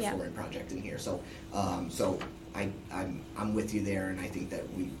 $11,000 foreign project in here. So I'm with you there, and I think that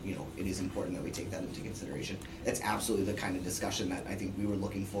it is important that we take that into consideration. That's absolutely the kind of discussion that I think we were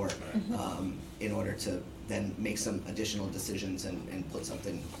looking for in order to then make some additional decisions and put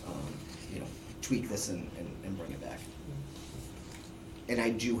something, tweak this and bring it back. And I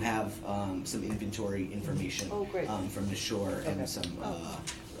do have some inventory information from the shore and some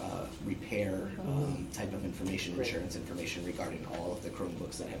repair type of information, insurance information regarding all of the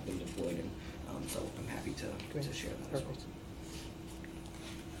Chromebooks that have been deployed, and so I'm happy to share that as well.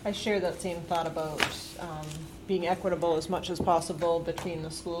 I share that same thought about being equitable as much as possible between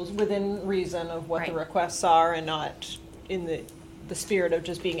the schools, within reason of what the requests are, and not in the spirit of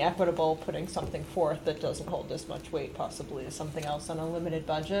just being equitable, putting something forth that doesn't hold as much weight possibly as something else on a limited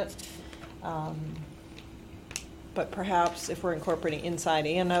budget. But perhaps if we're incorporating inside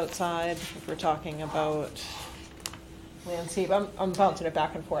and outside, if we're talking about landscape, I'm bouncing it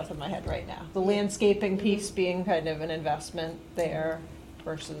back and forth in my head right now. The landscaping piece being kind of an investment there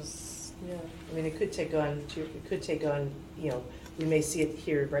versus. Yeah, I mean, it could take on, we may see it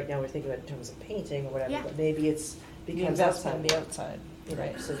here right now, we're thinking about it in terms of painting or whatever, but maybe it's The investment, the outside.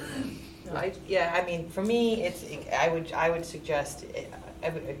 Right. So, I mean, for me, I would suggest,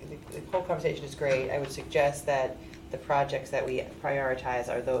 the whole conversation is great. I would suggest that the projects that we prioritize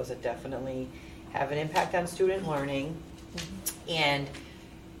are those that definitely have an impact on student learning and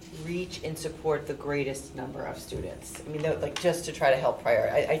reach and support the greatest number of students. I mean, like, just to try to help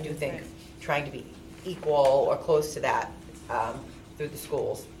prioritize. I do think trying to be equal or close to that through the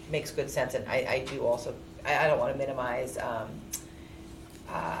schools makes good sense, and I do also. I don't want to minimize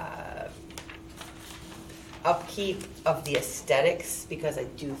upkeep of the aesthetics, because I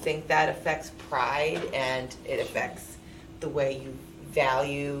do think that affects pride and it affects the way you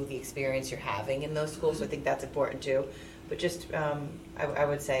value the experience you're having in those schools. So I think that's important too. But just, I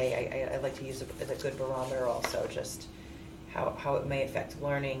would say I like to use it as a good barometer also, just how it may affect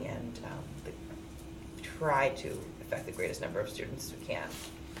learning, and try to affect the greatest number of students we can.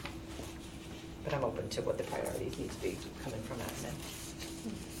 But I'm open to what the priorities need to be coming from admin.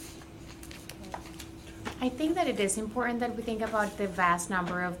 I think that it is important that we think about the vast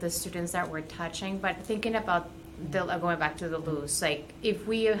number of the students that we're touching, but thinking about going back to the loose, like if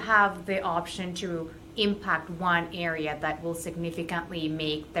we have the option to impact one area that will significantly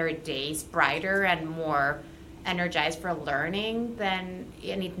make their days brighter and more energized for learning, then,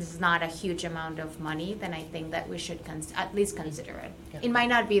 and it's not a huge amount of money, then I think that we should at least consider it. Yeah. It might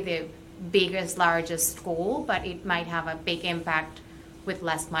not be the biggest, largest school, but it might have a big impact with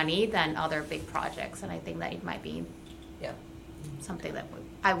less money than other big projects, and I think that it might be something that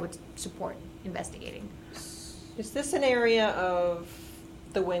I would support investigating. Is this an area of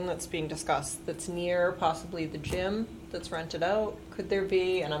the wing that's being discussed that's near possibly the gym that's rented out? Could there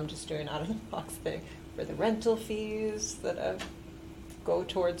be, and I'm just doing out of the box thing, for the rental fees that go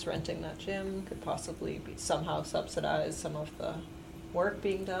towards renting that gym could possibly be somehow subsidize some of the work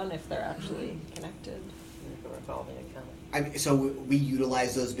being done if they're actually connected? Like a revolving account. So we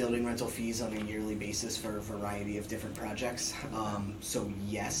utilize those building rental fees on a yearly basis for a variety of different projects. So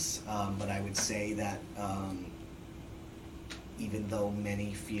yes, but I would say that even though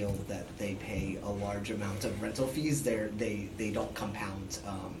many feel that they pay a large amount of rental fees, they don't compound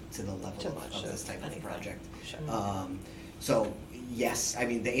to the level of this type of project. Sure. So yes, I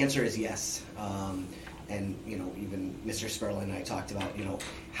mean the answer is yes. And even Mr. Sperling and I talked about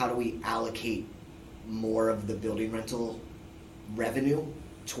how do we allocate more of the building rental revenue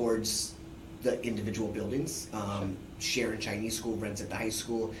towards the individual buildings. Sharon Chinese School rents at the high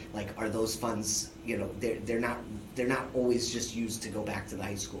school. Like, are those funds? They're not always just used to go back to the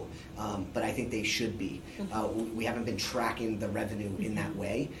high school. But I think they should be. We haven't been tracking the revenue in that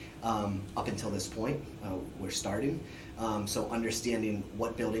way up until this point. We're starting. So understanding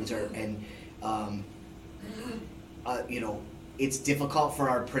what buildings are and. It's difficult for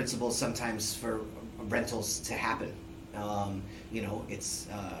our principals sometimes for rentals to happen.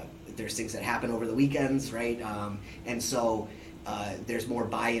 There's things that happen over the weekends, right? And so there's more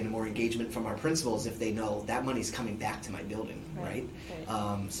buy-in and more engagement from our principals if they know that money's coming back to my building, right?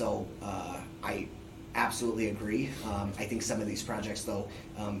 So I absolutely agree. I think some of these projects, though,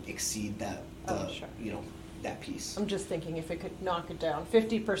 exceed that that piece. I'm just thinking if it could knock it down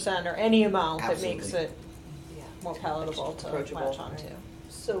 50% or any amount that makes it more palatable to latch onto.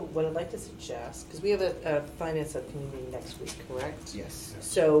 So what I'd like to suggest, because we have a finance subcommittee meeting next week, correct? Yes.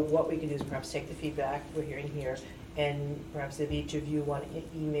 So what we can do is perhaps take the feedback we're hearing here, and perhaps if each of you want to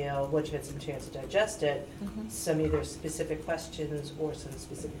email, once you've had some chance to digest it, some either specific questions or some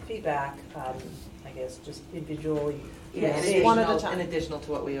specific feedback, I guess just individually. One at a time. In additional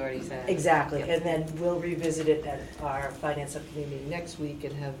to what we already said. Exactly, and then we'll revisit it at our finance subcommittee meeting next week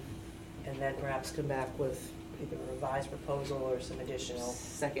and then perhaps come back with either a revised proposal or some additional.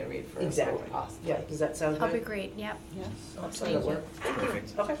 Second read first, Exactly. possibly. Yeah, does that sound good? That'll be great, yep. Yes. Thank That'll you. work.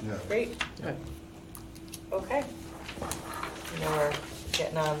 Perfect. Okay, Yeah. great. Yeah. Okay. Now we're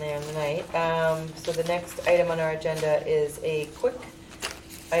getting on there in the night. So the next item on our agenda is a quick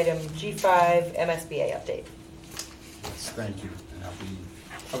item G5 MSBA update. Yes, thank you. And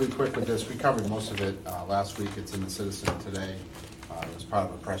I'll be quick with this. We covered most of it last week. It's in the Citizen today. It was part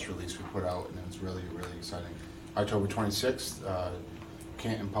of a press release we put out, and it's really, really exciting. October 26th,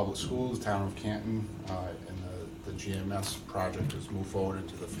 Canton Public Schools, Town of Canton, and the GMS project has moved forward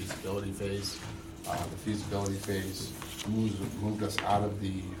into the feasibility phase. The feasibility phase moved us out of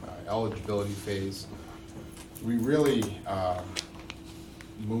the eligibility phase. We really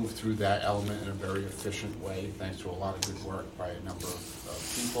moved through that element in a very efficient way, thanks to a lot of good work by a number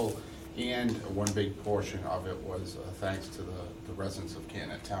of people. And one big portion of it was thanks to the residents of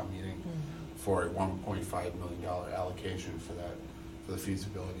Canton at town meeting for a $1.5 million allocation for the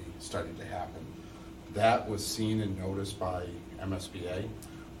feasibility study to happen. That was seen and noticed by MSBA.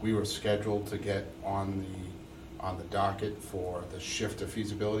 We were scheduled to get on the docket for the shift of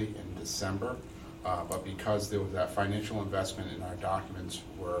feasibility in December, but because there was that financial investment in our documents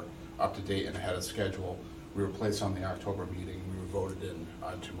were up to date and ahead of schedule, we were placed on the October meeting. We were voted in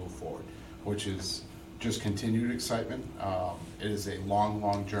to move forward, which is just continued excitement. It is a long,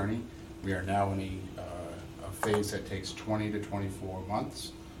 long journey. We are now in a phase that takes 20 to 24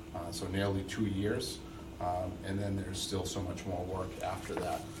 months, so nearly 2 years. And then there's still so much more work after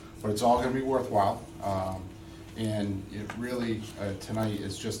that. But it's all going to be worthwhile. And it really, tonight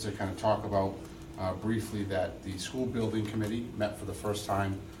is just to kind of talk about briefly that the school building committee met for the first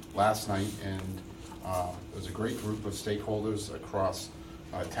time last night, and it was a great group of stakeholders across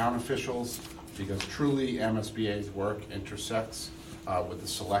town officials, because truly MSBA's work intersects with the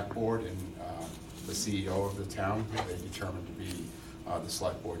select board and the CEO of the town, who they determined to be the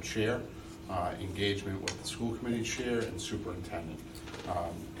select board chair. Engagement with the school committee chair and superintendent.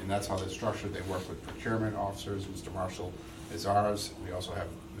 And that's how they're structured. They work with procurement officers. Mr. Marshall is ours. We also have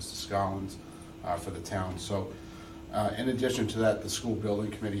Mr. Scollins for the town. So in addition to that, the school building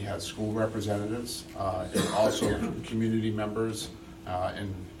committee has school representatives and also community members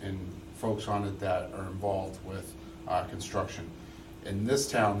and folks on it that are involved with construction. In this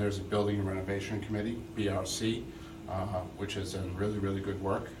town, there's a building and renovation committee, BRC, which has done really, really good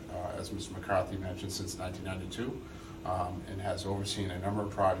work, as Mr. McCarthy mentioned, since 1992, and has overseen a number of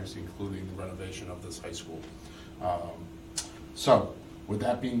projects, including the renovation of this high school. So, with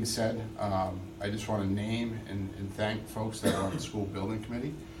that being said, I just want to name and thank folks that are on the school building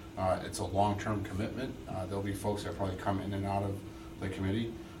committee. It's a long-term commitment. There'll be folks that probably come in and out of the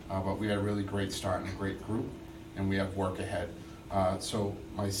committee, but we had a really great start and a great group, and we have work ahead. So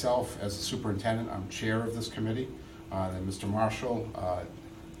myself, as the superintendent, I'm chair of this committee. Then Mr. Marshall,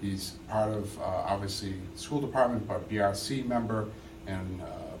 he's part of, obviously, school department, but BRC member and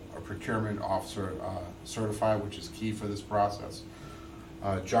a procurement officer certified, which is key for this process.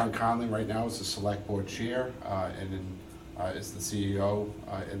 John Conley right now is the select board chair and is the CEO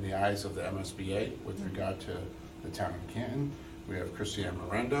in the eyes of the MSBA with regard to the town of Canton. We have Christiane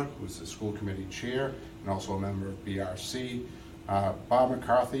Miranda, who's the school committee chair and also a member of BRC. Bob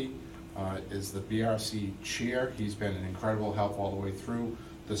McCarthy is the BRC chair. He's been an incredible help all the way through.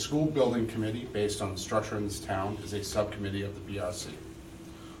 The school building committee, based on the structure in this town, is a subcommittee of the BRC.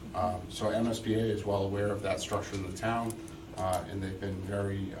 So MSBA is well aware of that structure in the town, and they've been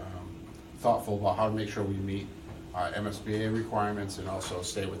very thoughtful about how to make sure we meet MSBA requirements and also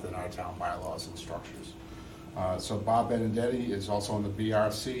stay within our town bylaws and structures. So Bob Benedetti is also on the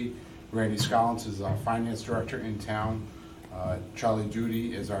BRC. Randy Scollins is our finance director in town. Charlie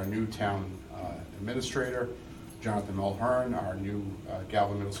Duty is our new town administrator. Jonathan Mulhern, our new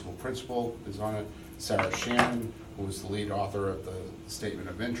Galvin Middle School principal, is on it. Sarah Shannon, who is the lead author of the Statement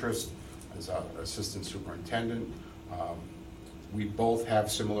of Interest, is our assistant superintendent. We both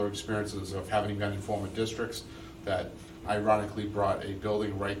have similar experiences of having been in former districts that ironically brought a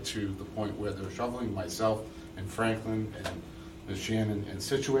building right to the point where they're shoveling, myself and Franklin and Ms. Shannon in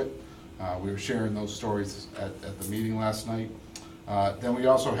Situate. We were sharing those stories at the meeting last night. Then we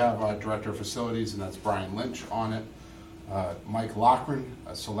also have our Director of Facilities, and that's Brian Lynch on it. Mike Loughran,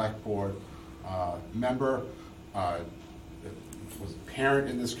 a select board member, was a parent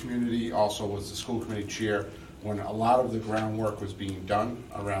in this community, also was the school committee chair when a lot of the groundwork was being done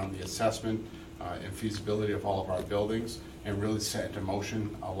around the assessment and feasibility of all of our buildings, and really set into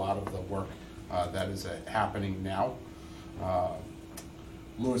motion a lot of the work that is happening now.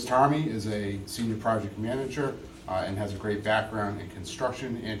 Louis Tarmy is a senior project manager and has a great background in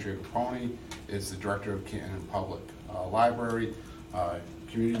construction. Andrea Capone is the director of Canton Public Library,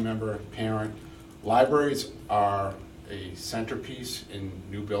 community member, parent. Libraries are a centerpiece in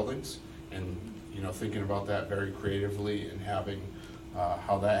new buildings, and thinking about that very creatively and having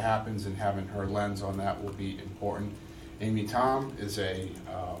how that happens and having her lens on that will be important. Amy Tom is a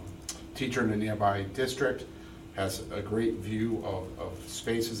teacher in a nearby district, has a great view of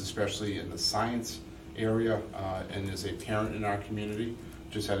spaces, especially in the science area, and is a parent in our community.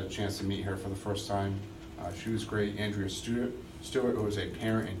 Just had a chance to meet her for the first time. She was great. Andrea Stewart, who is a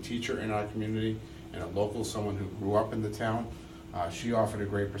parent and teacher in our community and a local, someone who grew up in the town. She offered a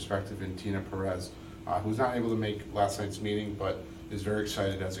great perspective. And Tina Perez, who's not able to make last night's meeting, but is very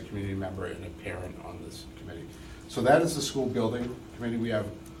excited as a community member and a parent on this committee. So that is the school building committee. We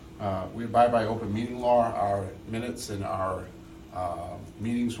abide by open meeting law. Our minutes and our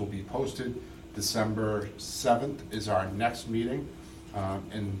meetings will be posted. December 7th is our next meeting.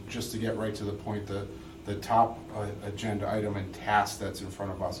 And just to get right to the point, the top agenda item and task that's in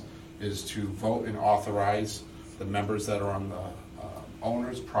front of us is to vote and authorize the members that are on the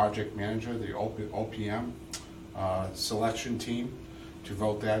owners, project manager, the OPM selection team, to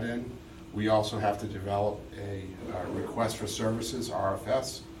vote that in. We also have to develop a request for services,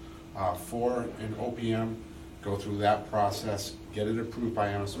 RFS, for an OPM, go through that process, get it approved by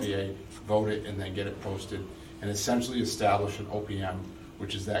MSBA, vote it, and then get it posted, and essentially establish an OPM,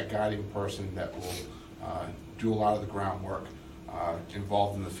 which is that guiding person that will do a lot of the groundwork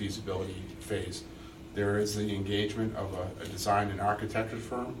involved in the feasibility phase. There is the engagement of a design and architecture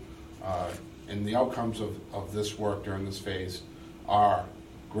firm, and the outcomes of this work during this phase are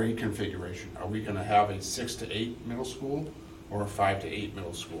grade configuration. Are we going to have a 6 to 8 middle school or a 5 to 8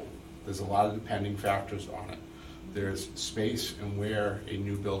 middle school? There's a lot of depending factors on it. There's space and where a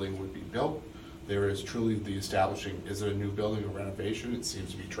new building would be built. There is truly the establishing, is it a new building or renovation? It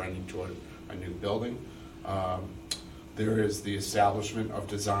seems to be trending toward a new building. There is the establishment of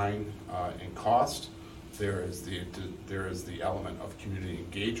design and cost. There is the element of community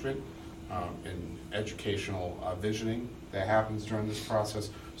engagement and educational visioning that happens during this process.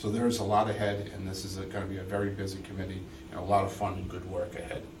 So there is a lot ahead, and this is going to be a very busy committee and a lot of fun and good work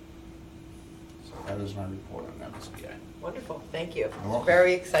ahead. So that is my report on MSBA. Wonderful, thank you. You're welcome.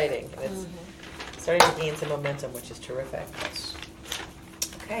 Very exciting, and it's starting to gain some momentum, which is terrific.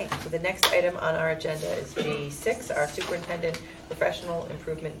 Okay, so the next item on our agenda is G6, our superintendent professional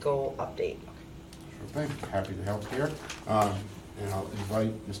improvement goal update. Sure thing, happy to help here. And I'll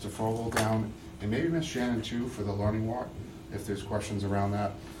invite Mr. Fogel down, and maybe Ms. Shannon too, for the learning walk, if there's questions around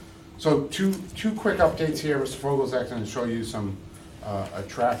that. So two quick updates here. Mr. Fogel's actually going to show you some a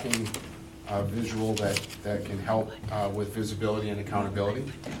tracking visual that can help with visibility and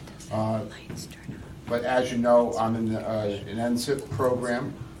accountability. But as you know, I'm in an NSIP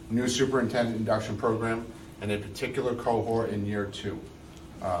program, new superintendent induction program, and a particular cohort in year 2.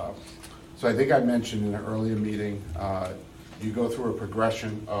 So I think I mentioned in an earlier meeting, you go through a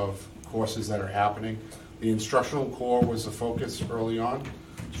progression of courses that are happening. The instructional core was a focus early on,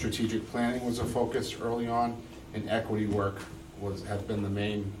 strategic planning was a focus early on, and equity work have been the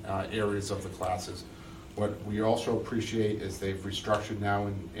main areas of the classes. What we also appreciate is they've restructured now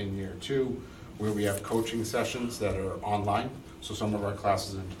in year 2, where we have coaching sessions that are online, so some of our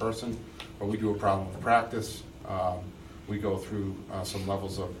classes in person, but we do a problem with practice. We go through some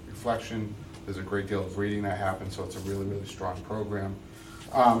levels of reflection. There's a great deal of reading that happens, so it's a really, really strong program.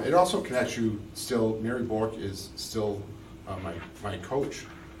 It also connects you still. Mary Bork is still my coach.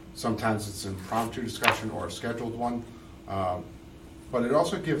 Sometimes it's an impromptu discussion or a scheduled one. But it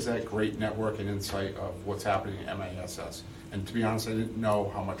also gives that great network and insight of what's happening at MASS. And to be honest, I didn't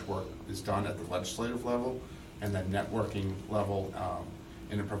know how much work is done at the legislative level and that networking level.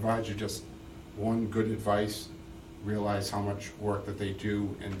 And it provides you just one good advice, realize how much work that they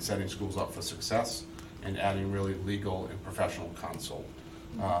do in setting schools up for success and adding really legal and professional counsel.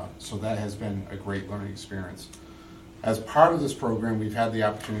 So that has been a great learning experience. As part of this program, we've had the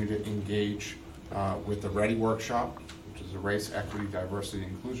opportunity to engage with the READY workshop, which is a Race, Equity, Diversity,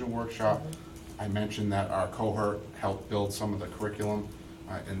 and Inclusion workshop. I mentioned that our cohort helped build some of the curriculum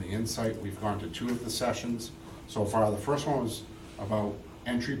and the insight. We've gone to 2 of the sessions so far. The first one was about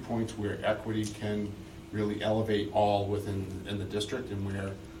entry points where equity can really elevate all within the district and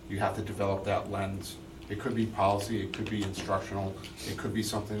where you have to develop that lens. It could be policy, it could be instructional, it could be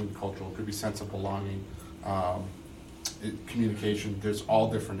something cultural, it could be sense of belonging, communication. There's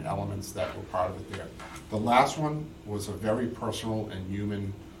all different elements that were part of it there. The last one was a very personal and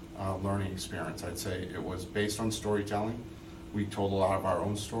human learning experience. I'd say it was based on storytelling. We told a lot of our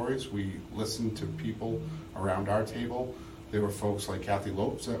own stories. We listened to people around our table. There were folks like Kathy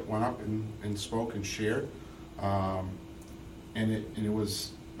Lopes that went up and spoke and shared. And it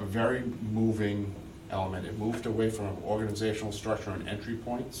was a very moving element. It moved away from an organizational structure and entry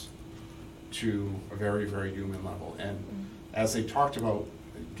points to a very, very human level. And as they talked about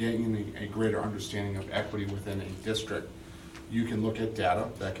gaining a greater understanding of equity within a district, you can look at data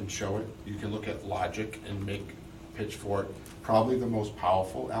that can show it. You can look at logic and make pitch for it. Probably the most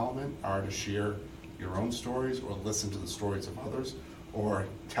powerful element are to share your own stories or listen to the stories of others or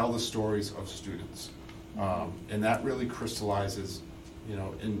tell the stories of students. And that really crystallizes,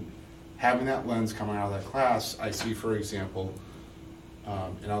 in having that lens coming out of that class. I see, for example,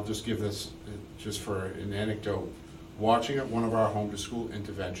 and I'll just give this just for an anecdote, watching one of our home to school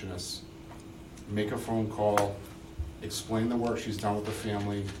interventionists make a phone call, explain the work she's done with the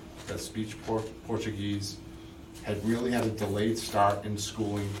family that speaks Portuguese, had really had a delayed start in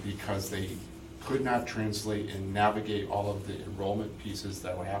schooling because they could not translate and navigate all of the enrollment pieces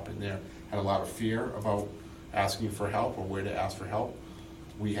that were happening there, had a lot of fear about asking for help or where to ask for help.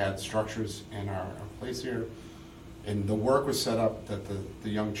 We had structures in our place here, and the work was set up that the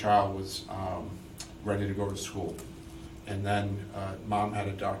young child was ready to go to school. And then mom had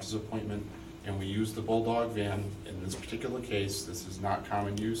a doctor's appointment, and we used the Bulldog van. In this particular case, this is not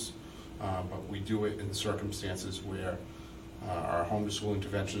common use, but we do it in circumstances where our home to school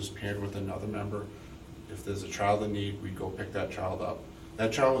interventionist paired with another member. If there's a child in need, we go pick that child up.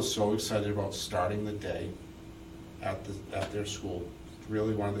 That child was so excited about starting the day at their school.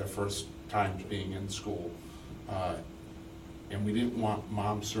 Really one of their first times being in school. And we didn't want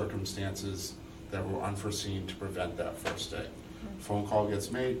mom's circumstances that were unforeseen to prevent that first day. Phone call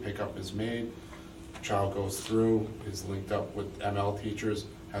gets made, pickup is made, child goes through, is linked up with ML teachers,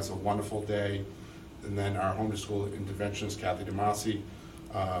 has a wonderful day, and then our home to school interventionist, Kathy DeMasi,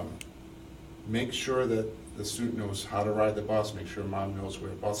 makes sure that the student knows how to ride the bus, make sure mom knows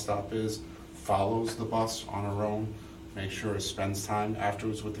where a bus stop is, follows the bus on her own, make sure it spends time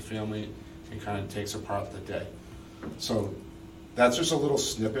afterwards with the family, and kind of takes apart the day. So that's just a little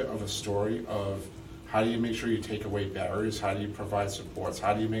snippet of a story of how do you make sure you take away barriers, how do you provide supports,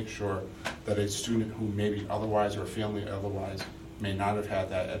 how do you make sure that a student who maybe otherwise or a family otherwise may not have had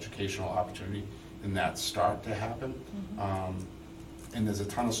that educational opportunity and that start to happen. And there's a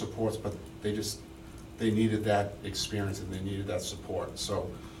ton of supports, but they needed that experience and they needed that support.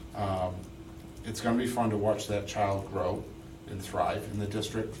 So it's going to be fun to watch that child grow and thrive in the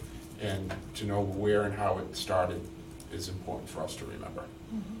district, and to know where and how it started is important for us to remember.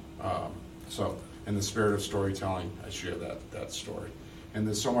 So in the spirit of storytelling, I share that story. And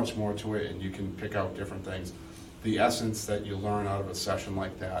there's so much more to it, and you can pick out different things. The essence that you learn out of a session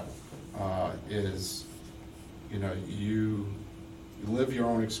like that is, you live your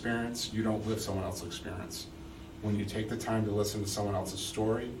own experience, you don't live someone else's experience. When you take the time to listen to someone else's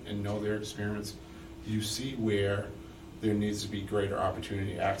story and know their experience, you see where there needs to be greater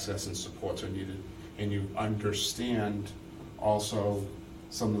opportunity, access, and supports are needed. And you understand also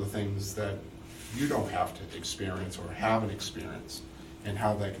some of the things that you don't have to experience or haven't experienced, and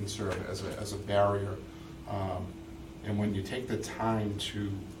how that can serve as a barrier. And when you take the time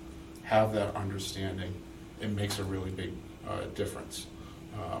to have that understanding, it makes a really big difference.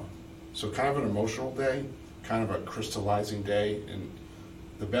 So kind of an emotional day, kind of a crystallizing day, and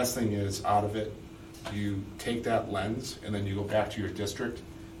the best thing is out of it, you take that lens and then you go back to your district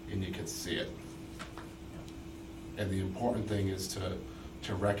and you can see it. And the important thing is to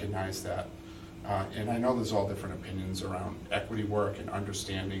recognize that. And I know there's all different opinions around equity work and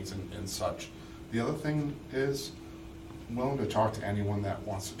understandings and such. The other thing is, I'm willing to talk to anyone that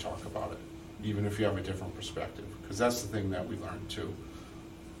wants to talk about it, even if you have a different perspective, because that's the thing that we learned too.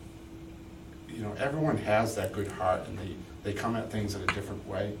 Everyone has that good heart, and they come at things in a different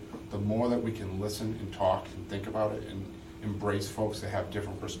way. The more that we can listen and talk and think about it and embrace folks that have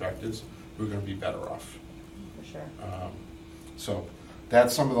different perspectives, we're going to be better off. For sure. So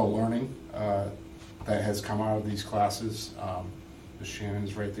that's some of the learning that has come out of these classes. Shannon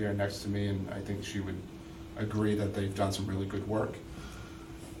is right there next to me, and I think she would agree that they've done some really good work.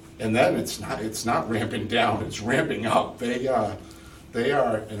 And then it's not ramping down, it's ramping up. They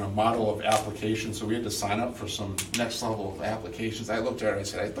are in a model of application, so we had to sign up for some next level of applications. I looked at it and I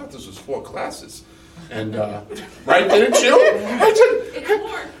said, I thought this was 4 classes. And, right, didn't you? It's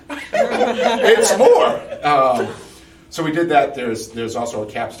more. It's more. So we did that. There's also a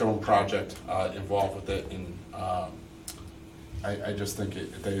capstone project involved with it, and I just think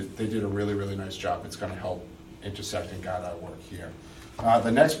they did a really, really nice job. It's going to help intersect and guide our work here.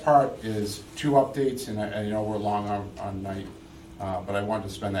 The next part is 2 updates, and I know we're long on night, but I wanted to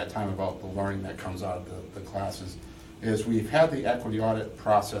spend that time about the learning that comes out of the classes. is we've had the equity audit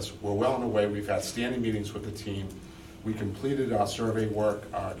process. We're well on the way. We've had standing meetings with the team. We completed our survey work,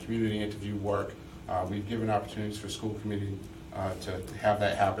 our community interview work. We've given opportunities for school committee to have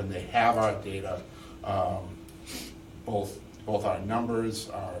that happen. They have our data, both our numbers,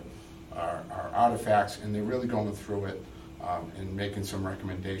 our artifacts, and they're really going through it and making some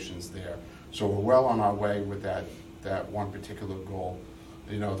recommendations there. So we're well on our way with that one particular goal.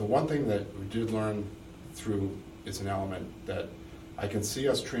 You know, the one thing that we did learn through is an element that I can see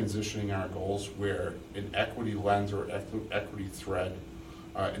us transitioning our goals where an equity lens or equity thread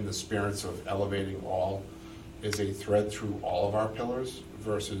in the spirits of elevating all is a thread through all of our pillars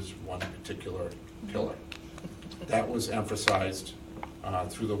versus one particular pillar. That was emphasized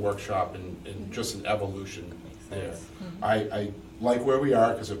through the workshop and just an evolution there. I like where we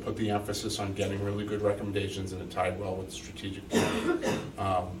are because it put the emphasis on getting really good recommendations and it tied well with the strategic plan.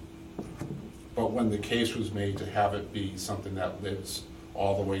 But when the case was made to have it be something that lives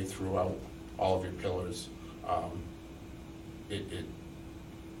all the way throughout all of your pillars, it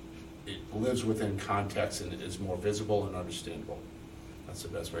lives within context and it is more visible and understandable. That's the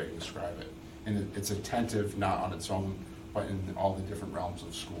best way to describe it. And it's attentive, not on its own, but in all the different realms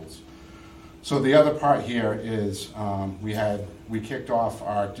of schools. So the other part here is we kicked off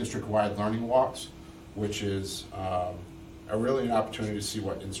our district-wide learning walks, which is really an opportunity to see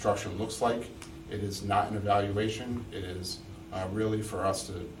what instruction looks like. It is not an evaluation. It is really for us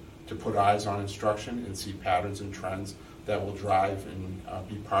to put eyes on instruction and see patterns and trends that will drive and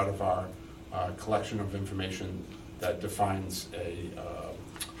be part of our collection of information that defines a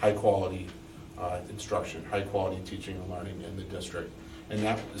high-quality instruction, high-quality teaching and learning in the district. And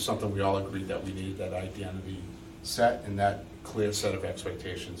that is something we all agreed that we needed that identity set and that clear set of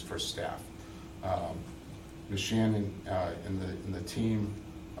expectations for staff. Ms. Shannon and the team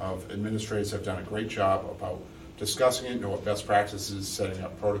of administrators have done a great job about discussing it, know what best practices, setting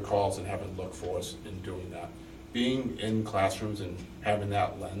up protocols, and having look for us in doing that. Being in classrooms and having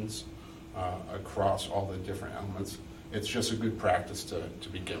that lens across all the different elements, it's just a good practice to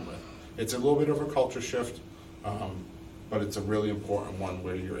begin with. It's a little bit of a culture shift, but it's a really important one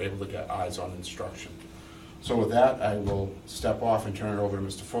where you're able to get eyes on instruction. So with that, I will step off and turn it over to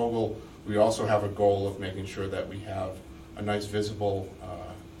Mr. Fogel. We also have a goal of making sure that we have a nice visible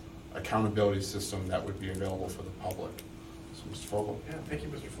accountability system that would be available for the public. So Mr. Fogel. Yeah, thank you,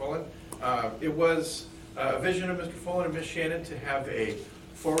 Mr. Fullen. It was a vision of Mr. Fullen and Ms. Shannon to have a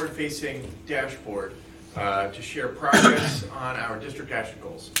forward-facing dashboard to share progress on our district action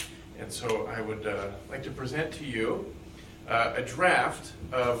goals. And so I would like to present to you a draft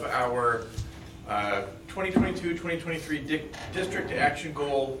of our 2022-2023 district action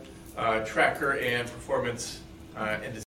goal tracker and performance and